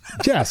court?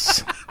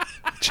 Yes.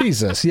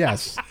 Jesus,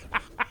 yes.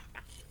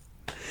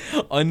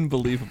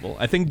 Unbelievable.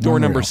 I think door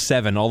number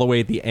 7, all the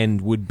way at the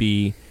end, would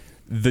be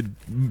the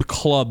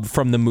club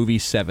from the movie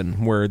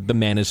 7, where the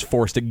man is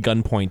forced at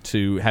gunpoint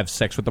to have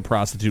sex with the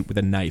prostitute with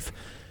a knife.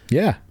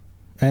 Yeah.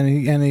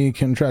 And he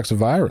contracts a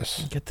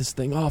virus. Get this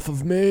thing off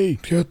of me.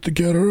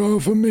 Get her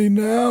off of me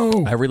now.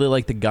 I really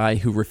like the guy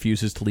who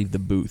refuses to leave the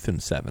booth in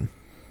 7.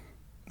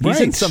 He's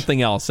in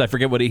something else. I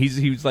forget what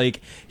he's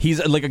like.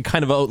 He's like a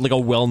kind of a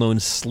well-known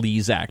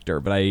sleaze actor,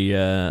 but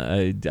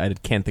I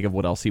can't think of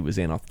what else he was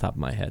in off the top of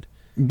my head.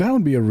 That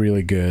would be a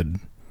really good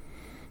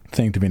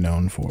thing to be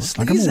known for. Sleaze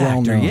like I'm a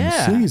well-known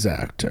actor, sleaze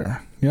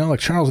actor.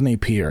 Like Charles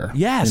Napier.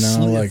 Yes,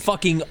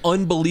 fucking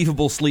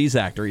unbelievable sleaze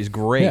actor. He's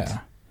great. Yeah,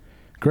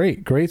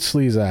 great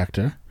sleaze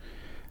actor.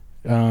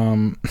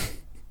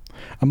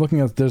 I'm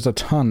looking at, there's a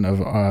ton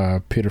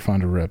of Peter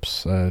Fonda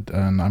rips, and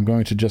I'm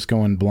going to just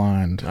go in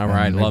blind. All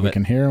right, love it. We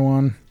can hear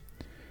one.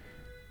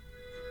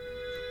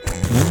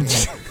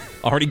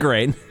 Already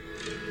great.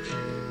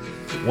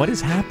 What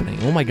is happening?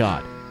 Oh my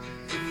god.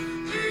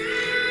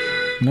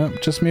 Nope,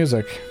 just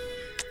music.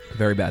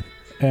 Very bad.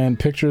 And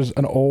pictures,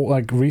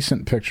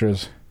 recent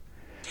pictures.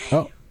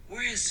 Oh.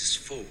 Where is this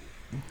fool?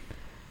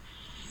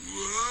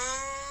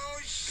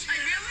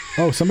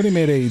 Oh, somebody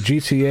made a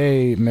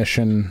GTA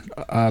mission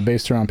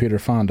based around Peter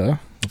Fonda.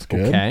 That's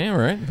good. Okay, all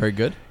right. Very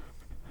good.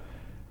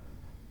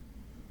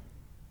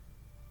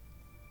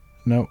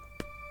 Nope.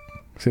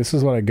 See, this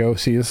is what I go...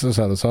 See, this is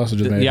how the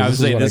sausage is made. Yeah, I was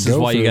saying, this is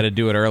why you got to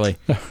do it early.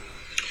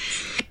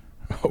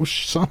 Oh,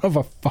 son of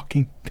a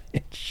fucking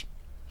bitch.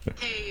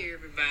 Hey,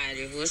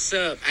 everybody. What's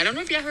up? I don't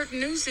know if y'all heard the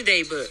news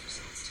today, but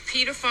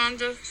Peter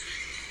Fonda,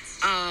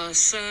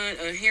 son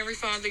of Henry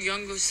Fonda,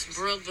 younger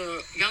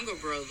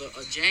brother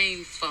of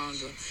Jane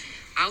Fonda,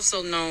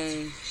 also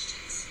known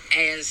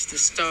as the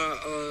star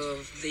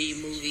of the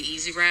movie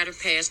Easy Rider,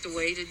 passed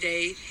away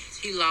today.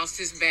 He lost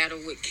his battle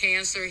with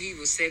cancer. He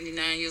was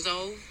 79 years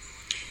old.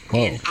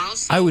 Whoa. And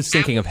also, I was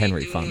thinking of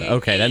Henry Fonda.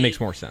 Okay, that makes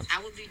more sense.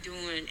 I will be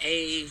doing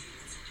a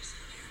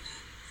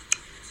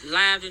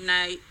live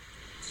tonight,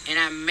 and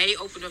I may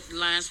open up the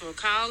lines for a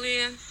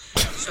call-in,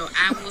 so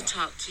I will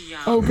talk to y'all.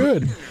 Oh,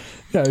 good.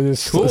 Yeah,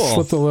 just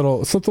slipped a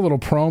little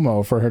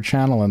promo for her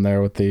channel in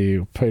there with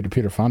the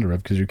Peter Fonda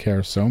rip because you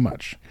care so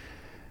much.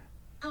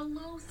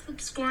 Hello,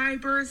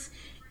 subscribers.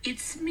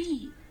 It's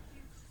me.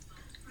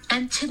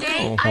 And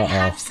today I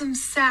have some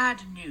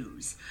sad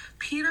news.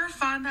 Peter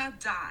Fonda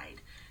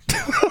died.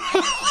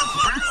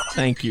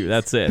 Thank you.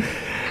 That's it.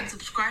 And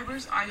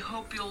subscribers, I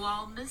hope you'll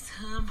all miss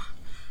him.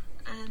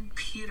 And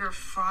Peter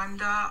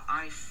Fonda,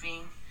 I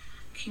think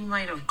he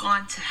might have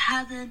gone to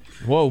heaven.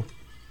 Whoa.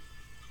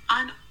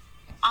 On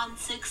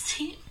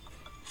 16th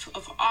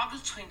of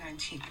August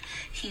 2019,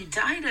 he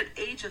died at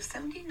age of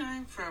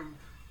 79 from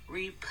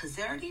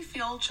repositive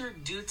failure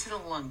due to the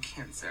lung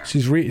cancer.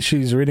 She's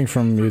reading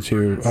from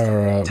YouTube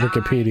or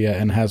Wikipedia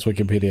and has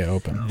Wikipedia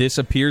open. This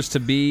appears to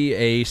be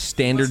a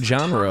standard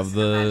genre of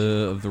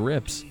the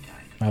rips.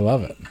 I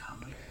love it.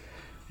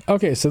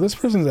 Okay, so this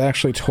person's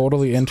actually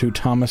totally into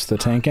Thomas the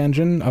Tank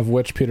Engine, of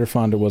which Peter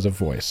Fonda was a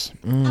voice.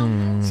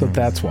 So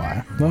that's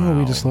why. Oh,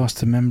 we just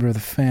lost a member of the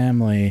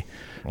family.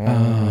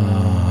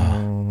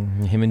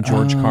 Him and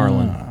George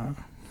Carlin.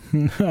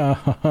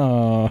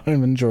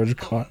 Him and George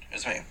Clark.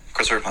 It's me,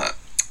 Christopher Punt,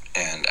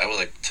 and I would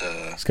like to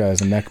This guy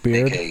has a neck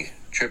beard. make a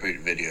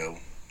tribute video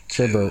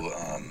Tribute.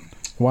 to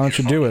Why don't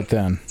you do it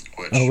then?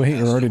 which Oh wait,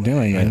 you're already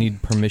doing I it.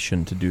 need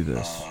permission to do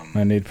this.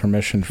 I need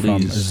permission from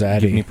Please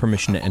give me Zaddy.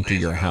 permission to enter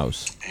your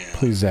house.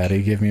 Please,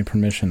 Zaddy, give me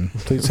permission.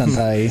 Please,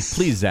 Senpai.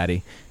 Please,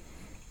 Zaddy.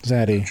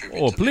 Zaddy.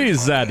 Oh, please,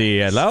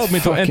 Zaddy, allow me to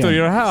Fucking- enter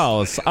your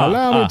house.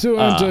 Allow me to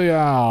enter your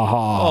house.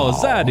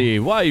 Oh, Zaddy,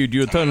 why do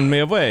you turn me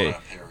away?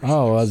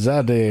 Oh,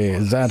 Zaddy,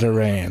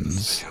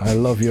 Zatarrains. I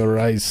love your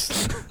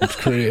rice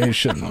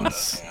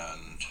creations.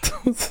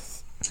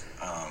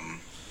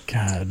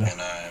 God.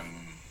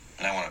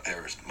 and I want to pay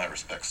my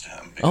respects to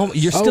him. Oh,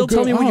 because, you're still good.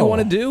 telling me what you Oh.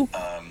 want to do?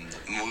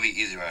 the movie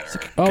Easy Rider.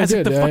 Oh, Guys,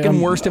 like good. the I- fucking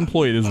I'm- worst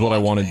employee is what I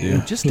want to do.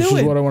 Just This do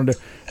is it. what I want to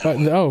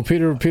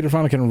do. Peter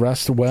Fonda can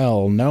rest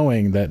well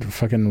knowing that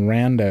fucking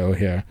rando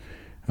here.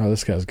 Oh,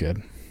 this guy's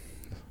good.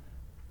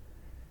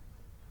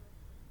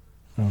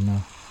 Oh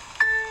no.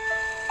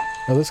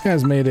 Oh, this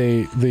guy's made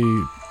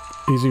the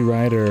Easy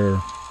Rider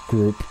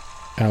group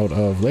out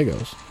of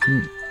Legos.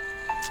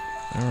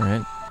 All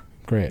right.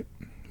 Great.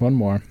 One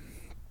more.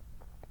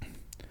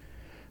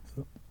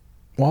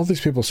 All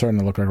these people starting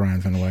to look like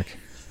Ryan Fenwick.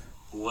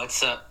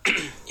 What's up,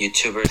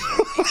 YouTubers?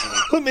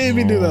 Let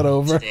me do that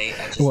over. Today,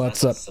 I just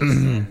What's found up? some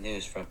sad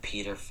news from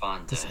Peter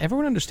Fonda. Does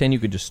everyone understand you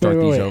could just start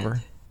Wait, these wait.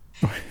 over?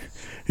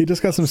 He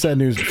just got some sad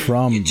news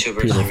from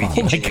YouTubers, Peter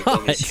Enrique Fonda. Jr. God.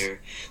 Gomez here.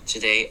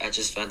 Today, I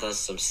just found out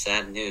some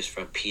sad news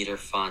from Peter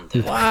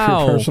Fonda.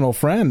 Wow. Your personal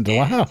friend.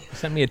 Wow. He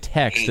sent me a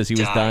text as he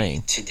was died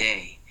dying.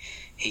 Today,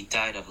 he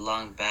died of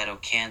lung battle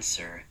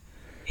cancer.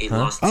 He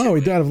lost. Oh,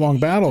 he to died of lung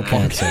battle Died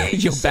cancer. at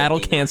age Yo, battle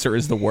 79. cancer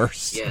is the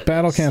worst. Yeah,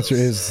 Battle that's so cancer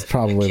is sad.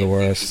 probably I the can't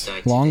believe worst. he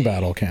died Long today.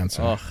 battle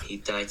cancer. Ugh. He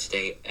died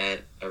today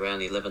at around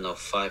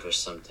 11:05 or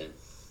something.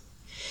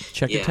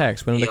 Check the Yeah,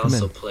 text. When did he they come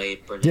also in?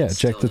 played Burnett Yeah,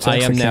 check the Stone. text. I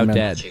am that now came in.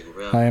 dead.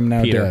 Magic I am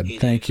now Peter. dead. He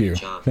did Thank a you. good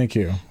job Thank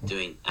you.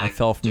 doing I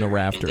fell from the actor in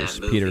rafters,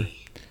 that Peter. movie.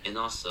 And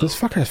also, This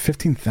fucker has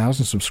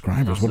 15,000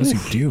 subscribers. What does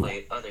he do?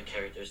 played other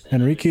characters in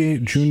Enrique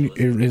other Jr.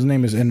 shows. His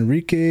name is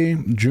Enrique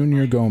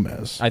Jr.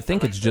 Gomez. I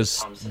think it's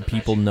just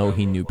people know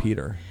he knew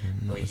Peter.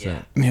 That was Yeah.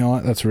 it. You know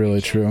what? That's really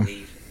Can't true.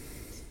 believe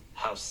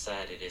how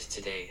sad it is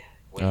today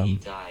when he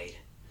died.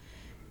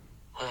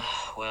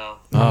 Well,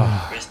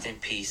 rest in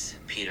peace,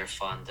 Peter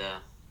Fonda.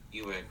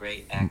 You were a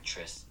great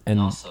actress. And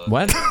also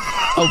what?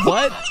 A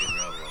what? Magic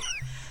Railroad.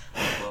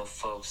 Well,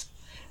 folks,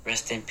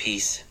 rest in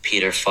peace,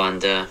 Peter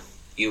Fonda.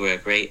 You were a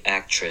great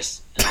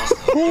actress.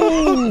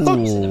 And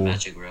also in the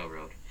Magic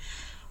Railroad.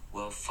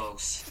 Well,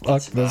 folks, Fuck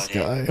that's this about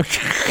guy.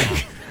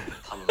 it.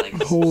 Come like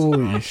this,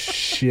 Holy subscribe.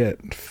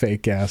 shit.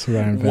 Fake ass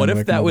Ryan What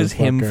Fenwick, if that was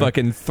him motherfucker.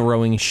 fucking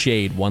throwing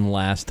shade one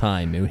last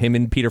time? Him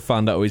and Peter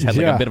Fonda always had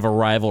like Yeah. a bit of a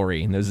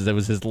rivalry. And that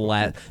was his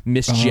last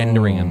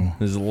misgendering him. Oh.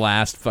 His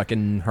last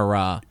fucking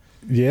hurrah.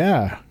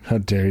 Yeah. How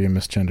dare you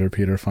misgender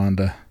Peter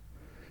Fonda?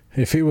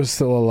 If he was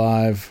still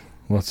alive,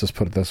 let's just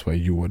put it this way,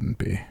 you wouldn't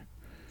be.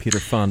 Peter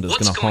Fonda's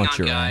What's gonna going haunt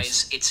on, your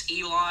guys? ass. It's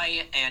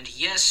Eli, and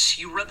yes,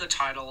 you read the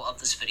title of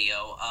this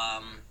video.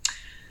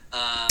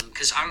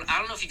 Because I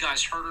don't know if you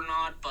guys heard or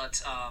not,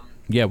 but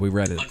Yeah, we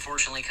read it.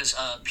 unfortunately, because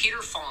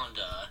Peter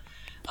Fonda,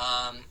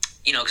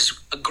 because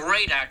a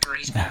great actor,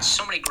 he's been in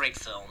so many great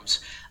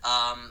films.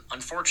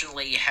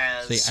 Unfortunately,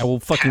 has See, I will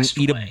fucking passed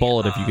eat a away.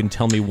 bullet if you can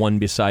tell me one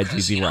besides 'Cause,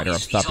 Easy Rider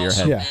off the top of your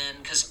head. Yeah.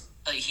 Because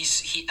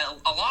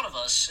a lot of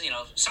us,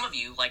 some of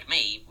you like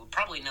me would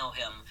probably know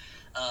him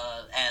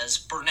as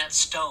Burnett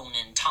Stone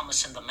in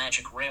Thomas and the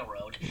Magic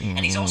Railroad, and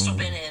he's also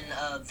been in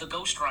the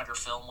Ghost Rider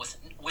film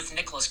with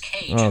Nicolas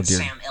Cage Oh, and dear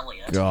Sam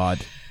Elliott.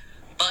 God.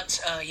 But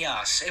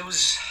yes, it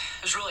was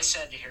really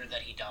sad to hear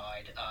that he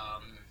died.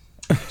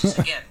 Just,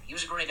 again, he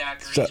was a great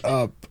actor. He's Shut been-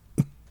 up.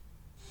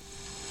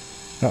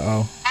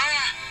 Uh-oh.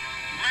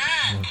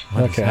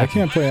 Okay, I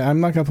can't play. I'm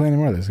not going to play any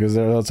more of this because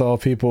that's all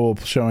people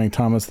showing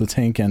Thomas the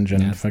Tank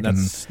Engine. Yeah, fucking.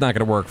 that's not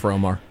gonna work for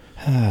Omar.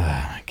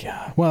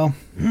 God. Well,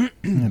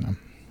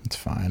 it's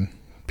fine.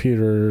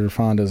 Peter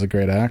Fonda is a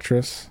great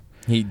actress.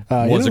 He you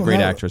was a know, great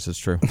now- actress, it's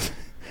true.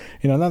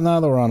 Now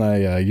that we're on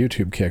a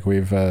YouTube kick,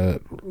 we've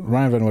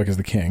Ryan Van Wyck is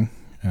the king,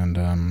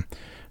 and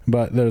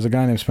but there's a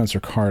guy named Spencer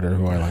Carter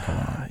who I like a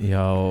lot.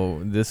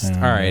 Yo, this. And,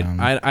 all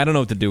right, I don't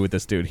know what to do with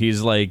this dude.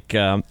 He's like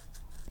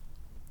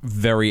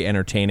very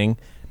entertaining,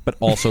 but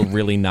also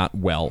really not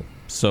well.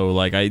 So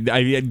like, I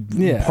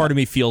Yeah. part of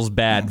me feels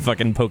bad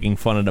fucking poking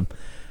fun at him.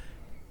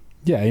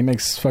 Yeah, he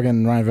makes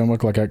fucking Ryan Van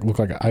Wyck look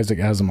like Isaac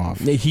Asimov.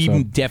 He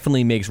So-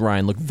 definitely makes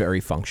Ryan look very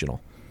functional.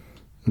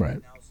 Right.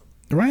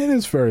 Ryan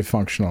is very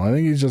functional. I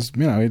think he's just,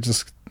 he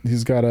doesn't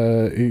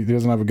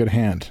have a good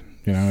hand.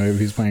 If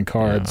he's playing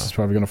cards, he's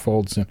probably going to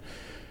fold soon.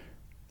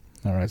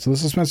 All right, so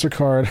this is Spencer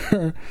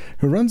Carter,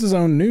 who runs his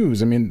own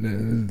news. I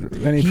mean,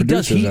 any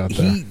producers out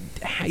there?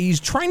 He's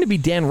trying to be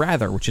Dan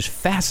Rather, which is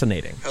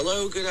fascinating.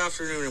 Hello, good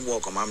afternoon, and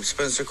welcome. I'm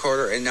Spencer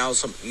Carter, and now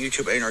some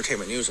YouTube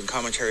entertainment news and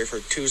commentary for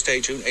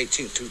Tuesday, June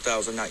 18th,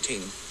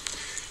 2019.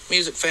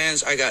 Music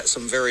fans, I got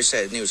some very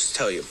sad news to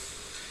tell you.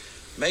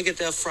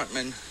 Megadeth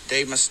frontman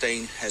Dave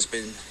Mustaine has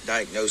been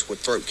diagnosed with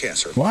throat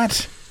cancer.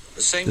 What?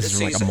 The same This is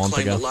disease like a that month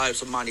claimed ago. the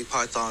lives of Monty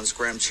Python's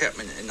Graham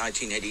Chapman in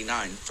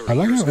 1989. 30 I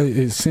like years how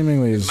ago. it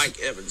seemingly is Mike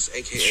Evans,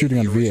 aka shooting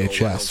on the original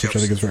VHS, Lionel which I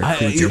think is very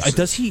Jefferson. creepy.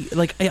 Does he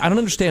like? I don't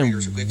understand.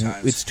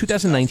 It's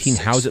 2019.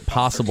 How is it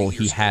possible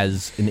he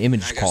has an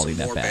image And I got quality some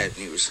that more bad? bad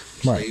news.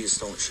 Right. Please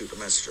don't shoot the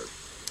messenger.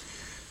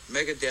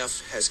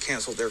 Megadeth has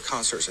canceled their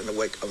concerts in the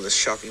wake of the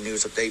shocking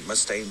news of Dave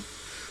Mustaine.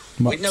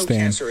 We know Mustaine.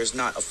 cancer is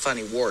not a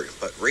funny word,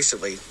 but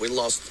recently we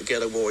lost the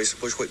Ghetto Boys,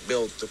 Bushwick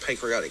Bill, to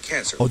pancreatic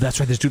cancer. Oh, that's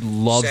right. This dude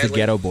loves the Sadly,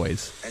 Ghetto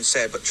Boys, And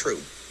sad but true,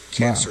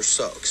 cancer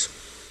sucks.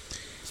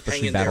 Hang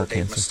especially in there, battle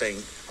Dave cancer.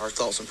 Mustaine. Our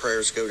thoughts and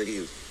prayers go to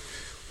you.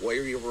 What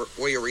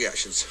are your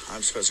reactions?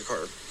 I'm Spencer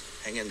Carter.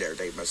 Hang in there,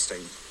 Dave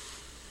Mustaine.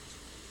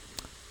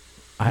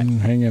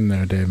 Hang in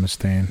there, Dave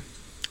Mustaine.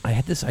 I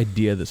had this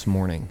idea this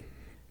morning.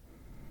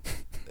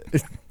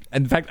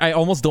 In fact, I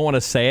almost don't want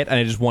to say it, and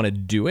I just want to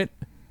do it.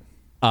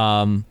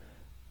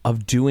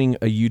 Of doing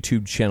a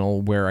YouTube channel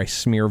where I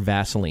smear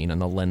Vaseline on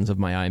the lens of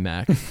my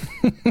iMac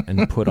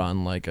and put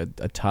on like a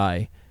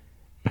tie,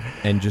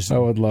 and just I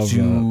would love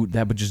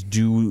that. But just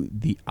do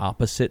the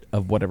opposite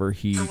of whatever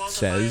he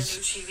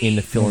says in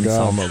the Phil Oh, God.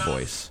 Anselmo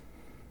voice.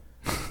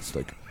 It's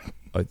like,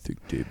 I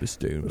think Dave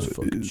Mustaine was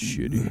fucking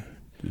shitty.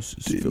 This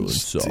is Phil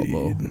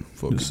Anselmo.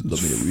 Fucking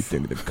let me know what you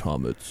think in the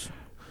comments.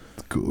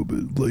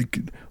 Comment,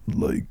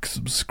 like,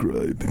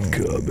 subscribe, and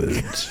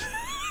comment.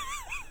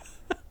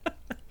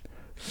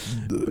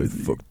 I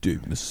fucked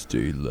Dave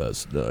Mustaine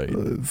last night.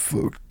 I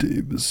fucked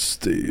Dave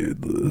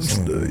Mustaine last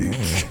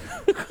night.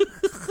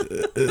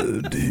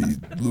 And he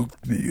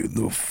looked me in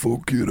the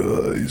fucking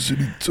eyes and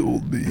he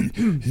told me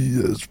he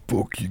has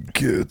fucking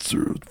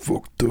cancer.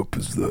 Fucked up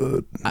is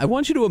that? I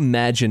want you to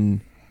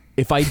imagine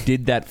if I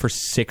did that for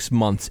 6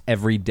 months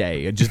every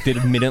day. I just did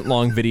a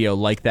minute-long video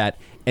like that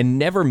and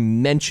never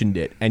mentioned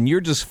it. And you're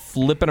just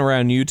flipping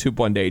around YouTube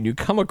one day and you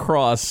come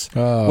across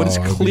what is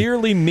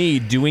clearly me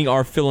doing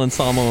our Phil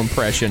Anselmo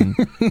impression.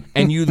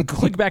 And you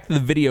click back to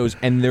the videos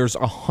and there's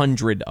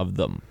 100 of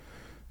them.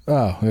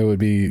 Oh, it would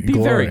be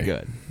very glory.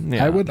 good.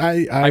 Yeah.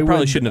 I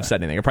probably shouldn't have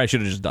said anything. I probably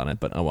should have just done it,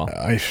 but oh well.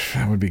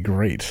 That would be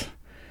great.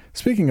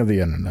 Speaking of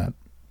the internet,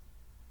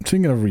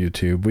 speaking of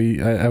YouTube, we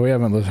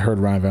haven't heard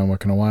Ryan Van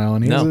Wyck in a while,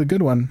 and he has a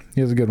good one.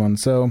 He has a good one.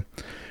 So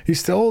he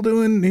put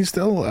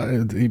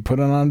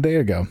it on a day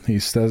ago. He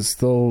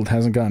still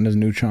hasn't gotten his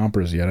new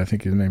chompers yet. I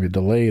think he's maybe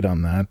delayed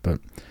on that, but.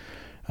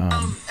 At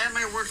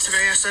my work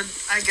today, I said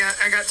I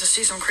got to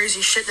see some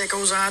crazy shit that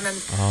goes on, and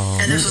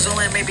this is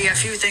only maybe a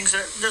few things.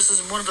 This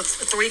is one of the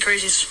three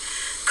crazy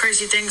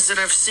things that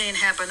I've seen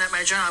happen at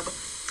my job.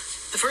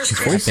 The first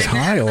crazy thing that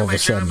happened at my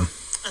job,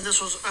 and this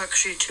was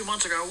actually 2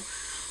 months ago,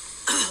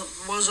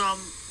 was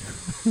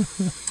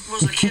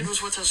a kid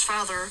was with his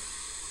father,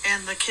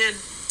 and the kid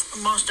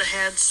must have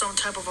had some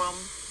type of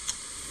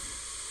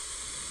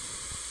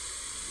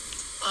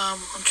I'm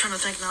trying to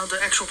think now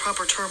the actual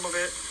proper term of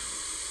it.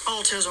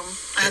 Autism.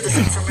 I had to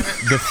think for a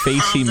minute. The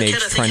face he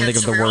makes trying to think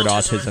of the word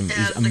autism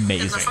is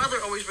amazing. And the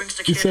father always brings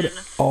the He kid said in.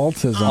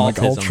 autism, like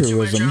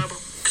altruism.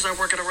 Because I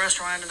work at a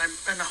restaurant,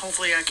 and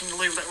hopefully I can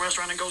leave that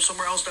restaurant and go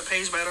somewhere else that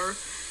pays better.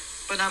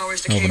 But not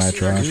always the case Overnight either.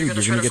 trash. You're You're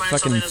going gonna to get try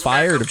to find fucking something that's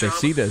fired if backup they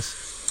see job. this.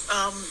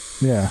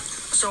 Yeah.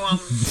 So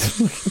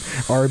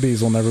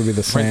Arby's will never be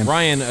the same.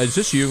 Ryan, is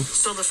this you?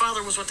 So the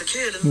father was with the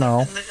kid, and, No.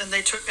 and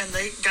they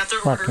got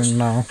their Fucking orders.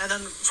 no. And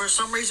then for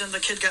some reason the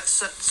kid got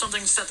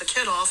something set the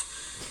kid off,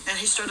 and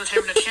he started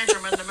having a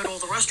tantrum in the middle of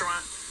the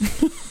restaurant.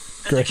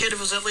 And the kid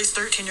was at least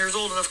 13 years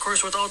old, and of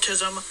course with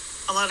autism,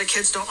 a lot of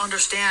kids don't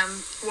understand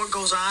what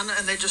goes on,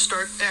 and they just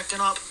start acting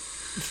up.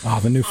 Oh,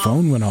 the new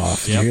phone went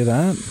off. Did you hear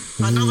that?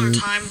 Another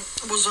time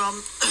was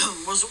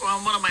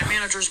one of my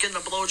managers getting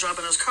a blowjob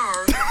in his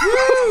car.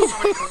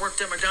 Somebody who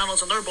worked at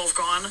McDonald's, and they're both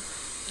gone.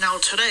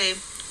 Now today,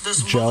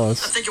 this mother,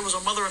 I think it was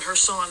a mother and her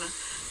son,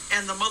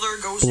 and the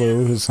mother goes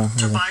in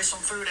to buy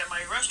some food at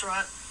my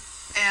restaurant,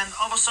 and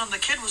all of a sudden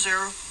the kid was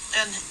there,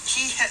 and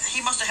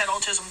he must have had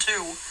autism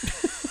too.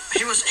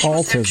 He was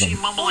actually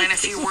mumbling a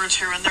few words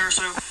here and there,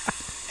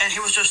 and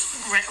he was just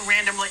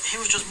randomly, he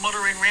was just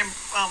muttering,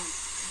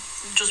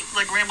 just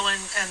like rambling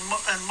and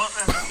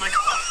like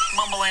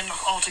mumbling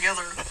all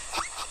together.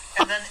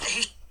 And then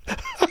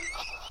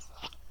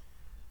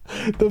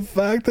The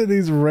fact that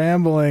he's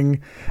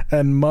rambling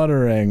and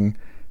muttering,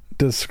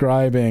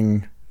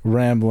 describing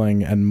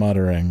rambling and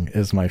muttering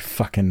is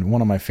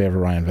one of my favorite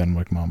Ryan Van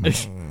Wyck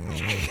moments.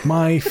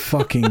 My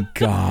fucking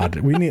God.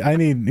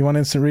 You want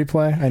instant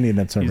replay? I need an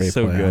instant replay. He's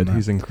so good. On that.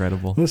 He's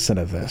incredible. Listen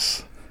to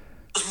this.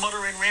 just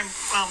muttering,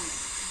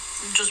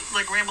 just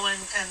like rambling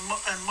and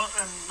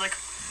like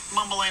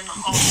mumbling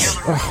all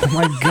together. Oh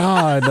my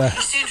God.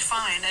 He seemed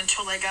fine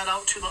until they got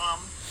out to the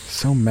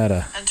So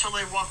meta. until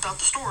they walked out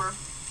the store,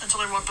 until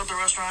they walked out the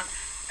restaurant,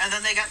 and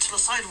then they got to the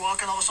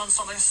sidewalk, and all of a sudden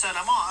something set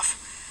him off,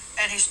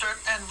 and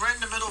and right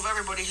in the middle of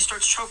everybody, he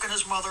starts choking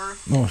his mother.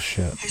 Oh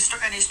shit. He's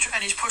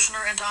pushing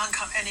her into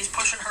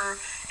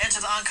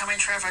the oncoming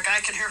traffic. I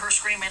could hear her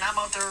screaming. I'm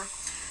out there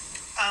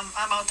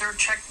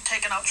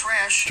taking out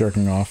trash,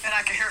 Jerking off. and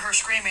I could hear her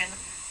screaming.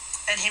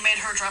 And he made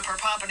her drop her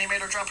pop, and he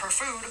made her drop her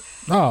food.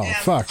 Oh, and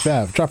fuck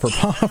that. Drop her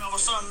pop. And all of a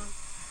sudden,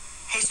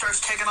 he starts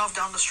taking off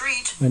down the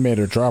street. They made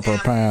her drop her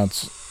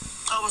pants.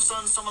 All of a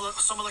sudden, some of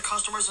the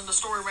customers in the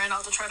store ran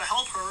out to try to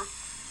help her,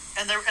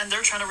 and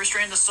they're trying to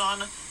restrain the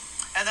son.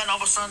 And then all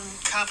of a sudden,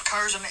 cop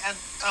cars and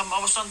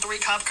all of a sudden 3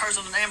 cop cars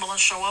and an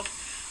ambulance show up.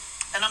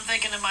 And I'm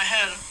thinking in my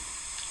head,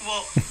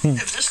 well,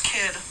 if this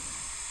kid,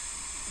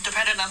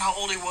 depending on how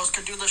old he was,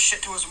 could do this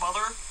shit to his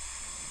mother,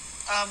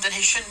 then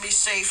he shouldn't be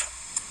safe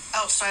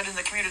outside in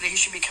the community. He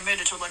should be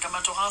committed to like a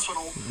mental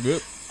hospital.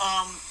 Yep.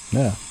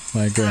 Yeah,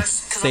 I agree.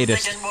 Because I'm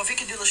thinking, well, if he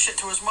could do this shit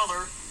to his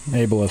mother,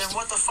 Ableist. then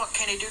what the fuck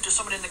can he do to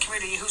somebody in the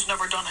community who's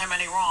never done him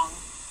any wrong?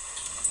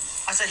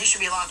 I said he should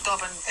be locked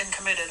up and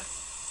committed.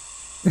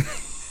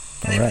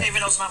 Right. Even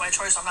though it's not my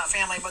choice, I'm not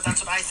family, but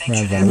that's what I think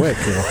Rather should than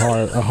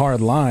happen. Wick, a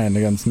hard line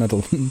against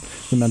the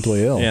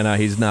mentally ill. Yeah, no,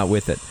 he's not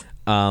with it.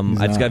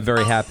 I just got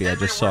very happy. I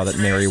just saw that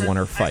Mary won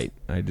her fight.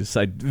 I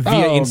via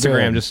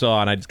Instagram good. just saw,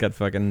 and I just got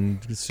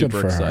fucking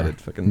super for excited. her.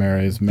 Fucking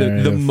Mary's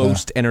the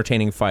most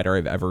entertaining fighter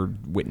I've ever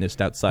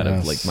witnessed outside of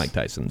Yes. like Mike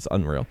Tyson's.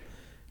 Unreal.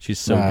 She's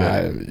so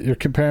good. You're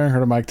comparing her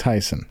to Mike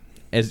Tyson.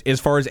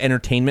 As far as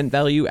entertainment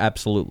value,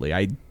 absolutely.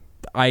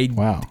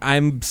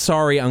 I'm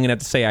sorry. I'm gonna have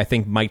to say I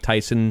think Mike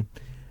Tyson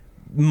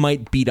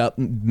might beat up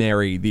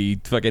Mary, the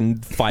fucking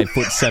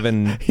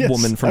 5'7" Yes,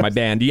 woman from my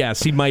band.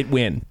 Yes, he might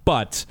win,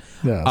 but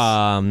Yes.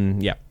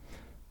 yeah,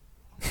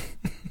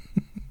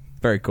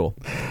 very cool.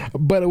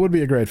 But it would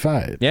be a great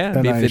fight. Yeah,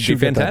 it'd be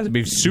fantastic. It'd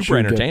be super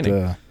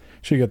entertaining.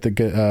 She get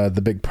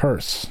the big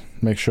purse.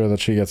 Make sure that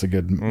she gets a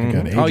good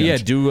agent. Oh yeah,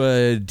 do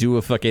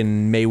a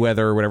fucking Mayweather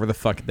or whatever the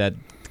fuck that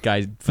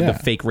guy, the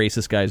fake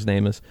racist guy's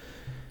name is.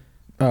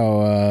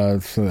 Oh,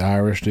 it's the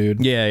Irish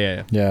dude.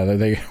 Yeah.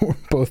 They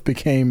both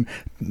became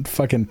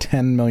fucking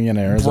 10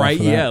 millionaires. Right?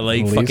 Off of Yeah, that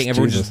like release. fucking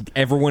Jesus.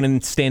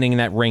 everyone standing in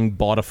that ring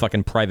bought a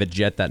fucking private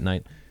jet that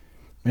night.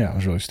 Yeah, it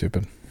was really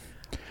stupid.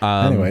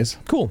 Anyways,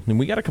 cool. And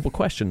we got a couple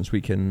questions we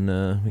can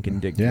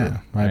dig through.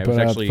 I was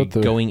actually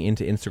going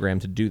into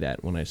Instagram to do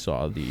that when I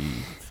saw the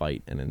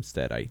fight, and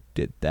instead I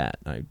did that.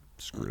 I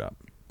screwed up.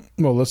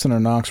 Well,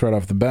 listener Knox right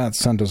off the bat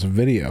sent us a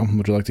video.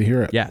 Would you like to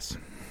hear it? Yes.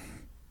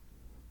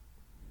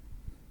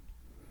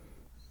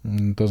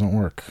 It doesn't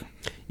work.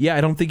 Yeah,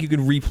 I don't think you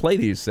can replay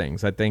these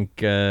things. I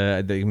think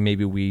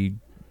maybe we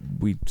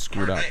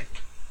screwed up.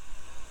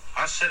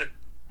 I said it.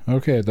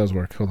 Okay, it does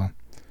work. Hold on.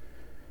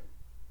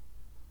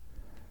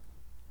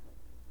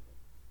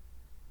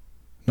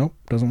 Nope,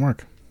 doesn't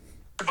work.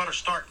 You better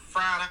start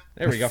frying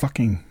There we go.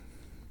 Fucking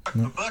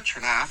the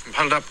butcher knife and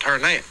put it up to her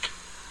neck.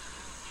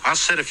 I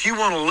said, if you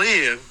want to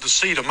live to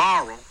see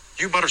tomorrow,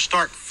 you better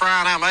start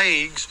frying them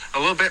eggs a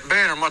little bit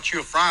better than what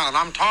you're frying.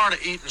 I'm tired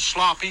of eating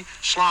sloppy,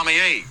 slimy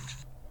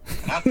eggs.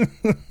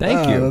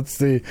 Thank you. That's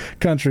the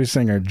country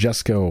singer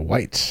Jesco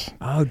White.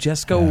 Oh,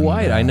 Jesco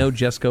White. I know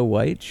Jesco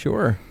White.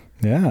 Sure.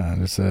 Yeah,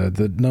 it's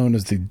known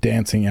as the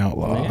Dancing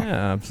Outlaw.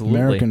 Yeah, absolutely.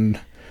 American.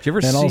 Did you ever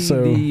and see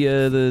also,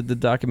 the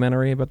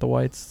documentary about the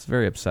Whites? It's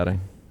very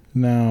upsetting.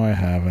 No, I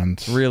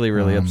haven't.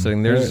 Really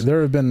upsetting.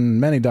 There have been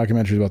many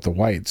documentaries about the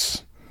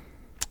Whites.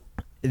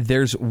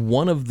 There's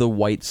one of the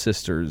White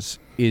sisters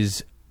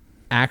is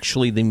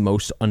actually the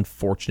most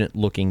unfortunate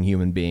looking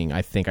human being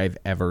I think I've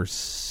ever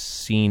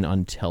seen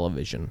on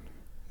television.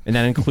 And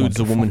that includes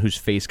the woman whose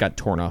face got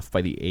torn off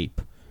by the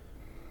ape.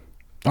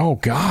 Oh,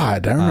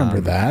 God. I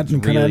remember that in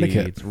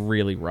Connecticut. It's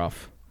really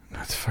rough.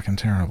 That's fucking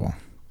terrible.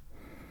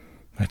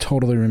 I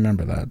totally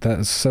remember that.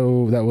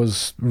 That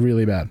was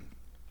really bad.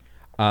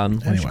 Why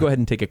don't you go ahead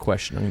and take a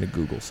question? I'm going to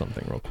Google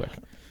something real quick.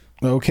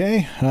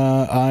 Okay.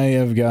 I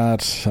have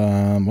got,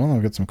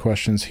 I've got some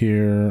questions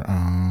here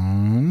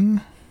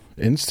on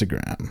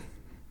Instagram.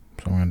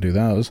 So I'm going to do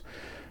those.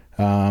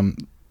 Hold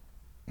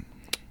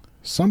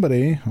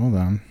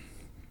on.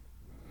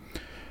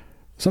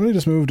 Somebody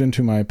just moved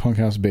into my punk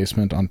house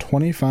basement on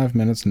 25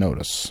 minutes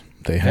notice.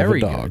 They have Very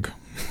a dog.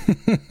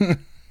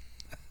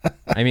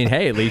 I mean,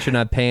 hey, at least you're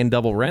not paying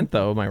double rent,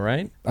 though. Am I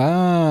right?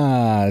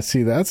 Ah,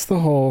 see, that's the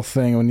whole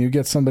thing. When you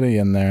get somebody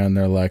in there and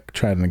they're like,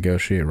 try to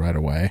negotiate right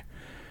away.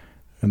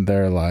 And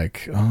they're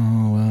like,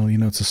 oh, well,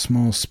 it's a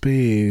small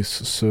space,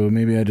 so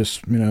maybe I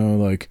just,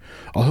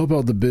 I'll help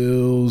out the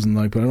bills, and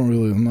but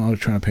I'm not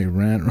trying to pay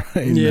rent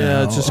right now.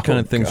 Yeah, it's just kind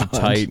of things are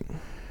tight.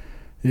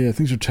 Yeah,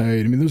 things are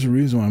tight. I mean, there's a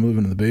reason why I'm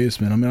living in the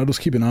basement. I mean, I'll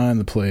just keep an eye on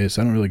the place.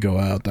 I don't really go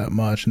out that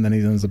much. And then he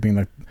ends up being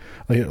like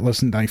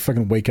listen, I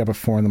fucking wake up at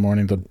 4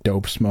 a.m. to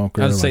dope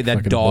smoker. I would say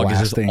that dog is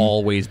just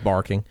always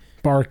barking.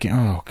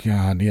 Oh,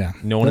 God, yeah.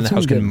 No one in the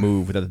house can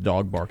move without the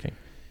dog barking.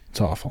 It's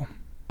awful.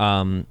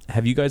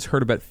 Have you guys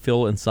heard about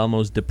Phil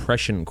Anselmo's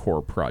Depression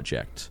Core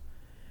project?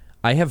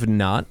 I have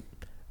not,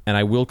 and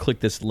I will click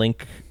this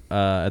link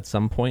at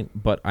some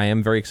point, but I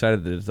am very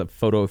excited that there's a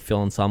photo of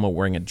Phil Anselmo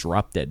wearing a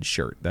Drop Dead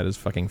shirt. That is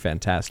fucking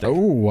fantastic. Oh,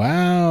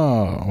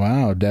 wow.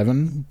 Wow,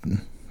 Devin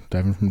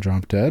from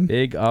Drop Dead.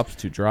 Big ups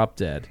to Drop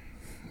Dead.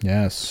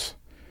 Yes.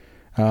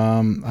 Is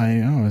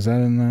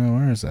that in the,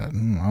 where is that?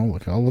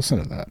 I'll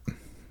listen to that.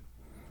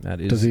 That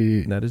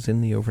is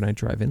in the Overnight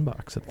Drive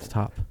inbox at the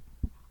top.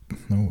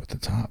 Oh, at the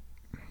top.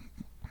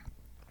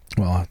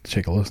 Well, I'll have to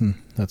take a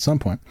listen at some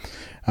point.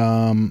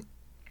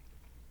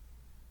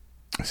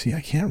 See,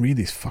 I can't read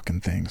these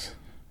fucking things.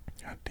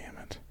 God damn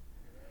it.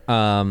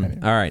 Anyway.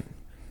 All right.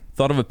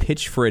 Thought of a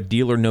pitch for a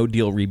Deal or No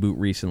Deal reboot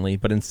recently,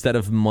 but instead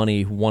of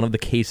money, one of the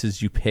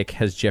cases you pick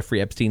has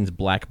Jeffrey Epstein's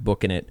black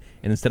book in it,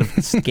 and instead of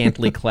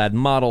scantily clad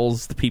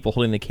models, the people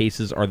holding the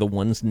cases are the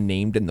ones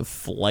named in the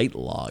flight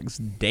logs.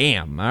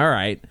 Damn. All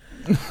right.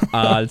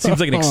 It seems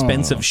like an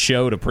expensive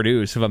show to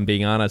produce, if I'm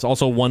being honest.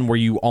 Also one where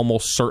you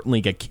almost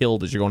certainly get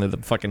killed as you're going to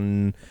the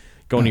fucking...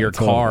 Going to your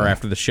car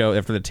after the show,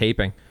 after the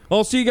taping.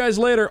 I'll see you guys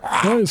later.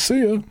 Hey, see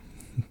you.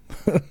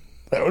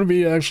 That would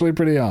be actually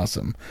pretty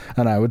awesome,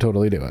 and I would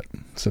totally do it.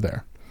 So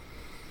there.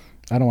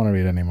 I don't want to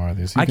read any more of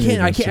these. I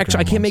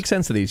can't make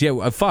sense of these.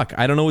 Yeah, fuck.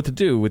 I don't know what to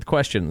do with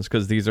questions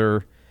because these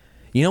are.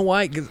 You know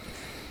why?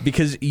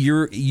 Because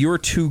you're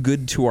too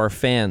good to our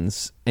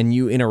fans, and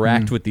you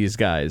interact with these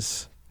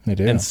guys. I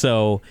do. And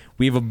so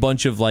we have a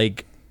bunch of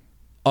like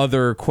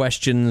other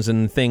questions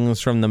and things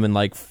from them, and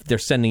like they're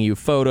sending you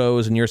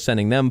photos and you're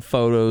sending them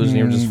photos, and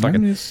you're just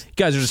fucking you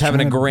guys are just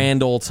having a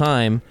grand old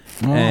time.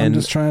 And I'm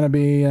just trying to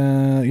be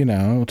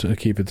to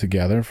keep it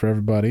together for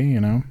everybody,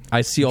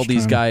 I see all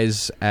these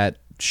guys at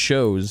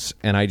shows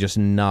and I just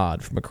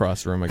nod from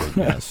across the room. I go,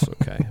 yes,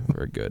 okay,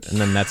 very good, and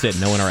then that's it.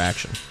 No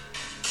interaction.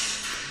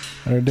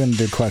 I didn't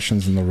do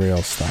questions in the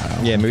real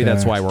style. Yeah, maybe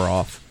that's why we're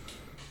off.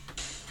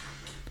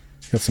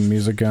 Got some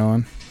music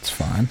going. It's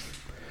fine.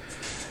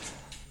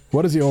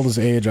 What is the oldest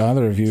age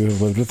either of you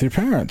have lived with your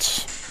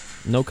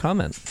parents? No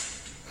comment.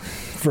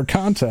 For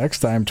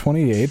context, I am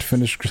 28,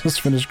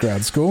 just finished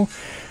grad school,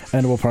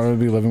 and will probably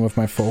be living with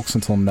my folks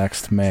until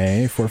next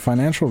May for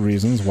financial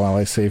reasons while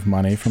I save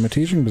money from a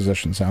teaching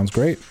position. Sounds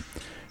great.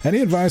 Any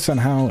advice on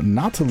how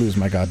not to lose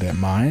my goddamn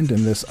mind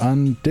in this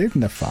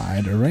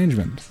undignified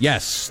arrangement?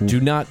 Yes,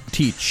 do not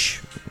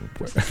teach.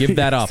 Give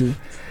that up.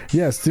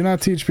 Yes, do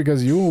not teach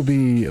because you will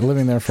be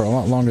living there for a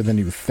lot longer than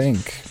you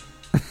think.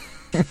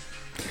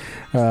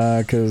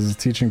 Because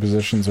teaching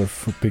positions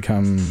have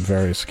become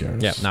very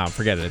scarce. Yeah, no,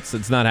 forget it.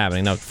 It's not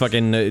happening. No,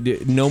 fucking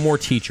no more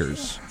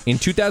teachers. In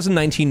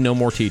 2019, no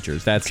more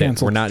teachers. That's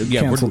cancel, it. We're not.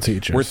 Yeah, cancel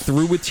teachers. We're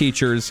through with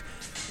teachers.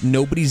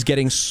 Nobody's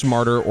getting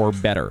smarter or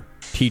better.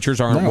 Teachers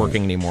aren't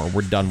working anymore.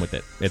 We're done with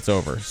it. It's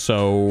over.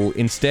 So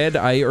instead,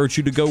 I urge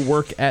you to go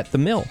work at the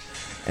mill,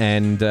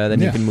 and then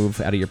you can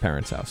move out of your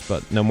parents' house.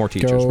 But no more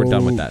teachers. We're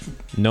done with that.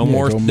 No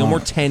more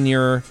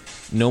tenure.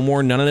 No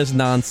more. None of this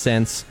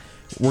nonsense.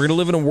 We're going to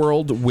live in a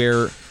world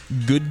where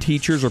good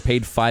teachers are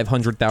paid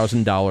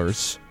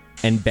 $500,000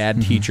 and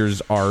bad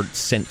teachers are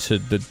sent to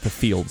the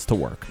fields to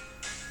work.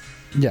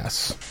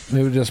 Yes.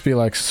 It would just be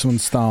like when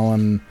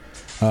Stalin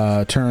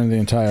turned the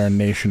entire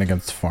nation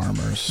against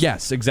farmers.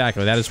 Yes,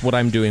 exactly. That is what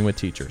I'm doing with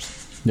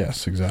teachers.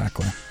 Yes,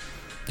 exactly.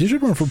 You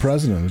should run for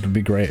president. It would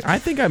be great. I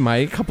think I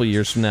might. A couple of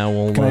years from now,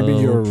 we'll... Can I be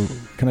your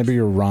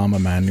Rahm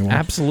Emanuel?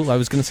 Absolutely. I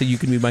was going to say you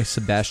can be my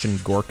Sebastian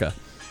Gorka.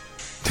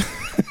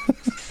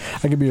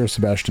 I could be your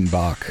Sebastian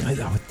Bach. I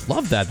would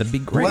love that. That'd be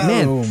great.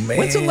 Whoa, man,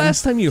 when's the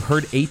last time you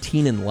heard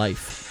 18 in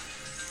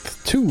Life?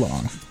 Too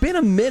long. It's been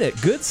a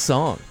minute. Good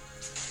song.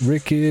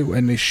 Ricky,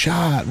 when they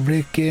shot.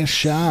 Ricky.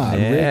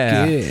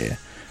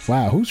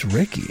 Wow, who's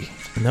Ricky?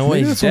 No,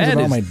 he's dead.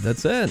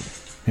 That's it.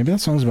 Maybe that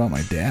song's about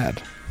my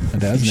dad. My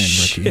dad's named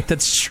Ricky. Shit,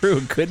 that's true.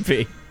 It could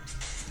be.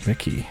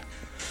 Ricky.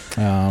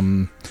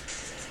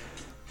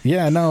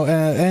 Yeah, no,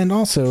 and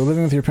also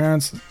living with your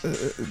parents,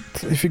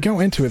 if you go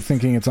into it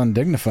thinking it's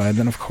undignified,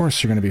 then of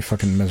course you're going to be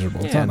fucking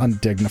miserable. It's not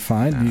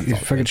undignified.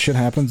 Fucking shit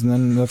happens, and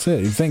then that's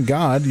it. Thank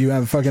God you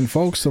have fucking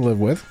folks to live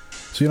with,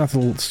 so you don't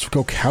have to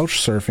go couch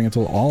surfing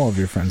until all of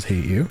your friends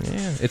hate you.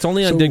 Yeah, it's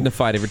only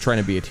undignified if you're trying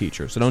to be a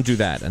teacher, so don't do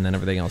that, and then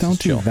everything else is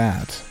chill. Don't do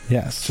that.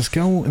 Yes, just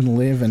go and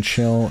live and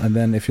chill, and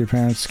then if your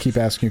parents keep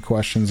asking you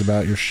questions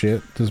about your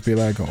shit, just be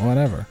like,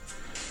 whatever.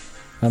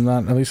 At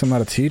least I'm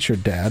not a teacher,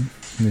 Dad.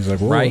 And he's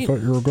like, well, I thought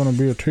you were going to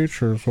be a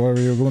teacher, so why were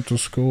you going to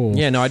school?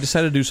 Yeah, no, I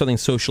decided to do something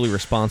socially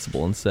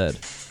responsible instead.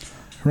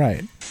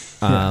 Right.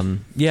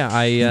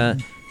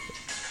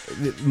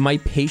 My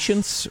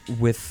patience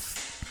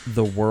with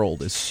the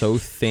world is so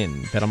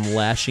thin that I'm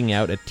lashing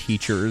out at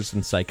teachers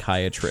and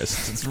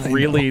psychiatrists. It's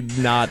really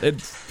not...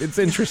 It's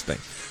interesting.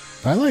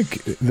 I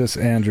like this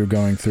Andrew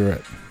going through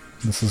it.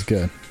 This is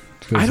good.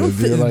 I don't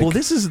think... Well,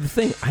 this is the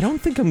thing. I don't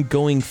think I'm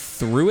going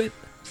through it.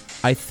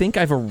 I think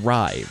I've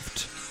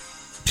arrived.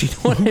 Do you know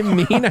what I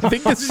mean? I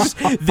think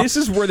this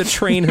is where the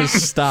train has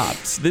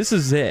stopped. This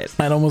is it.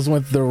 I almost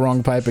went the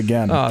wrong pipe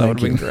again. Oh, that would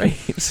have been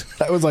great.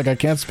 That was like, I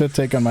can't spit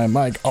take on my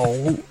mic.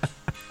 Oh.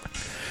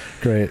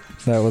 Great.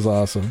 That was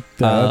awesome.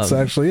 That's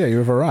actually,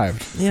 you've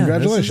arrived. Yeah,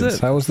 congratulations.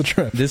 How was the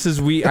trip?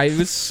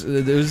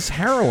 It was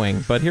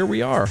harrowing, but here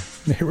we are.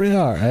 Here we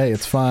are. Hey,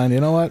 it's fine.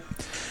 You know what?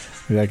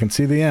 I can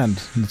see the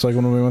end. It's like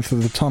when we went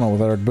through the tunnel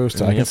with Eric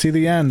Busta. I can see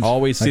the end.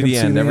 Always see the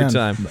end every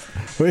time.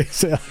 Wait,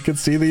 say I can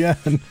see the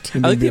end.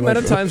 I like the amount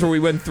of times where we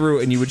went through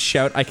and you would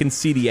shout, I can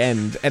see the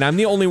end. And I'm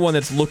the only one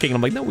that's looking.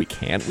 I'm like, no, we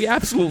can't. We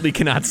absolutely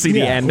cannot see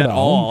the end at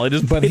all. It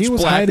is pitch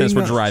blackness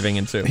we're driving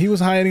into. He was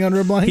hiding under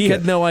a blanket. He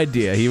had no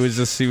idea. He was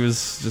just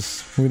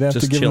We'd have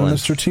to give chilling. him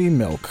Mr. T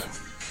milk.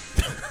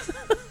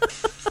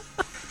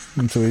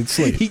 until he'd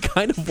sleep. He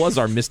kind of was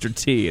our Mr.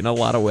 T in a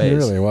lot of ways. He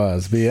really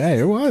was. But yeah,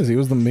 it was. He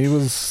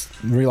was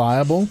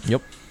reliable.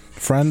 Yep.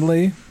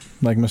 Friendly,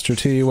 like Mr.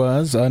 T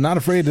was. Not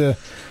afraid to,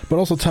 but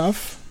also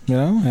tough. You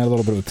know, had a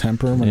little bit of a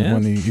temper when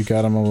you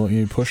got him,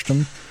 you pushed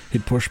him.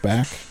 He'd push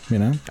back, you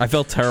know? I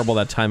felt terrible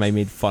that time I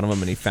made fun of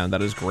him and he found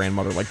out his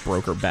grandmother, like,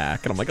 broke her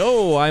back. And I'm like,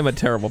 oh, I'm a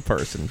terrible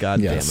person.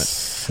 God damn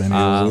it.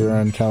 And we were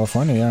in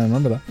California. Yeah, I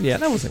remember that. Yeah,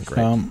 that wasn't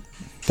great.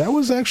 That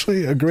was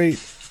actually a great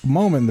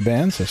moment in the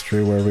band's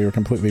history where we were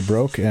completely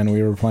broke and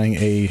we were playing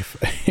a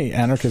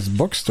anarchist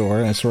bookstore.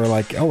 And so we're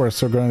like, oh, we're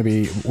going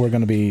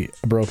to be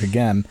broke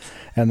again.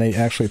 And they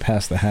actually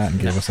passed the hat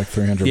and gave us like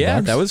 $300. Yeah,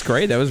 that was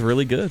great. That was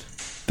really good.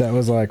 That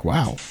was like,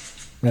 wow.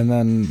 And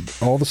then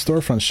all the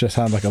storefronts just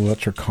had like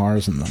electric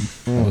cars in them.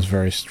 It was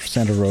very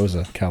Santa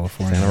Rosa,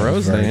 California. Santa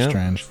Rosa, very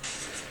strange.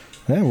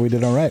 Yeah, we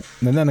did all right.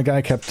 And then the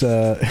guy kept.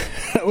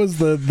 That was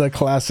the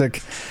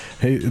classic.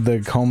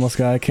 The homeless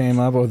guy came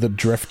up, or the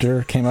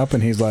drifter came up,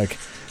 and he's like,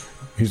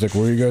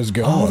 where are you guys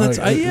going? Oh, that's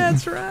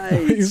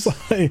right. He's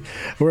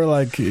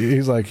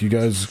like, you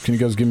guys, can you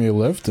guys give me a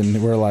lift?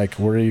 And we're like,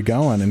 where are you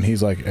going? And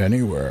he's like,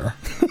 anywhere.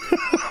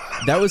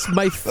 That was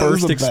my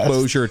first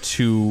exposure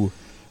to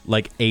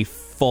like a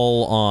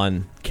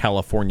full-on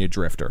California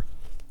drifter.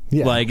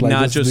 Yeah, like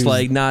not just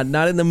like not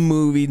in the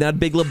movie, not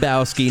Big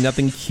Lebowski,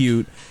 nothing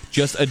cute,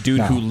 just a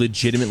dude who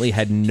legitimately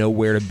had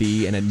nowhere to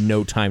be and had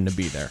no time to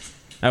be there.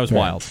 That was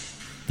wild.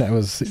 That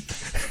was.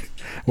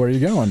 Where are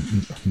you going?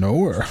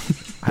 Nowhere.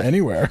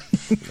 Anywhere.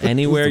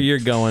 Anywhere you're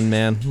going,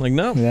 man. Like,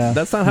 no,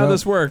 that's not how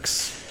this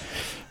works.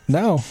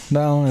 No,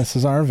 this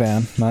is our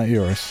van, not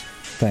yours.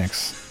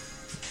 Thanks.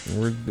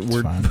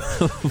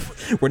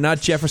 We're not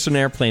Jefferson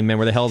Airplane, man.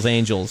 We're the Hell's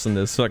Angels in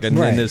this fucking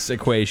in this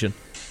equation.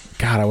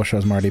 God, I wish I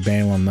was Marty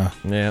Balin, though.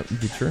 Yeah, it'd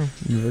be true.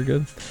 You're very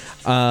good.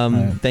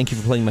 Thank you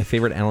for playing my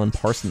favorite Alan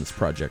Parsons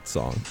Project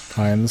song,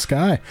 "High in the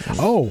Sky."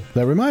 Oh,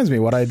 that reminds me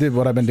what I've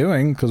been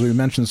doing, because we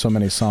mentioned so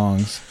many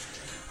songs,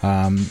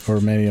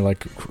 or many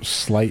like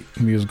slight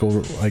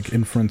musical like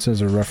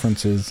inferences or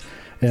references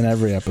in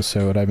every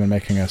episode. I've been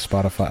making a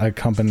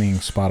accompanying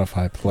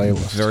Spotify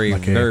playlist.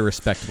 Very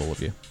respectable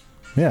of you.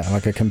 Yeah,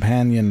 like a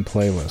companion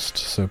playlist,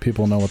 so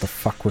people know what the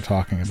fuck we're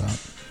talking about.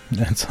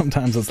 And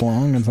sometimes it's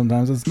long, and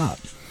sometimes it's not.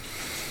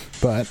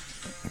 But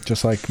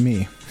just like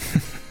me.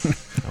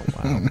 Oh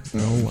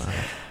wow!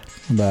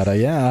 But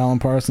Alan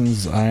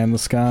Parsons, "Eye in the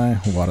Sky."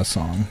 What a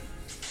song.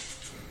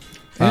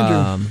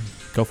 Andrew,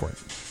 go for it.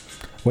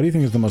 What do you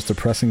think is the most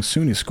depressing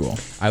SUNY school?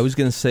 I was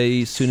going to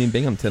say SUNY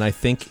Binghamton. I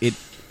think it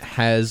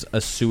has a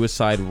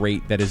suicide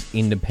rate that is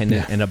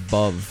independent and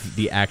above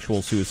the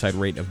actual suicide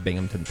rate of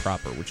Binghamton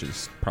proper, which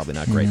is probably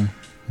not great.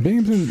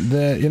 Binghamton,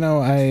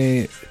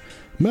 I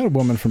met a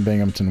woman from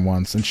Binghamton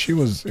once, and she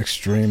was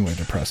extremely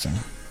depressing.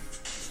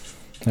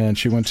 And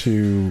she went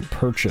to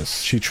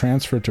Purchase. She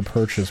transferred to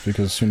Purchase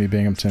because SUNY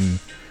Binghamton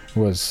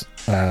was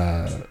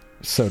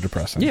so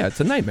depressing. Yeah, it's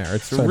a nightmare.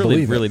 It's a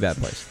really bad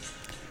place.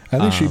 I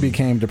think she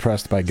became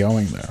depressed by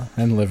going there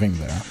and living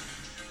there.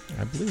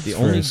 I believe the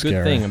only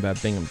good thing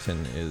about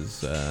Binghamton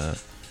is the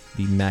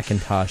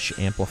Macintosh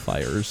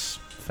amplifiers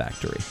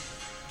factory.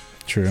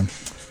 True.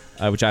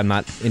 Which I'm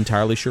not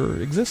entirely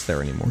sure exists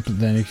there anymore. But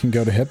then you can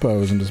go to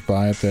Hippos and just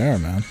buy it there,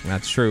 man.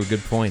 That's true.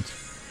 Good point.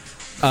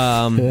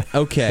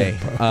 Okay.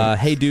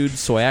 Hey, dude.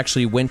 So I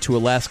actually went to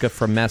Alaska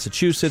from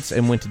Massachusetts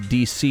and went to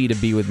D.C. to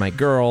be with my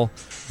girl.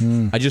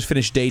 I just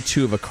finished day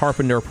 2 of a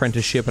carpenter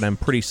apprenticeship, and I'm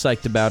pretty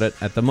psyched about it.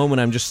 At the moment,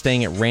 I'm just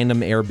staying at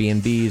random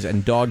Airbnbs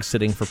and dog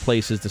sitting for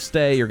places to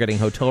stay or getting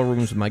hotel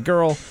rooms with my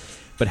girl.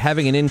 But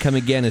having an income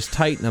again is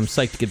tight, and I'm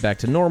psyched to get back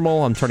to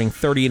normal. I'm turning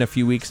 30 in a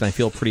few weeks, and I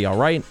feel pretty all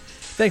right.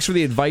 Thanks for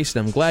the advice,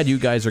 and I'm glad you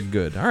guys are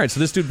good. All right, so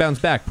this dude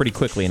bounced back pretty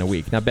quickly in a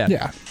week. Not bad.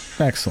 Yeah,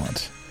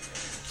 excellent.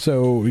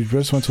 So we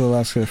just went to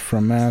Alaska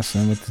from Mass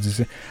and went to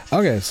D.C.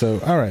 Okay, so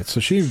all right, so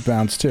she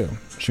bounced too.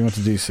 She went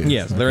to D.C.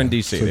 Yes, they're in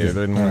D.C. So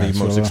they're in one of the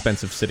most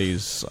expensive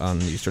cities on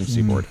the Eastern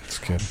Seaboard. That's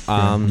good.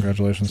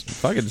 Congratulations.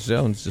 Fuck it,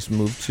 just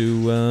move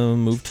to.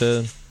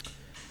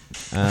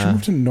 Why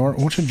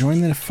don't you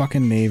join the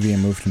fucking Navy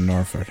and move to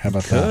Norfolk? How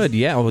about that? Good,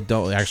 yeah. Well,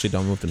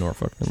 don't move to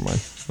Norfolk. Never mind.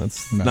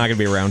 That's not going to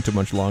be around too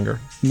much longer.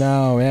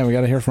 No, man, we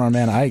got to hear from our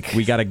man Ike.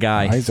 We got a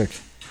guy. Isaac.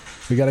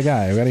 We got a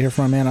guy. We got to hear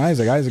from our man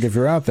Isaac. Isaac, if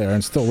you're out there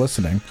and still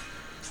listening,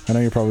 I know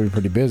you're probably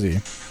pretty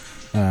busy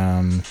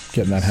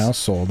getting that house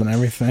sold and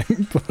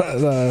everything.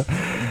 But,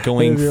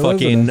 going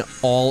fucking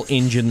all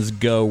engines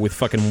go with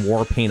fucking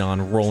war paint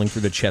on, rolling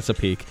through the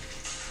Chesapeake.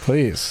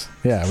 Please,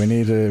 yeah, we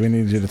need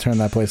you to turn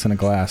that place into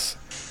glass.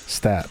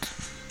 Stat.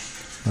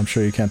 I'm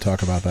sure you can't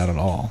talk about that at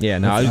all. Yeah,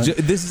 no,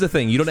 this is the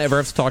thing. You don't ever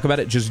have to talk about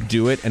it. Just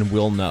do it, and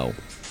we'll know.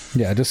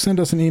 Yeah, just send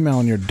us an email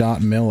on your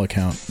 .mil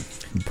account.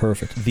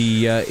 Perfect.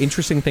 The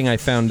interesting thing I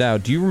found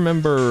out, do you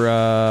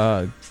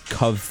remember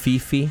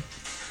Covfefe?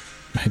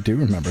 I do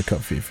remember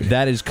Covfefe.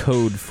 That is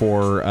code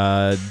for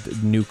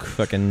nuke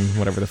fucking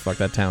whatever the fuck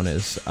that town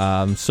is.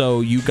 So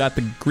you got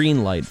the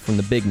green light from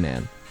the big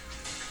man.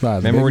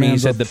 Remember when he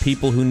said the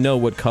people who know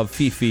what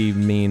Covfefe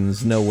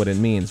means know what it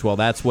means? Well,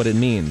 that's what it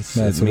means.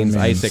 It means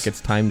Isaac, it's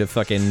time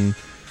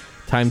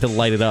to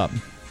light it up.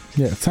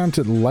 Yeah, it's time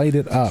to light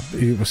it up.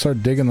 You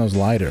start digging those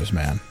lighters,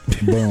 man.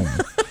 Boom.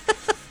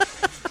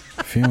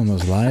 Feeling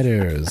those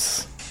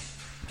lighters.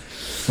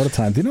 What a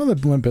time. Do you know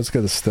that Limp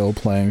Bizkit is still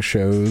playing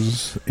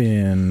shows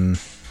in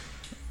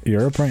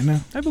Europe right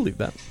now? I believe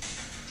that.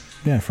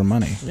 Yeah, for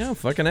money. Yeah,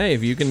 fucking A.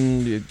 If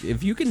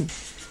you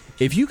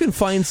can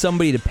find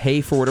somebody to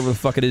pay for whatever the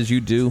fuck it is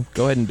you do,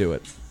 go ahead and do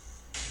it.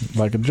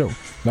 Like a joke.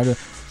 Like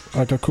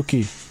a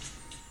cookie.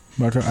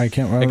 I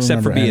can't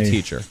Except for remember be any. a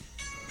teacher.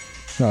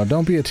 No,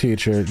 don't be a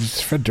teacher.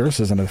 Fred Durst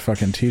isn't a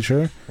fucking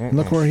teacher.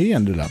 Look where he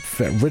ended up.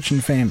 Rich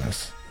and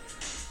famous.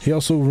 He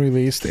also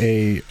released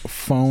a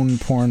phone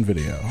porn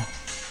video.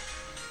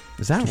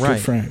 Is that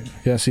right?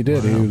 Yes, he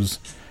did. Wow. He was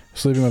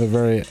sleeping with a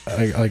very,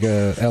 like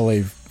a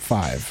LA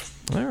 5.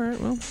 All right,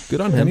 well, good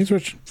on him. And he's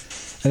rich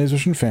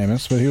and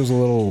famous, but he was a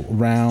little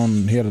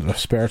round. He had a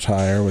spare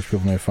tire, which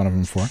people made fun of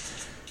him for.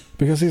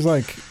 Because he's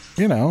like,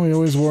 he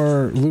always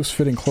wore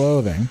loose-fitting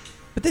clothing.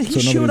 But then he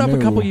showed up a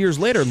couple years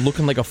later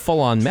looking like a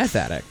full-on meth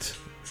addict.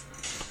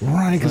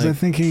 Right, because I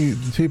think he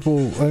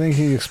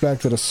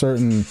expected a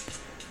certain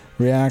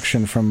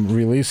reaction from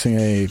releasing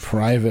a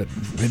private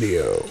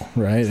video,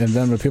 right? And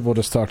then the people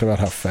just talked about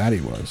how fat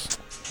he was.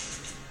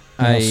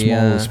 And how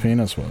small his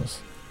penis was.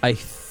 I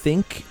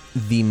think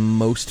the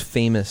most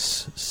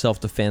famous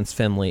self-defense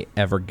Finley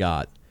ever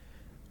got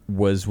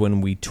was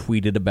when we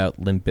tweeted about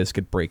Limp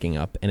Bizkit breaking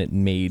up, and it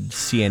made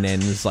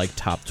CNN's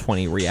top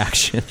 20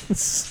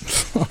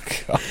 reactions. Oh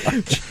God!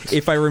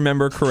 If I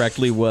remember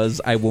correctly,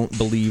 was I won't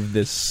believe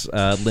this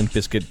Limp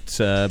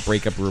Bizkit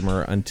breakup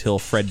rumor until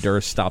Fred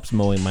Durst stops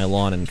mowing my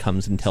lawn and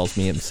comes and tells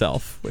me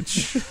himself,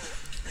 which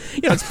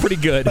it's pretty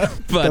good.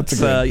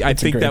 But I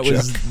think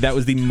that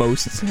was the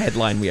most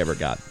headline we ever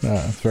got.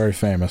 It's very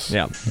famous.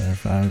 Yeah,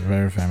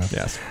 very famous.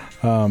 Yes.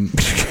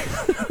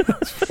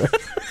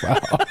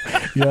 Wow.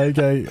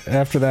 Yeah,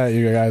 after that,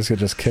 you guys could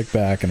just kick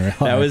back and relax.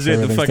 That was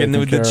it.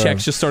 The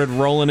checks just started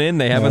rolling in.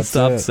 They haven't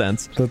stopped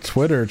since. The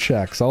Twitter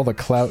checks, all the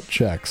clout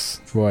checks.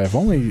 Boy, if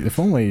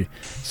only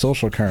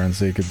social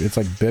currency could. It's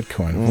like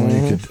Bitcoin. If only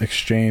you could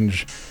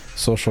exchange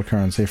social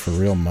currency for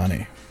real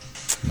money.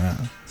 Nah.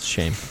 It's a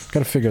shame. Got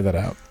to figure that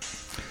out.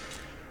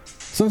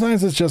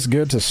 Sometimes it's just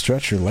good to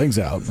stretch your legs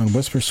out and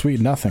whisper sweet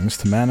nothings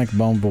to manic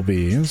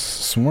bumblebees,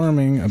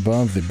 swarming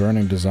above the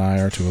burning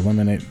desire to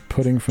eliminate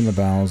pudding from the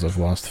bowels of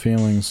lost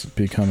feelings,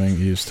 becoming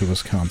used to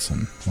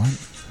Wisconsin. What?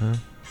 Huh?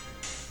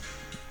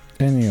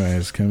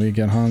 Anyways, can we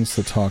get Hans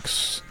to talk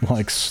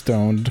like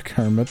stoned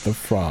Kermit the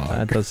Frog?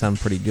 That does sound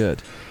pretty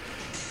good.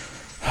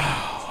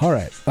 All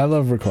right. I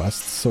love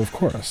requests, so of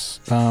course.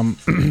 I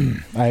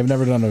have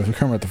never done a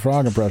Kermit the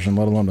Frog impression,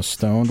 let alone a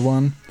stoned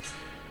one.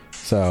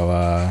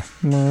 So,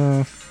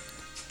 hello.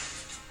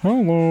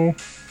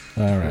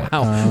 All right.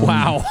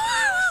 Wow.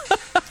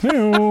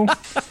 Hey-o.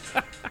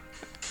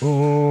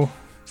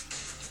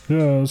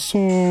 Yeah, so,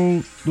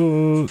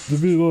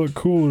 it'd be a lot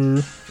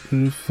cooler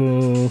if,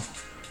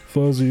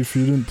 Fuzzy, if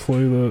you didn't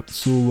play that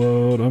so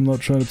loud. I'm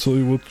not trying to tell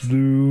you what to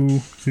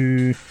do.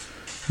 Hey,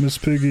 Miss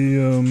Piggy,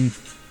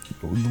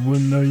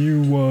 when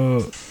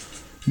you,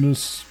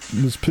 Miss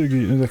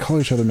Piggy, and they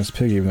call each other Miss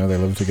Piggy even though they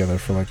lived together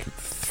for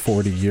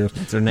 40 years.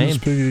 What's her name? Miss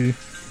Piggy,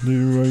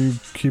 are you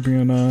keeping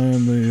an eye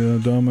on the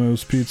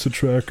Domino's pizza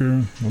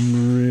tracker?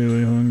 I'm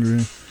really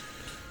hungry.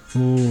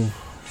 Oh,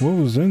 what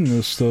was in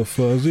this stuff,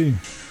 Fuzzy?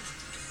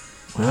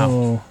 Wow.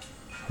 Oh,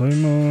 I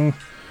don't know,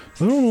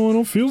 I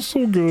don't feel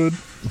so good.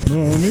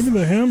 Maybe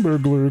the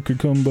Hamburglar could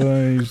come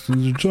by.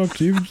 You've talked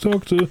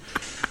to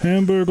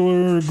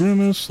Hamburglar or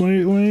Grimace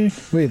lately?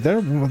 Wait,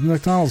 their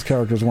McDonald's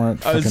characters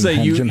weren't I would fucking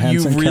say Jim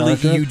Henson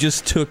characters? you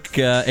just took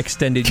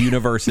extended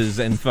universes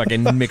and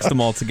fucking mixed them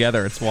all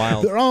together. It's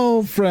wild. They're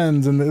all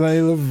friends, and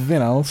they live,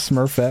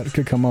 Smurfette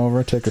could come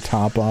over, take her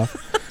top off.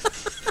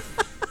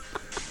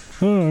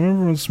 Oh, I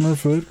remember when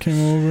Smurfette came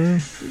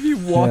over. You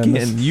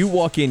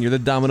walk in, you're the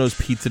Domino's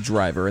pizza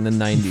driver in the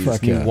 90s. Fuck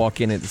and you yeah. walk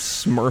in,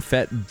 it's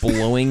Smurfette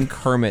blowing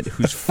Kermit,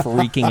 who's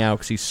freaking out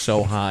because he's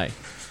so high.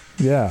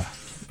 Yeah.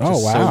 Oh,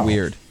 Just wow. so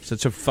weird.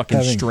 Such a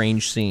fucking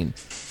strange scene.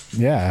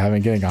 Yeah,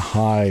 getting a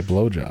high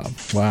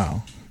blowjob.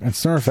 Wow. And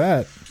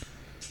Smurfette,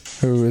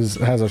 who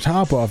has her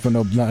top off, but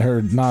not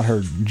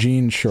her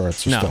jean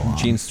shorts are still on.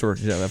 Jean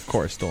shorts, yeah, of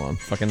course, still on.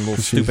 Fucking little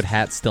stupid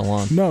hat still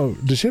on. No,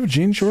 does she have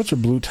jean shorts or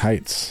blue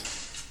tights?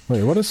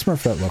 Wait, what does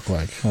Smurfette look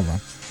like? Hold on.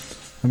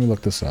 Let me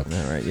look this up.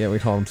 All right, yeah, we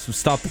call them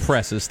stop the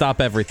presses,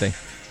 stop everything.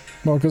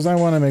 Well, because I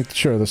want to make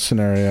sure the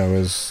scenario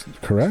is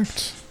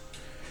correct.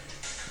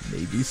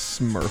 Maybe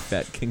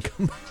Smurfette can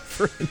come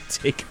over and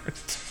take her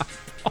top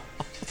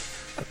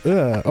off.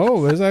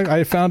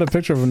 I found a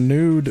picture of a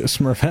nude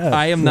Smurfette.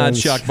 I am not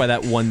shocked by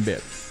that one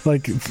bit.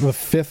 Like the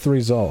fifth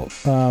result.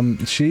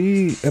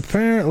 She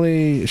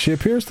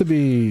appears to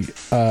be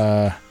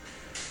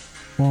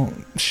well,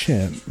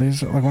 shit.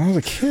 When I was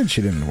a kid,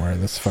 she didn't wear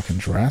this fucking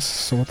dress.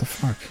 So what the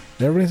fuck?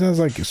 Everybody says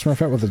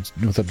Smurfette with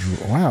a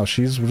wow.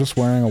 She's just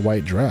wearing a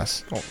white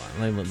dress. Hold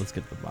on, let's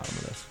get to the bottom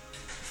of this.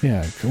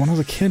 Yeah, when I was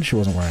a kid, she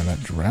wasn't wearing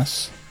that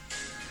dress.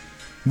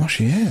 No,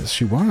 she is.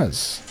 She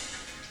was.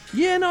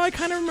 Yeah, no, I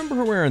kind of remember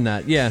her wearing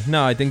that. Yeah,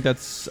 no, I think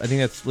that's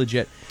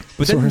legit.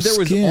 But So then her there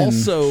was skin-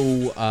 also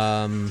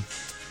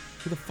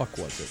who the fuck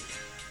was it?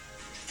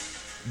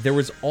 There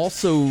was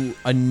also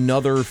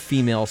another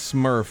female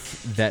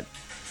Smurf that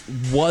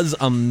was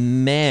a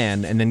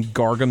man, and then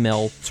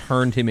Gargamel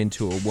turned him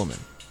into a woman.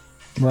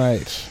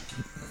 Right.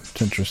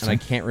 It's interesting. And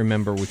I can't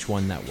remember which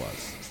one that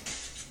was.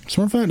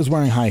 Smurfette is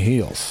wearing high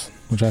heels,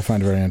 which I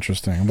find very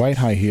interesting. White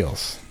high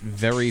heels.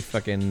 Very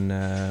fucking...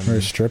 very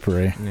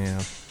strippery.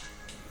 Yeah.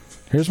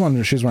 Here's one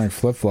where she's wearing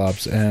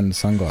flip-flops and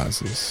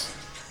sunglasses.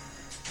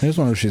 Here's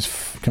one where she's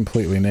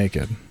completely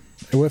naked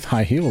with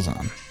high heels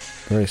on.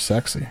 Very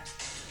sexy.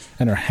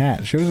 And her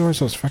hat. She always wears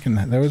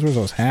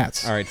those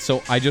hats. All right,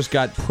 so I just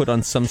got put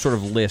on some sort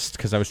of list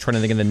because I was trying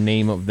to think of the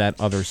name of that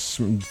other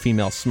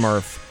female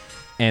Smurf,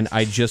 and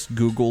I just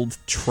Googled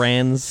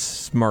trans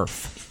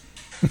Smurf.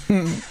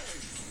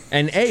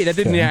 And that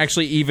didn't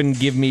actually even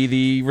give me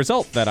the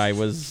result that I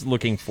was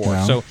looking for.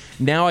 No. So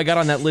now I got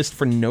on that list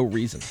for no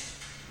reason.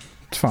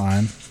 It's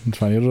fine. It's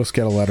fine. You'll just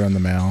get a letter in the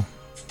mail.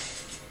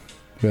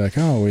 Be like,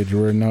 oh,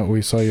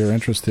 we saw you're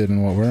interested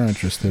in what we're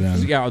interested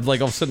in. Yeah,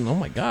 like all of a sudden, oh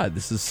my God,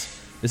 was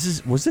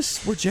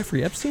this where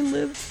Jeffrey Epstein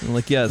lived? I'm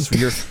like, yes,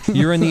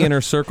 you're in the inner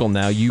circle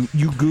now. You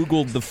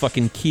Googled the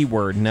fucking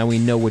keyword. Now we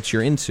know what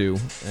you're into,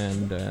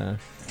 and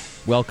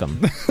welcome.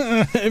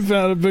 I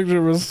found a picture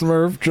of a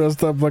Smurf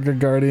dressed up like a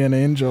guardian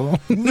angel.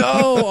 No!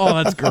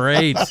 Oh, that's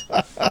great.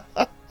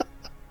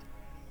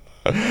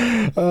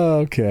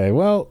 Okay,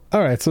 well,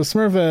 all right. So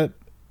Smurfette.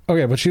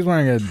 Okay, but she's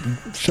wearing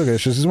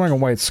she's wearing a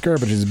white skirt,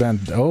 but she's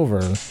bent over,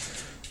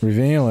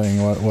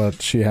 revealing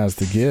what she has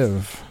to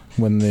give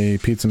when the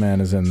pizza man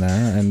is in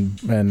there, and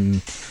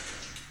the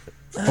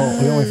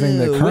only thing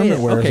that Kermit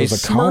wears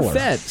is a collar.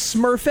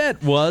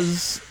 Smurfette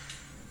was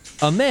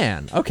a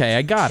man. Okay,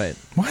 I got it.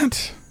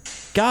 What?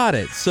 Got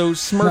it. So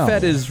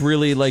Smurfette is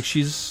really like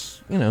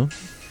she's,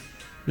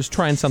 just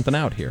trying something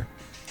out here.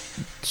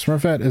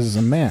 Smurfette is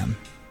a man.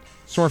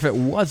 Smurfette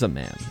was a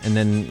man, and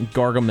then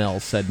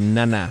Gargamel said,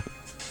 nah.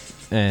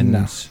 And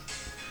no.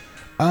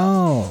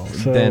 Oh,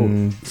 so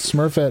then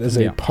Smurfette is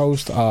a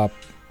post-op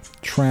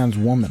trans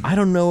woman. I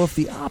don't know if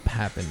the op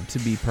happened, to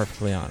be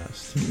perfectly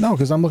honest. No,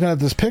 because I'm looking at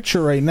this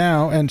picture right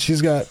now, and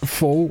she's got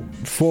full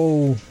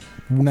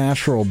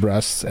natural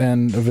breasts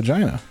and a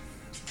vagina.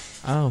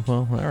 Oh,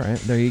 well, all right.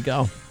 There you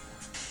go.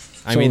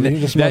 I So mean, he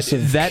just must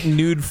have- that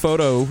nude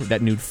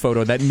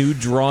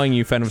drawing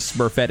you found of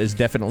Smurfette is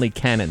definitely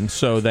canon.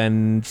 So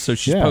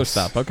she's Yes.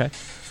 post-op. Okay.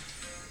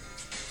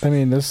 I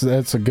mean, that's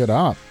a good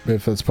op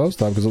if it's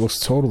post-op because it looks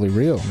totally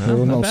real. There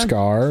were no bad.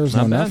 scars,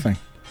 Not no bad. nothing.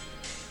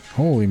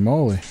 Holy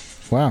moly.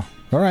 Wow.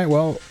 All right,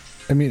 well,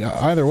 I mean,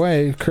 either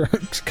way,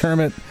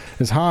 Kermit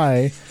is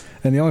high,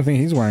 and the only thing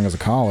he's wearing is a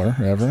collar,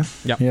 ever.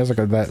 Yep. He has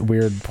that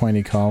weird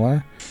pointy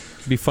collar.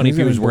 It'd be funny He's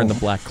if he was gonna wearing go- the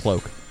black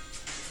cloak.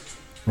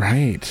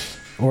 Right.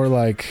 Or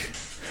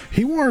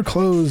he wore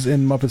clothes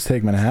in Muppets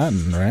Take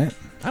Manhattan, right?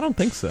 I don't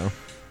think so.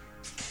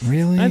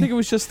 Really? I think it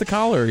was just the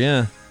collar,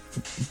 yeah.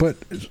 But,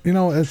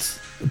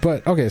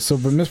 but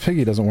Miss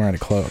Piggy doesn't wear any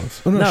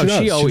clothes. Oh, No,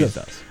 she she always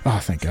does. Oh,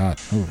 thank God.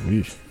 Oh,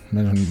 yeesh.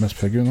 Imagine Miss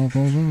Piggy with no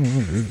clothes.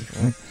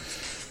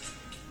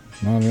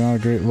 Not a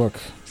great look.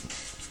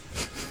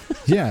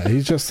 Yeah,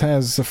 he just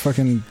has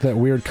that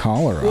weird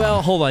collar on.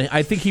 Well, hold on.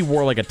 I think he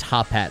wore like a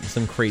top hat and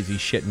some crazy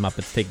shit in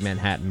Muppets Take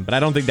Manhattan, but I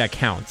don't think that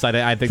counts.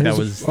 I think that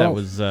was.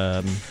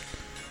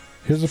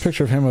 Here's a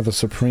picture of him with a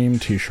Supreme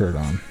t-shirt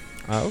on.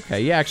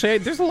 Okay, yeah, actually,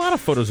 there's a lot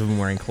of photos of him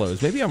wearing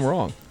clothes. Maybe I'm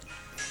wrong.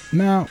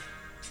 Now,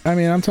 I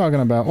mean, I'm talking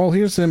about... Well,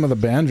 here's him with a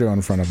banjo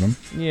in front of him.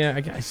 Yeah, I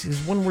guess there's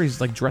one where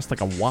he's like dressed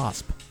like a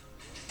wasp.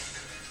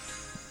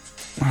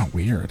 Oh,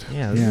 weird.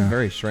 Yeah, this is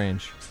very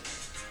strange.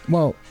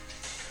 Well,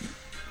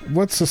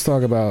 let's just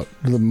talk about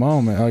the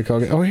moment.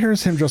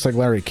 Here's him dressed like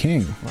Larry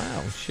King.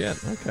 Wow, shit.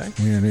 Okay.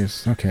 Yeah,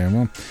 he's okay.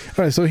 Well,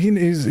 all right. So he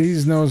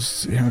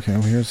knows. Okay,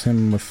 well, here's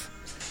him with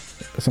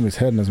somebody's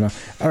head in his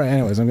mouth. All right.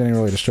 Anyways, I'm getting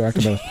really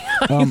distracted.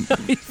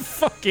 He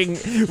fucking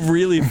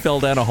really fell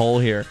down a hole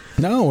here.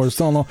 No, we're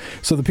still no.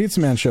 So the pizza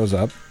man shows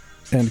up,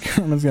 and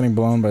Kermit's getting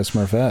blown by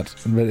Smurfette.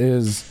 But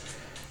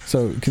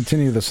so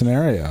continue the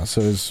scenario.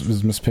 So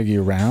is Miss Piggy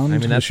around? I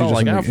mean, that's Is she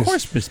all. just Of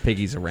course, Miss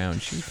Piggy's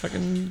around. She's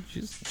fucking.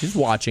 She's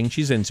watching.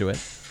 She's into it.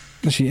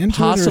 Is she into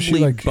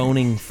Possibly it, or is she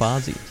boning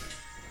Fozzie.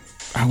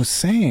 I was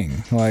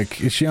saying,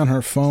 is she on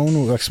her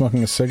phone,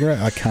 smoking a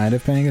cigarette, kind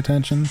of paying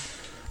attention?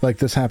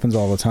 This happens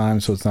all the time,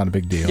 so it's not a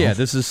big deal. Yeah,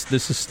 this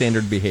is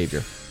standard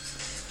behavior.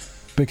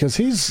 Because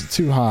he's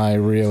too high,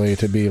 really,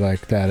 to be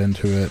that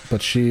into it.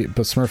 But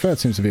Smurfette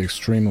seems to be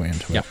extremely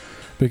into it.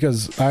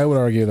 Because I would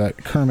argue that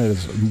Kermit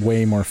is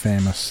way more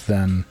famous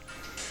than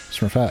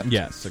Smurfette.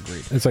 Yes,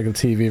 agreed. It's like a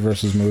TV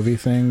versus movie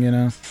thing,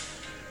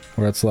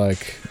 where it's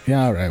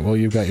yeah, all right, well,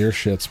 you've got your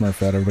shit,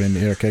 Smurfette.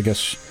 Everybody, I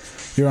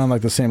guess you're on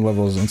the same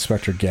level as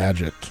Inspector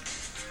Gadget.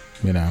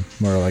 Where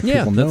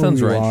people know that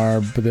sounds who you right.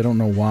 are, but they don't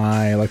know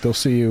why. They'll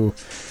see you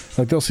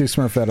Like, they'll see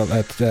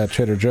Smurf at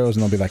Trader Joe's,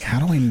 and they'll be like, how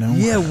do we know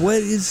Yeah, her? what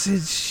is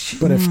it?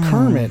 But if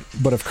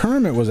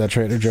Kermit was at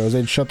Trader Joe's,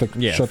 they'd shut the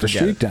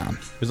streak down.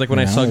 It was like when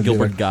I saw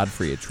Gilbert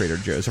Godfrey at Trader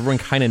Joe's. Everyone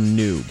kind of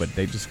knew, but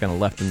they just kind of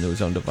left him to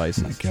his own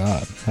devices. Oh my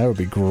God, that would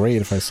be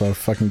great if I saw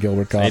fucking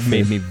Gilbert Godfrey. It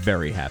made me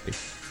very happy.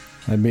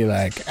 I'd be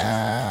like,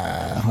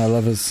 I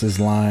love his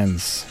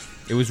lines.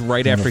 It was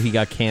right after he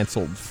got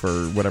canceled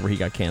for whatever he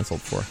got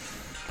canceled for.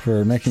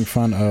 For making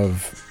fun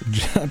of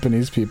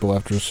Japanese people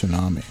after a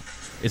tsunami.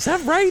 Is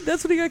that right?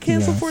 That's what he got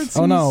canceled for?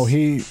 Oh, no,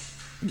 he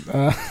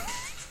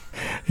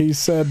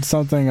said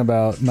something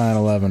about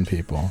 9/11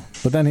 people.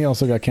 But then he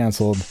also got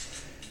canceled.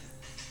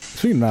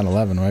 Speaking of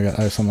 9/11, I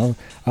have something.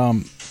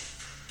 No,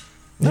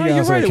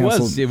 you're right.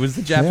 It was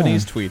the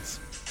Japanese tweets.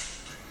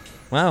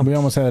 Wow. We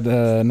almost had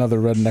another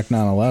redneck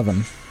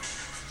 9/11.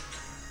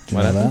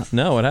 What happened?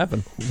 No, what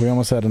happened? We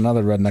almost had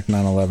another redneck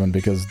 9/11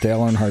 because Dale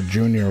Earnhardt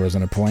Jr. was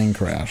in a plane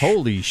crash.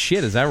 Holy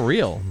shit, is that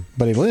real?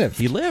 But he lived.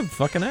 He lived.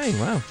 Fucking A.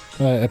 Wow.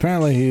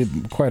 Apparently, he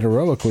quite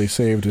heroically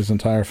saved his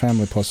entire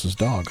family plus his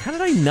dog. How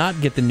did I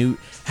not get the new...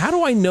 How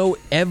do I know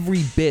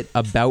every bit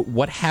about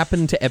what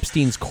happened to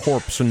Epstein's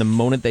corpse from the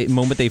moment they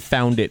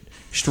found it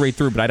straight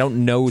through, but I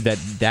don't know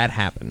that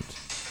happened?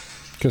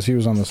 Because he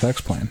was on the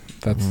sex plane.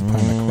 That's the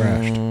plane that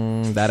crashed.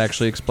 That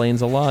actually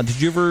explains a lot.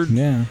 Did you ever...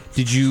 Yeah.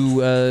 Did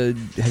you...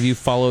 have you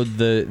followed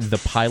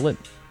the pilot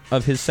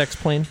of his sex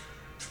plane?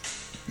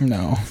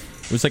 No.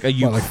 It was like a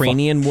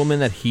Ukrainian woman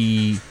that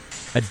he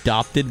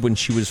adopted when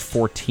she was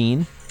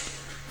 14.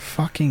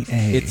 Fucking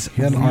A. It's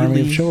he had an really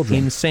army of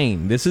children.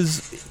 Insane.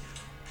 There's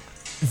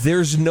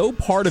no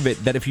part of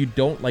it that if you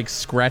don't like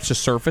scratch the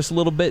surface a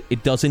little bit,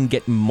 it doesn't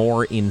get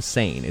more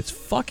insane. It's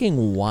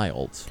fucking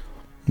wild.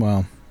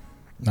 Well...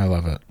 I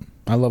love it.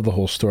 I love the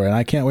whole story, and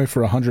I can't wait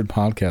for 100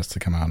 podcasts to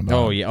come out about it.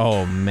 Oh yeah.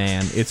 Oh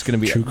man, it's gonna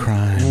be true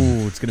crime.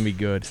 Ooh, it's gonna be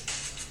good.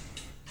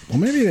 Well,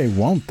 maybe they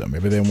won't though.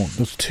 Maybe they won't.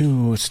 It's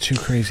too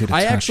crazy to.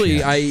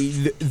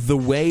 The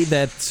way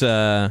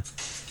that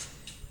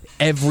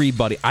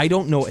everybody. I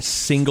don't know a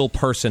single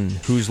person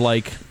who's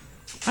like,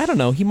 I don't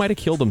know. He might have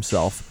killed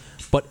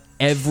himself, but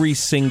every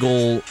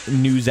single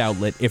news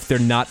outlet, if they're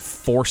not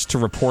forced to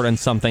report on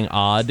something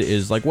odd,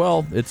 is like,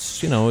 well,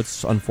 it's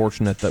it's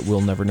unfortunate that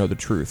we'll never know the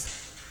truth.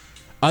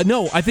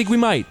 No, I think we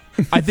might.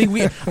 I think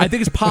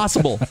it's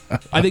possible.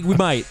 I think we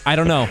might. I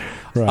don't know.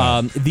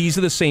 Right. These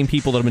are the same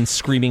people that have been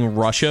screaming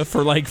Russia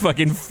for like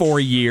fucking 4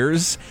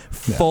 years,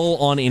 full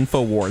on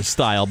InfoWars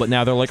style. But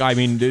now they're like, I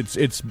mean,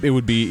 it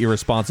would be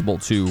irresponsible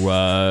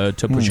to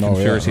push a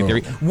conspiracy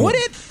theory. Would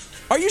it?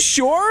 Are you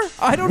sure?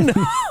 I don't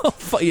know.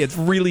 It's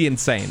really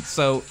insane.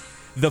 So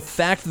the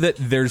fact that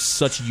there's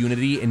such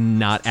unity in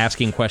not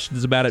asking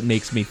questions about it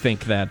makes me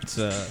think that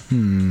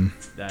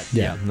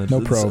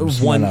no probes,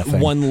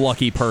 one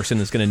lucky person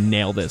is going to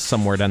nail this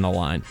somewhere down the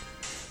line.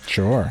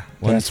 Sure.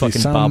 One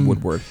fucking Bob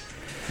Woodward.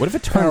 What if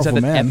it turns out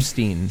that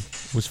Epstein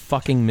was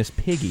fucking Miss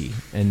Piggy,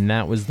 and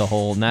that was the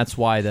whole, and that's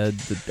why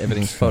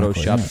everything's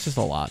photoshopped? Yeah. It's just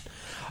a lot.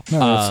 No,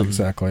 that's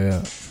exactly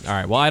it. All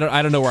right. Well,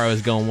 I don't know where I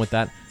was going with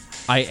that.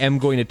 I am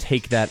going to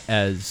take that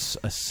as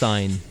a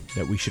sign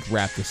that we should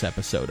wrap this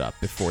episode up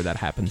before that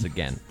happens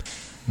again.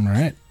 All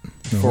right.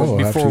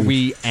 Before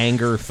we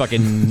anger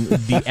fucking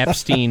the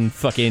Epstein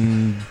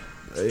fucking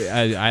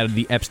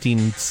the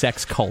Epstein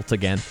sex cult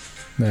again.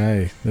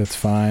 Hey, that's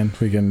fine.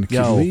 We can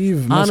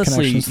leave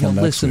honestly, misconnections till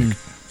next week.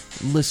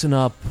 Listen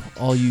up,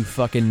 all you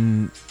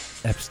fucking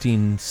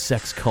Epstein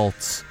sex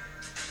cults.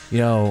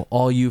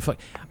 All you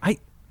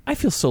I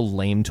feel so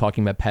lame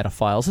talking about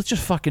pedophiles. It's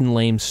just fucking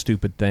lame,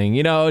 stupid thing.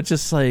 It's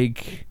just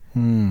like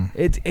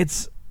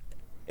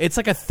it's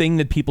like a thing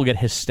that people get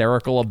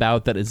hysterical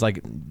about. That is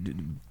like,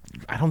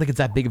 I don't think it's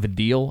that big of a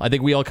deal. I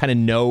think we all kind of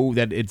know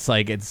that it's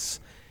like it's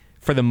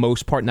for the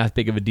most part not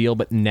big of a deal.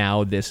 But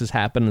now this has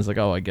happened. It's like,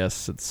 oh, I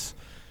guess it's.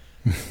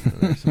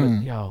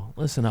 Yo,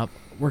 listen up.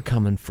 We're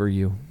coming for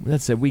you.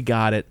 That's it. We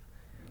got it.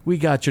 We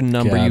got your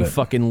number, you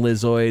fucking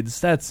Lizoids.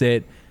 That's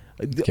it.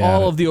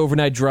 All of the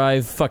Overnight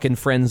Drive fucking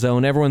friend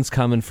zone. Everyone's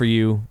coming for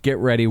you. Get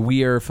ready.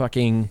 We're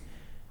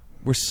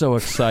so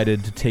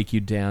excited to take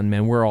you down,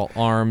 man. We're all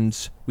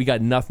armed. We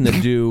got nothing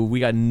to do. We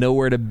got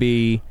nowhere to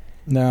be.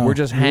 No, we're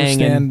just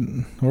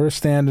hanging. We're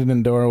standing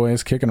in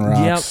doorways, kicking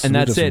rocks. Yep, and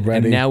that's it.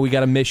 Ready. And now we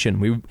got a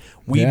mission. We've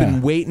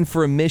been waiting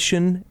for a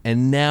mission,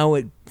 and now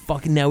we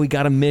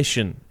got a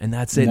mission, and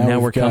that's it. Now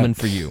we're coming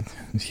for you.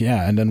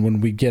 Yeah, and then when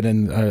we get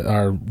in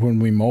when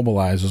we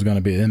mobilize, there's going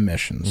to be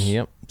missions.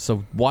 Yep.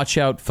 So watch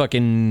out,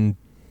 fucking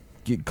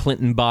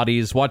Clinton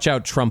bodies. Watch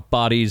out, Trump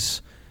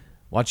bodies.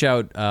 Watch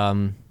out.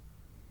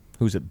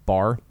 Who's it?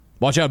 Barr.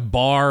 Watch out,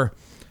 Barr.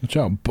 Watch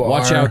out, Barr.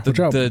 Watch out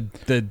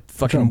the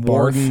fucking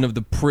warden of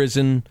the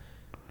prison.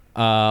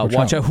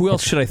 Watch out. Who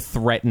else should I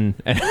threaten?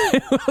 Who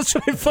else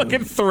should I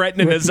fucking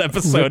threaten in this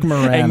episode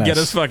and get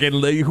us fucking?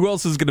 Who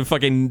else is gonna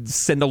fucking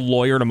send a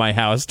lawyer to my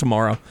house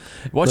tomorrow?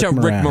 Watch out,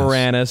 Rick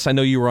Moranis. I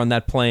know you were on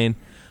that plane.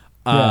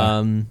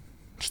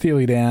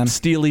 Steely Dan.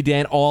 Steely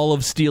Dan, all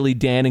of Steely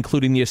Dan,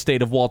 including the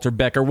estate of Walter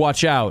Becker.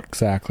 Watch out.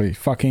 Exactly.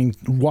 Fucking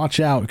watch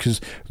out,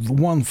 because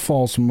one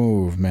false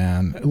move,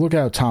 man. Look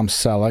out, Tom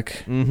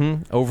Selleck.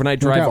 Mm-hmm. Overnight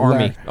Drive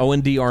Army.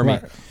 O&D Army.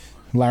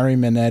 Larry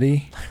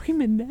Minetti.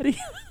 Larry Minetti.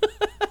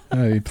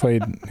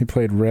 He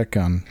played Rick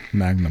on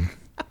Magnum.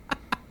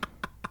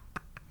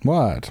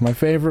 What? My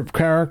favorite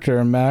character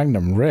in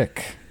Magnum,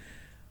 Rick.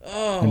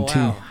 Oh,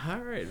 wow. All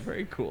right.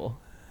 Very cool.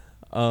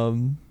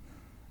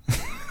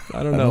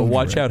 I don't know.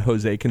 Watch out,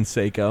 Jose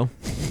Canseco.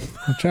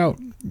 Watch out.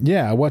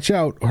 Yeah, watch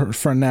out,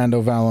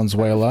 Fernando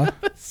Valenzuela.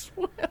 Let's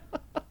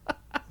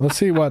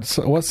see what.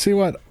 Let's see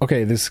what.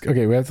 Okay,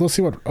 let's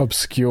see what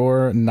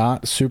obscure,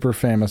 not super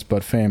famous,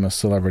 but famous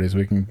celebrities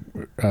we can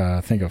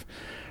think of.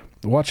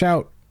 Watch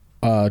out,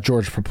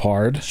 George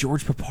Peppard.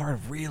 George Peppard,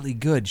 really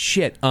good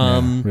shit.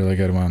 Yeah, really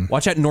good one.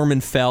 Watch out, Norman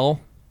Fell.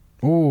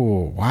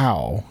 Oh,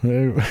 wow.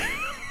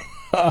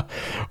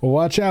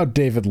 Watch out,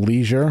 David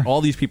Leisure.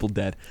 All these people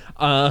dead.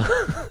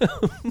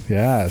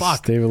 Yes,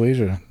 Fuck. David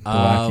Leisure. The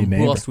wacky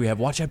neighbor. Who else do we have?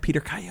 Watch out,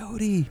 Peter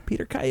Coyote.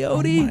 Peter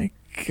Coyote. Oh my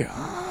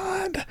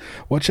God.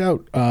 Watch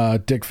out,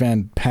 Dick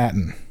Van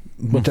Patten.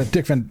 Watch out,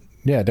 Dick Van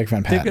Patten. Dick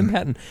Van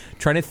Patten.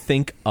 Trying to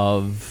think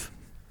of.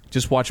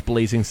 Just watch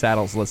Blazing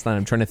Saddles last night.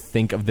 I'm trying to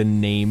think of the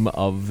name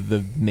of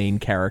the main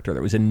character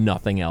that was in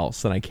nothing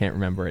else, and I can't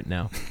remember it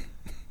now.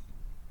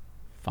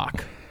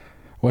 Fuck.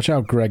 Watch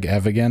out, Greg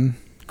Evigan.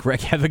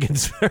 Greg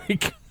Evigan's very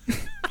good.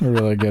 A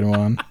really good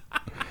one.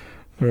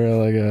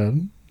 Really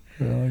good.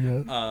 Really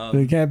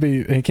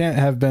good. He can't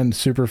have been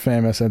super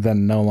famous and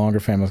then no longer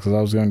famous, because I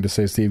was going to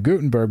say Steve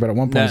Guttenberg, but at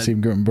one point Steve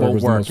Guttenberg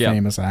was the most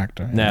famous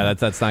actor. No,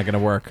 that's not going to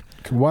work.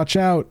 Watch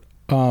out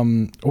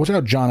John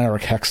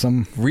Eric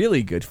Hexum.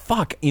 Really good.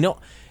 Fuck. You know,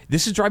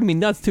 this is driving me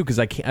nuts too, because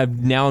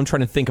I'm trying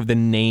to think of the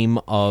name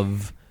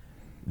of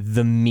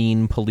the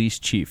mean police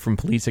chief from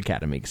Police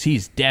Academy, because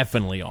he's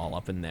definitely all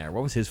up in there.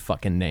 What was his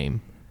fucking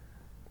name?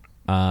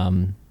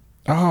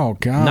 Oh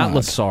God, not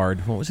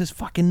Lassard. What was his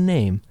fucking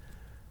name?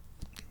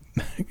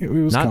 It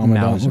was not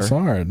Commandant Mauser.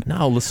 Lassard.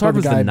 No, Lassard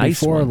was the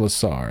nice before one.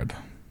 Lassard.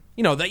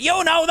 You know the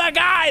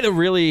guy. The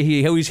really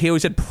he always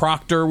had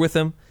Proctor with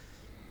him.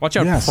 Watch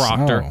out, Yes,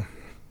 Proctor.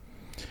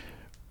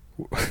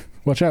 Oh.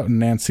 Watch out,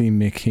 Nancy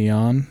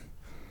McKeon,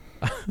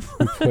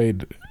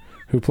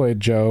 who played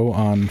Joe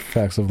on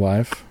Facts of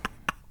Life.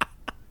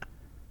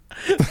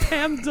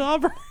 Pam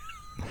Dauber.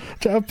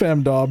 Watch out,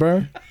 Pam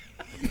Dauber.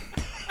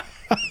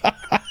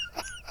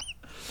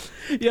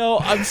 Yo,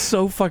 I'm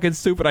so fucking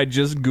stupid. I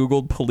just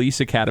Googled Police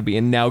Academy,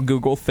 and now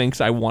Google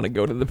thinks I want to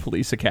go to the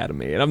Police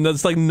Academy. And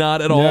that's like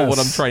not at all what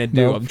I'm trying to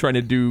do. Nope. I'm trying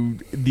to do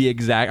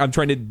I'm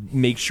trying to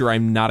make sure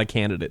I'm not a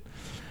candidate.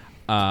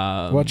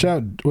 Watch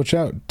out,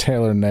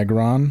 Taylor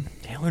Negron.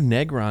 Taylor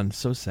Negron,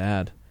 so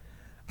sad.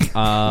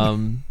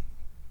 I'm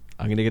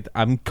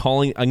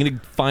gonna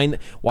find.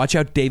 Watch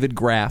out, David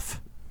Graff.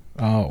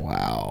 Oh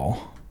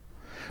wow.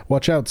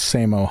 Watch out,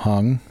 Sammo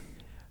Hung.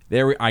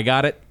 I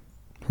got it.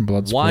 From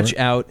Bloodsport. Watch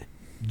out,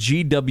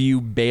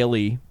 G.W.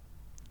 Bailey,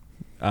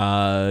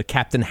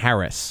 Captain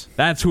Harris.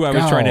 That's who I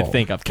was trying to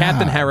think of.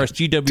 Captain Harris,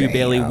 G.W.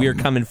 Bailey, we're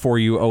coming for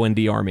you,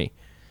 O&D Army.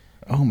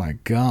 Oh my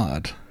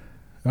God.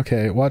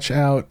 Okay, watch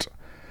out,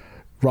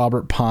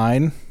 Robert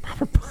Pine.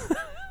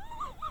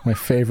 my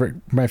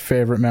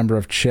favorite member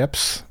of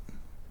Chips.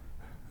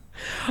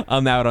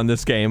 I'm out on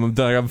this game. I'm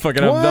done. I'm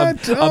fucking. What? I'm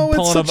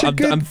pulling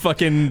up. I'm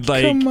fucking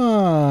like. Come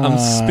on. I'm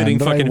spitting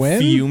Did I fucking win?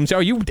 fumes. Oh,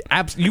 you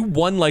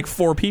won like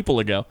 4 people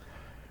ago.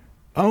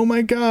 Oh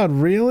my God!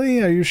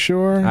 Really? Are you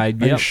sure? Are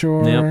you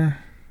sure? Yep.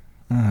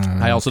 Oh,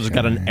 I also just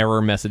got an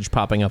error message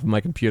popping up on my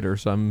computer,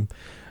 so I'm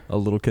a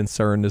little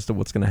concerned as to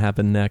what's going to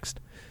happen next.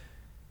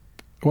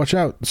 Watch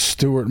out,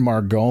 Stuart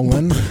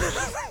Margolin.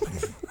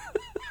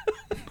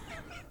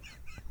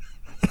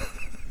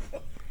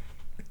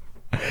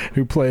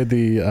 Who played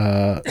the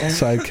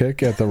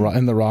sidekick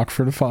in the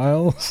Rockford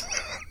Files?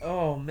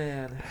 Oh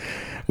man!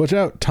 Watch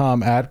out,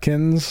 Tom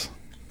Atkins.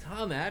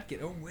 Tom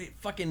Atkins. Oh wait,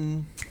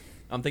 fucking.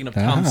 I'm thinking of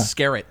Tom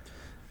Skerritt.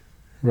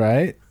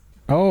 Right.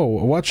 Oh,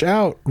 watch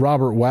out,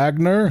 Robert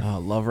Wagner. Oh, I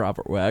love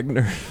Robert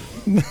Wagner.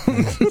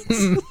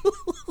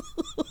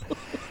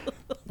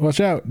 Watch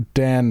out,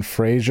 Dan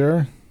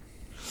Fraser.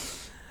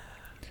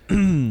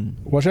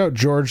 Watch out,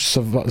 George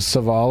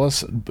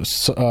Savalas,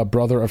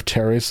 brother of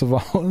Terry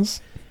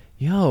Savalas.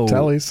 Yo,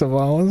 Telly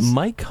Savalas.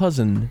 My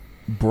cousin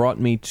brought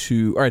me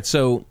to. All right,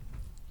 so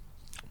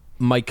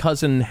my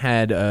cousin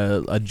had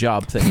a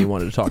job thing he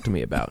wanted to talk to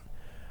me about.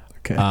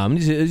 Okay.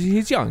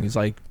 He's young. He's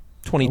like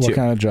 22. What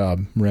kind of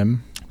job?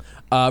 Rim.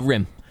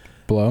 Rim.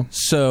 Blow.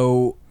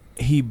 So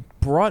he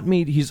brought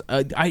me. He's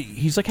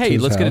like, hey,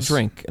 let's get a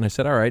drink. And I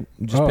said, all right.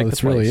 Just pick the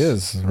place. Really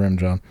is a rim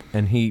job.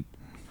 And he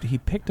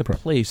picked a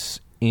place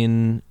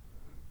in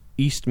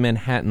East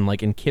Manhattan,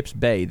 like in Kips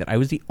Bay, that I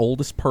was the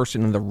oldest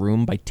person in the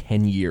room by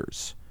 10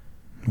 years.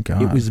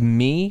 God. It was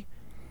me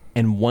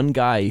and one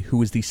guy who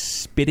was the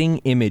spitting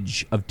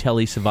image of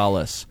Telly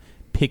Savalas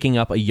picking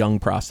up a young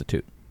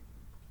prostitute.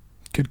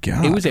 Good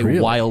God. It was a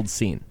wild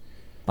scene.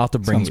 I'll have to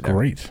bring you there. Sounds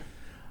great.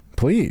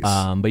 Please.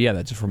 But yeah,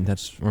 that's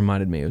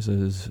reminded me. It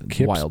was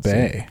Kips wild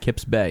Bay. scene.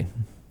 Kips Bay.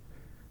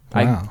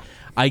 Wow.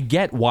 I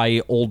get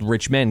why old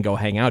rich men go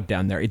hang out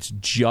down there. It's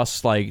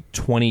just like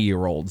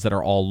 20-year-olds that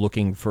are all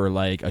looking for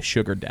like a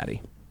sugar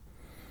daddy.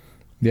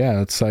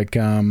 Yeah, it's like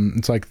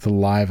the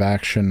live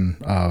action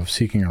of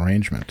Seeking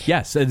Arrangement.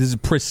 Yes, it is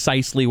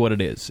precisely what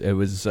it is. It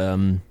was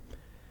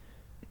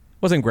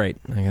wasn't great.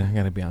 I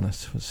gotta be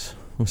honest. It was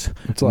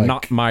It's like-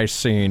 not my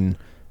scene.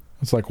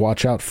 It's like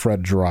Watch Out,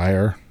 Fred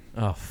Dreyer.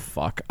 Oh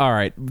fuck! All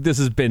right, this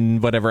has been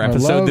whatever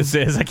episode this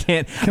is. I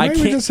can't. Can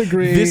we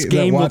disagree This that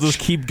game will Watch- just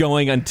keep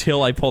going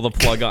until I pull the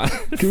plug on.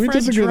 Can we Fred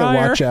disagree Dreyer?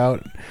 that Watch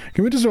Out?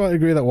 Can we just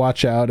agree that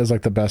Watch Out is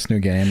like the best new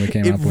game we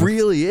came It up with?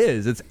 really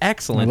is. It's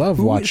excellent. I love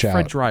Who Watch is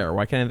Fred Out. Dreyer?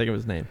 Why can't I think of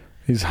his name?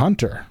 He's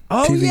Hunter.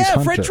 Oh TV's yeah,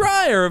 Hunter. Fred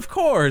Dreyer, of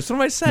course. What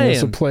am I saying? He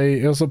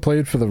also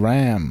played for the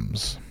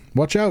Rams.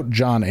 Watch out,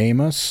 John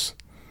Amos.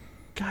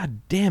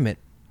 God damn it!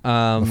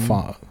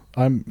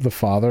 I'm the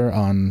father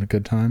on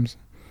Good Times.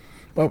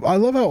 But I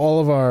love how all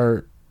of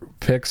our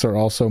picks are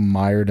also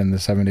mired in the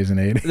 70s and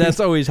 80s. That's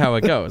always how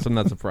it goes. I'm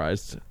not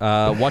surprised.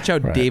 Watch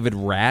out, Right. David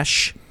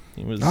Rash.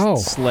 He was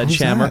who's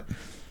Sledgehammer. that?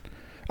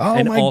 Oh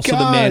and my also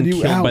God, the man you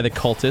killed out. by the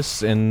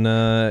cultists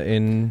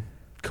in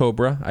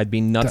Cobra. I'd be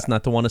nuts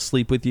not to want to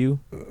sleep with you.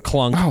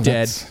 Clunk, Oh,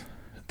 dead.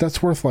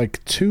 That's worth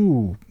like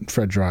 2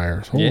 Fred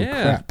Dryers. Holy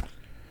Yeah. crap.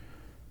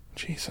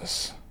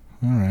 Jesus.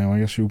 All right, well, I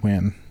guess you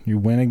win. You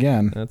win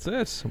again. That's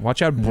it.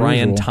 Watch out, As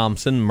Brian usual.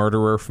 Thompson,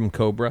 murderer from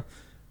Cobra.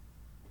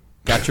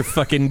 Got your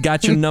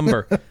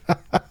number.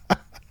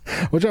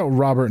 Watch out,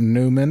 Robert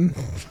Newman,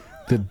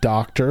 the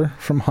doctor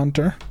from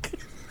Hunter.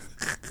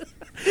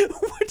 We're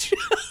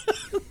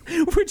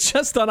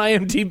just on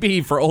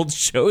IMDb for old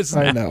shows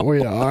now. I know,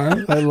 we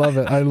are. I love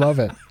it. I love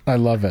it. I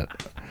love it.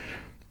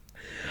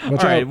 All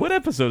right, what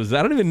episode is that?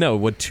 I don't even know.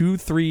 What,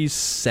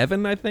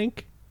 237, I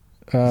think?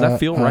 Does that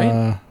feel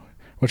right?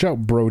 Watch out,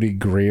 Brody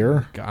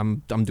Greer.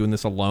 I'm doing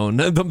this alone.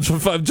 I'm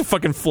just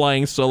fucking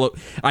flying solo.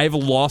 I have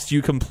lost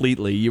you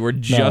completely. You were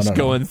just no.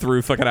 going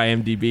through fucking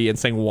IMDb and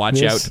saying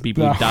watch out to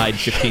people who died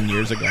 15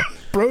 years ago.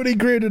 Brody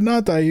Greer did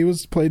not die. He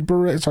played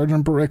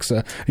Sergeant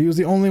Barixa. He was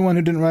the only one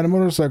who didn't ride a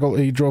motorcycle.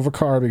 He drove a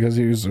car because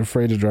he was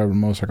afraid to drive a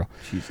motorcycle.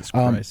 Jesus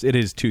Christ. It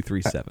is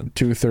 237.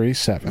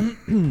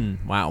 237.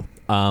 Wow.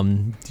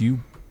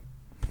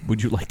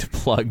 Would you like to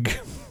plug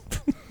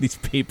these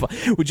people?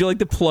 Would you like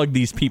to plug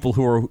these people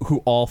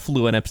who all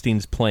flew on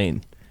Epstein's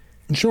plane?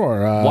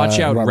 Sure. Watch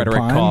out, Robert Rhetoric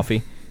Pine.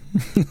 Coffee.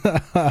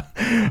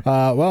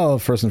 Well,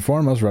 first and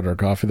foremost, Rhetoric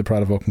Coffee, the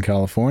pride of Oakland,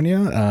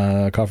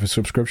 California. Coffee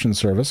subscription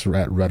service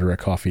at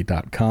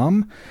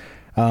rhetoriccoffee.com.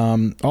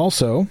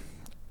 Also,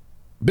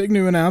 big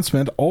new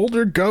announcement,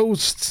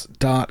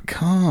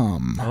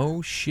 olderghosts.com.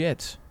 Oh,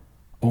 shit.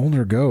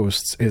 Older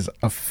Ghosts is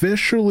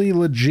officially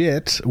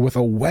legit with a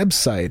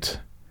website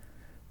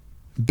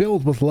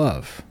built with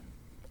love.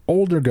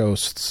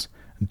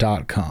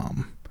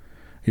 olderghosts.com.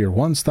 Your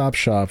one-stop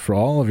shop for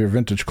all of your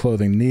vintage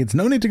clothing needs.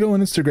 No need to go on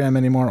Instagram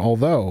anymore,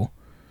 although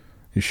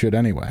you should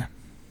anyway.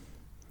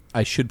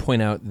 I should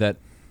point out that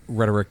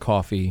Rhetoric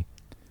Coffee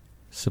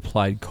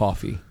supplied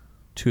coffee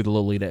to the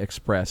Lolita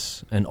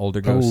Express, and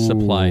Older Ghost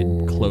supplied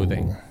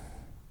clothing.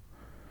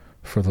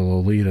 For the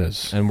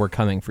Lolitas. And we're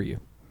coming for you.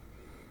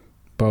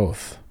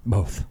 Both.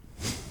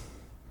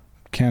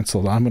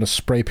 Canceled. I'm going to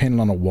spray paint it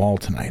on a wall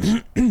tonight.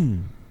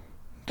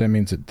 That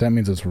means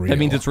it's real. That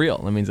means it's real.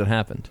 That means it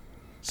happened.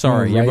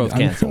 Sorry, you're both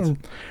canceled.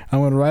 I'm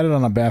going to write it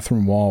on a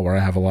bathroom wall where I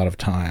have a lot of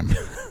time.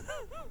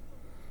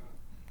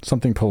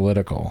 Something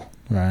political,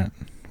 right?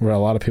 Where a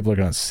lot of people are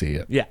going to see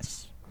it.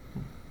 Yes.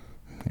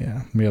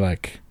 Yeah. Be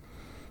like,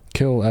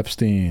 kill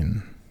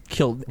Epstein.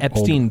 Kill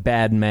Epstein,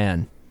 bad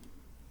man.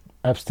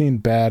 Epstein,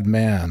 bad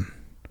man.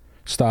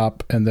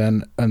 Stop, and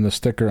the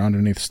sticker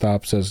underneath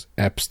stop says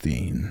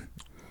Epstein.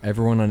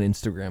 Everyone on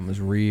Instagram was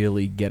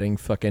really getting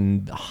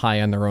fucking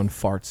high on their own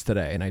farts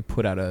today, and I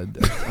put out a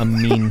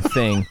mean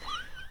thing,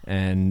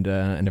 and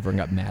everyone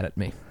got mad at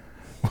me.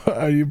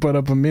 You put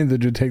up a meme.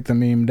 Did you take the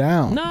meme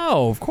down?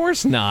 No, of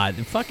course not.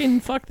 Fucking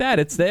fuck that.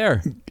 It's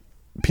there.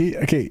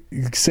 Okay,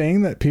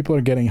 saying that people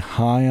are getting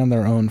high on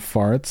their own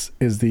farts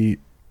is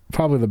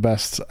probably the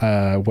best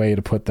way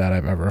to put that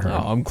I've ever heard.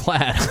 Oh, I'm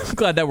glad. I'm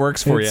glad that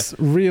works for It's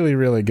really,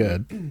 really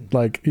good.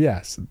 Like,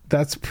 yes,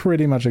 that's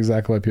pretty much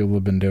exactly what people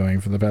have been doing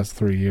for the past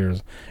 3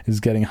 years, is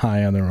getting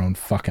high on their own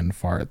fucking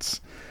farts.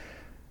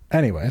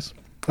 Anyways.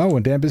 Oh,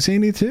 and Dan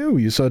Bassini, too.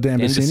 You saw Dan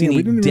Bassini.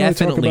 We didn't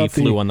definitely really talk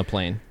about flew on the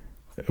plane.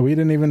 We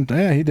didn't even...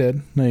 Yeah, he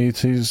did.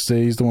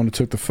 He's the one who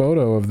took the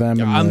photo of them.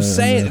 I'm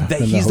saying that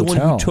he's the one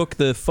hotel. who took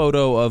the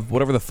photo of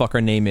whatever the fuck her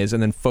name is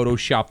and then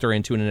photoshopped her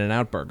into an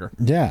In-N-Out burger.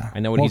 Yeah, I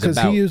know what he's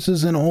about. He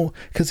uses an old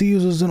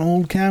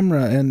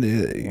camera, and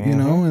you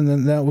know, and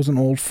then that was an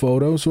old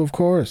photo. So of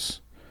course,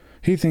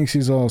 he thinks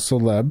he's all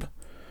celeb,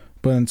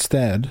 but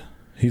instead,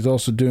 he's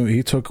also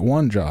he took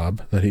one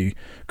job that he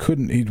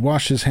couldn't. He'd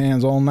wash his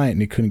hands all night, and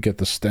he couldn't get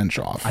the stench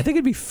off. I think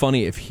it'd be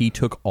funny if he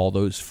took all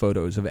those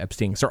photos of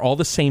Epstein. 'Cause they're all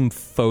the same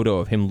photo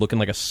of him looking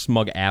like a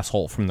smug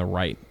asshole from the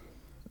right.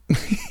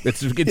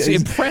 It's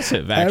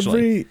impressive,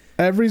 actually.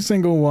 Every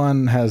single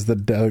one has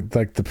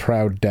the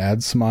proud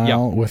dad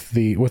smile with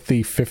the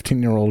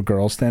 15-year-old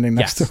girl standing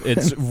next to him.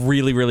 It's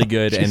really, really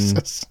good.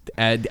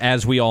 And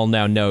as we all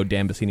now know,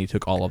 Dan Bassini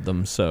took all of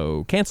them,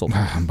 so canceled.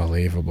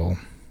 Unbelievable.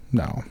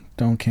 No,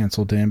 don't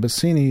cancel Dan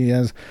Bassini. He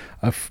has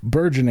a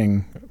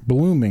burgeoning,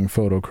 blooming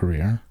photo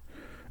career.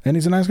 And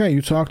he's a nice guy.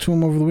 You talked to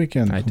him over the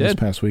weekend. I did. This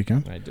past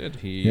weekend. I did.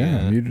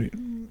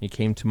 He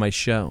came to my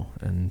show.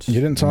 And you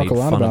didn't talk a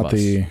lot about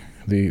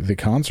the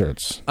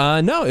concerts.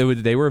 No,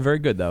 they were very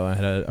good, though. I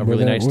had a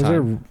really nice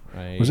time.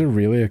 Was there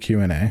really a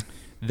Q&A?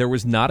 There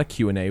was not a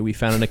Q&A. We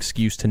found an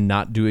excuse to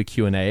not do a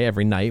Q&A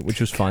every night, which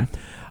was fun.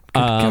 Good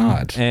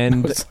God.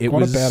 And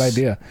what a bad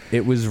idea.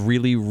 It was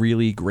really,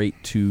 really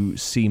great to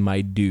see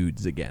my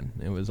dudes again.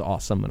 It was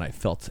awesome, and I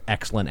felt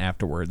excellent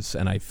afterwards,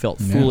 and I felt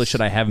foolish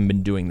that I haven't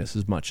been doing this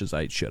as much as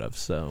I should have.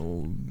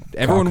 So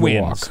everyone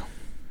wins. Walk.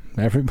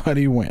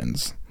 Everybody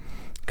wins.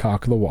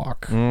 Cock the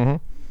walk.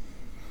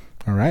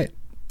 Mm-hmm. All right.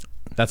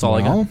 That's all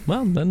I got.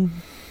 Well, then,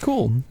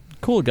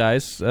 cool,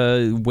 guys.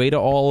 Way to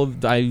all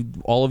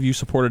of you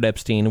supported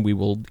Epstein, and we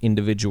will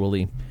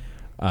individually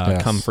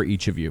come for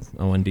each of you.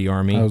 OND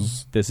Army.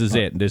 This is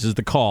it. This is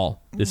the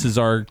call. This is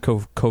our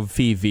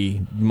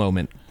Kofivi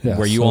moment,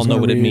 where you all know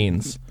what it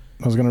means.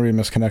 I was going to read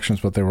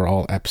Misconnections, but they were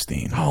all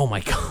Epstein. Oh my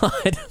God,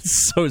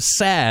 it's so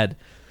sad.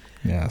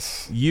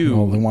 Yes, you.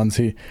 Well, the ones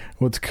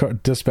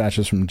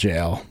dispatches from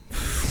jail.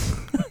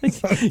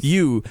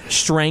 You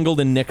strangled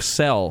in Nick's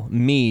cell.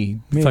 Me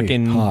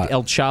fucking hot.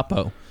 El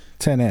Chapo.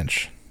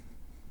 10-inch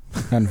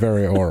and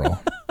very oral.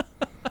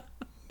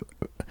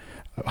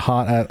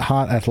 hot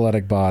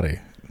athletic body.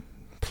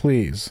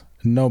 Please,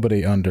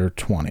 nobody under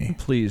 20.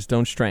 Please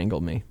don't strangle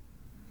me.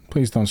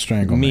 Please don't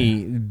strangle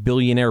me. Me,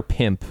 billionaire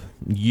pimp.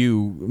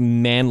 You,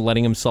 man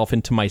letting himself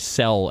into my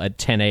cell at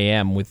 10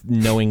 a.m. with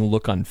knowing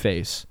look on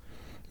face.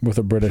 With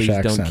a British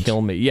accent. Please don't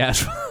kill me.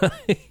 Yes.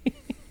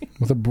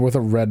 with a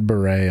red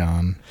beret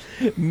on.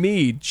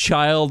 Me,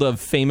 child of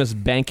famous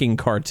banking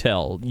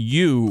cartel.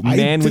 You,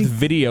 man with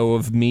video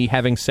of me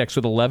having sex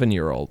with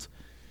 11-year-old.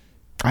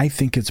 I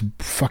think it's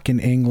fucking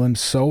England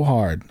so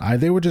hard.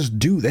 They just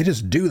do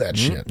that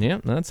shit. Yeah,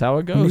 that's how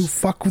it goes. When you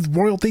fuck with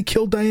royalty,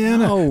 kill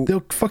Diana. No.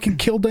 They'll fucking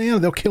kill Diana.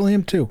 They'll kill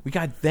him too. We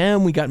got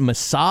them. We got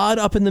Mossad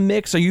up in the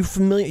mix. Are you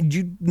familiar? Did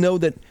you know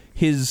that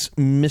his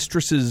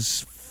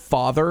mistress's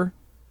father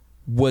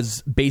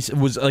was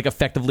like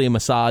effectively a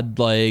Mossad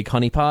like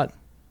honeypot?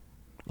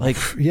 Like,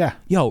 yeah.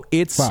 Yo,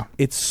 it's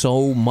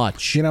so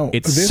much. You know,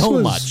 it's so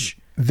much.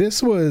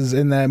 This was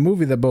in that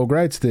movie that Bo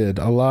Greitz did.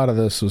 A lot of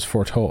this was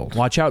foretold.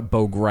 Watch out,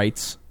 Bo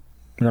Greitz.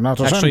 You're not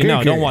Actually,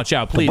 no, don't watch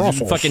out. Please,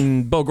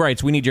 fucking Bo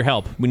Greitz, we need your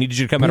help. We need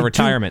you to come out of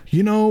retirement.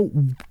 You know,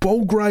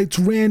 Bo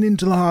Greitz ran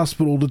into the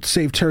hospital to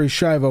save Terry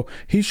Schiavo.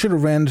 He should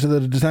have ran to the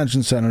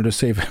detention center to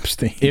save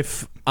Epstein.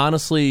 If,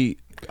 honestly,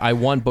 I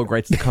want Bo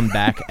Greitz to come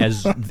back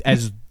as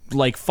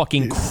like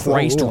fucking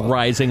Christ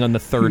rising on the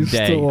third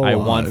day. I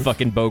want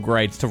fucking Bo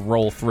Greitz to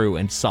roll through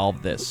and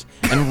solve this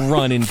and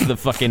run into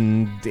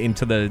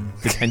the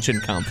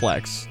detention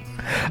complex.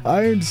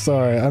 I'm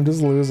sorry, I'm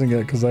just losing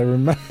it because I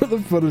remember the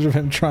footage of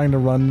him trying to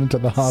run into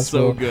the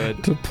hospital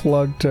to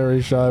plug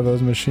Terry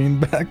Schiavo's machine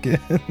back in.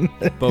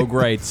 Bo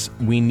Greitz,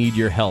 we need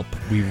your help.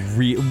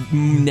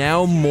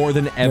 Now more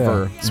than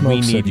ever,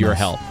 we need your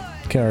help.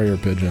 Carrier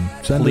pigeon.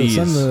 Please.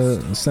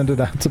 Send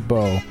it out to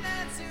Bo.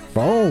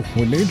 Bo,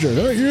 we need you.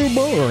 Hey, you,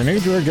 Bo, we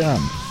need you again.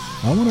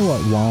 I wonder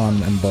what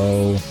Lon and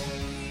Bo,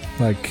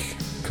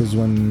 because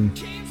when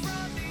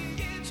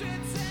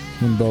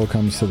Bo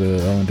comes to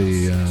the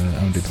O&D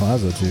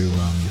Plaza to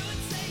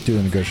do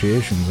the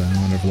negotiations, I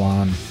wonder if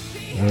Lon,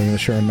 are they going to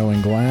share a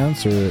knowing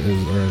glance, or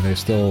are they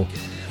still...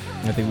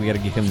 I think we got to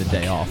give him the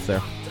day off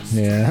there.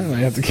 Yeah, I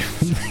have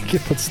to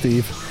put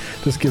Steve...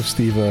 Just give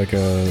Steve like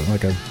a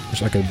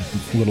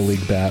little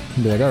league bat.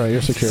 And be like, all right,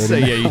 you're security. So,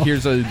 now. yeah,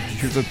 here's a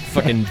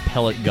fucking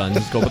pellet gun.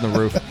 Just go up on the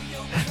roof.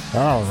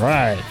 All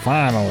right,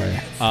 finally.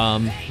 All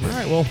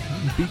right, well,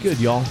 be good,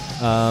 y'all.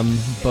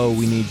 Bo,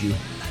 we need you.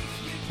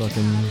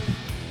 Fucking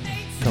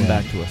come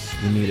back to us.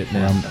 We need it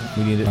now.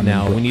 We need it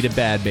now. We need it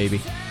bad,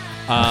 baby.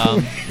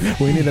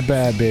 We need it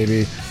bad,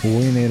 baby.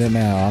 We need it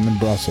now. I'm in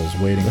Brussels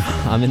waiting for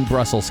you. I'm in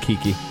Brussels,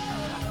 Kiki. Kiki.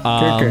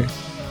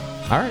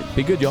 All right,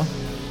 be good, y'all.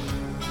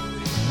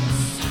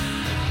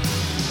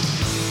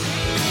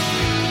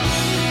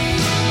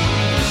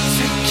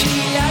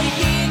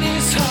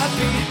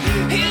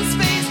 His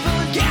face full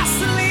of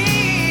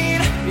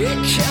gasoline. It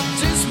kept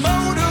his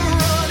motor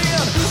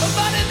running,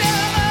 but it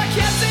never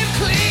kept him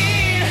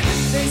clean.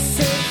 They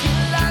said he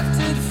liked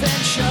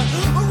adventure,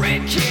 a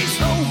red cage,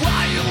 the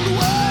wild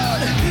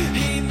world.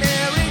 He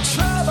married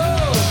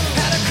trouble,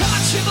 had a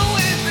crotch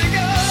with a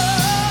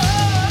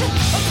gun.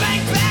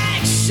 Bang,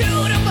 bang,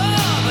 shoot him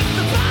up, but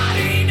the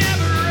body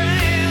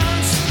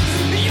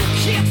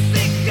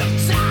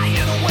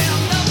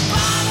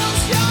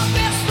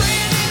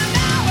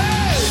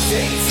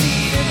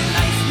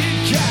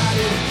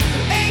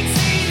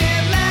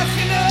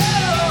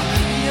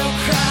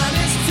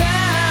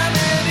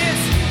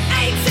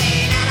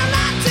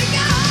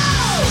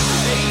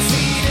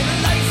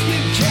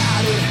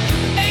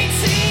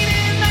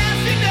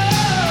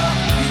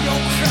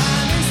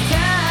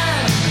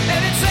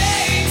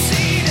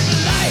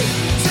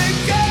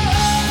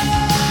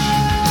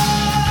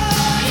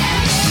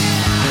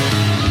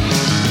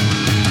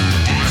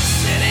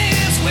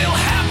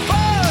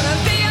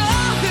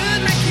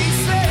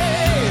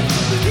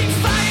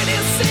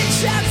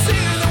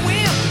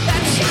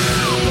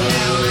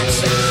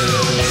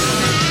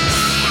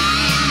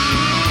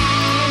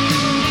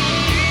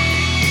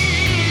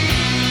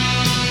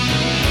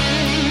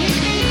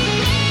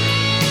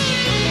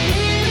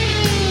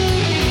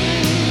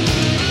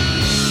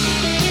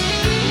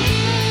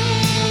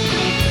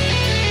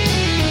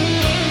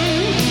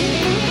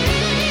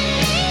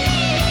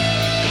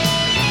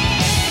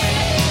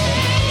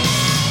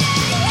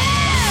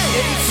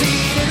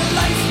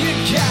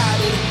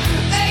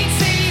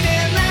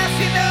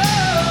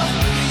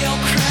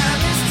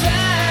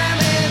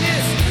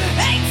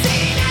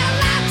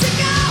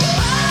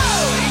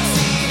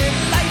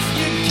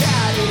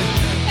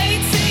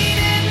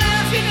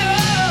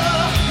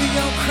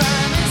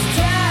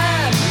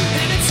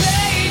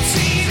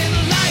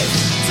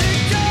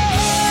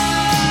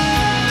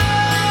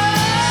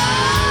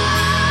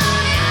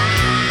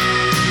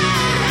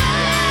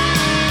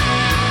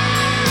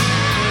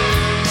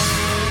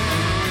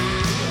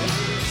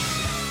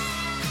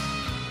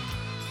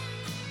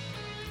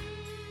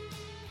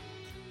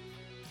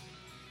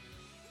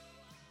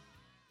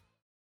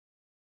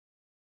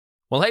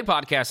Well, hey,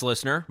 podcast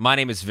listener. My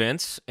name is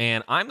Vince,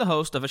 and I'm the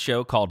host of a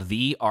show called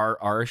The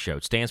RR Show.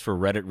 It stands for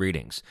Reddit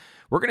Readings.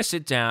 We're going to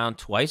sit down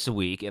twice a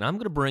week, and I'm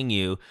going to bring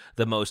you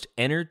the most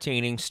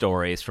entertaining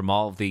stories from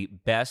all of the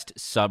best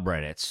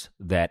subreddits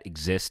that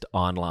exist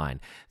online.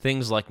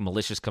 Things like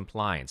malicious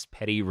compliance,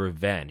 petty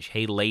revenge,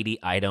 hey, lady,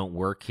 I don't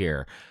work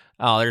here.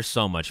 Oh, there's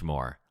so much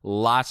more.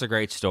 Lots of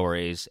great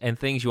stories and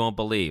things you won't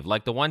believe.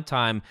 Like the one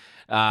time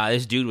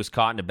this dude was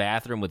caught in a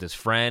bathroom with his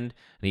friend,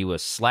 and he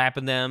was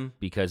slapping them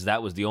because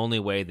that was the only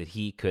way that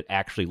he could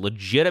actually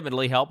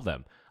legitimately help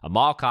them. A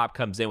mall cop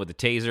comes in with a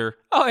taser.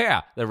 Oh,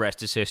 yeah, the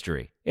rest is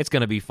history. It's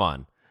going to be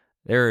fun.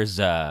 There's,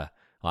 I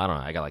don't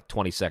know, I got like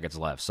 20 seconds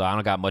left, so I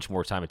don't got much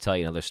more time to tell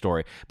you another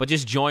story. But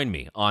just join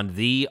me on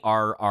The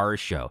RR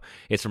Show.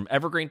 It's from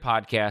Evergreen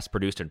Podcast,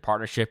 produced in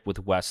partnership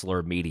with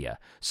Wessler Media.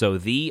 So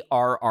The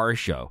RR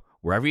Show,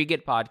 wherever you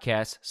get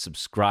podcasts,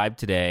 subscribe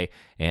today.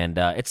 And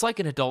it's like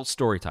an adult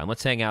story time.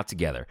 Let's hang out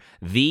together.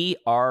 The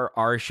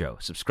RR Show.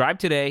 Subscribe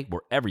today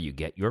wherever you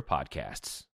get your podcasts.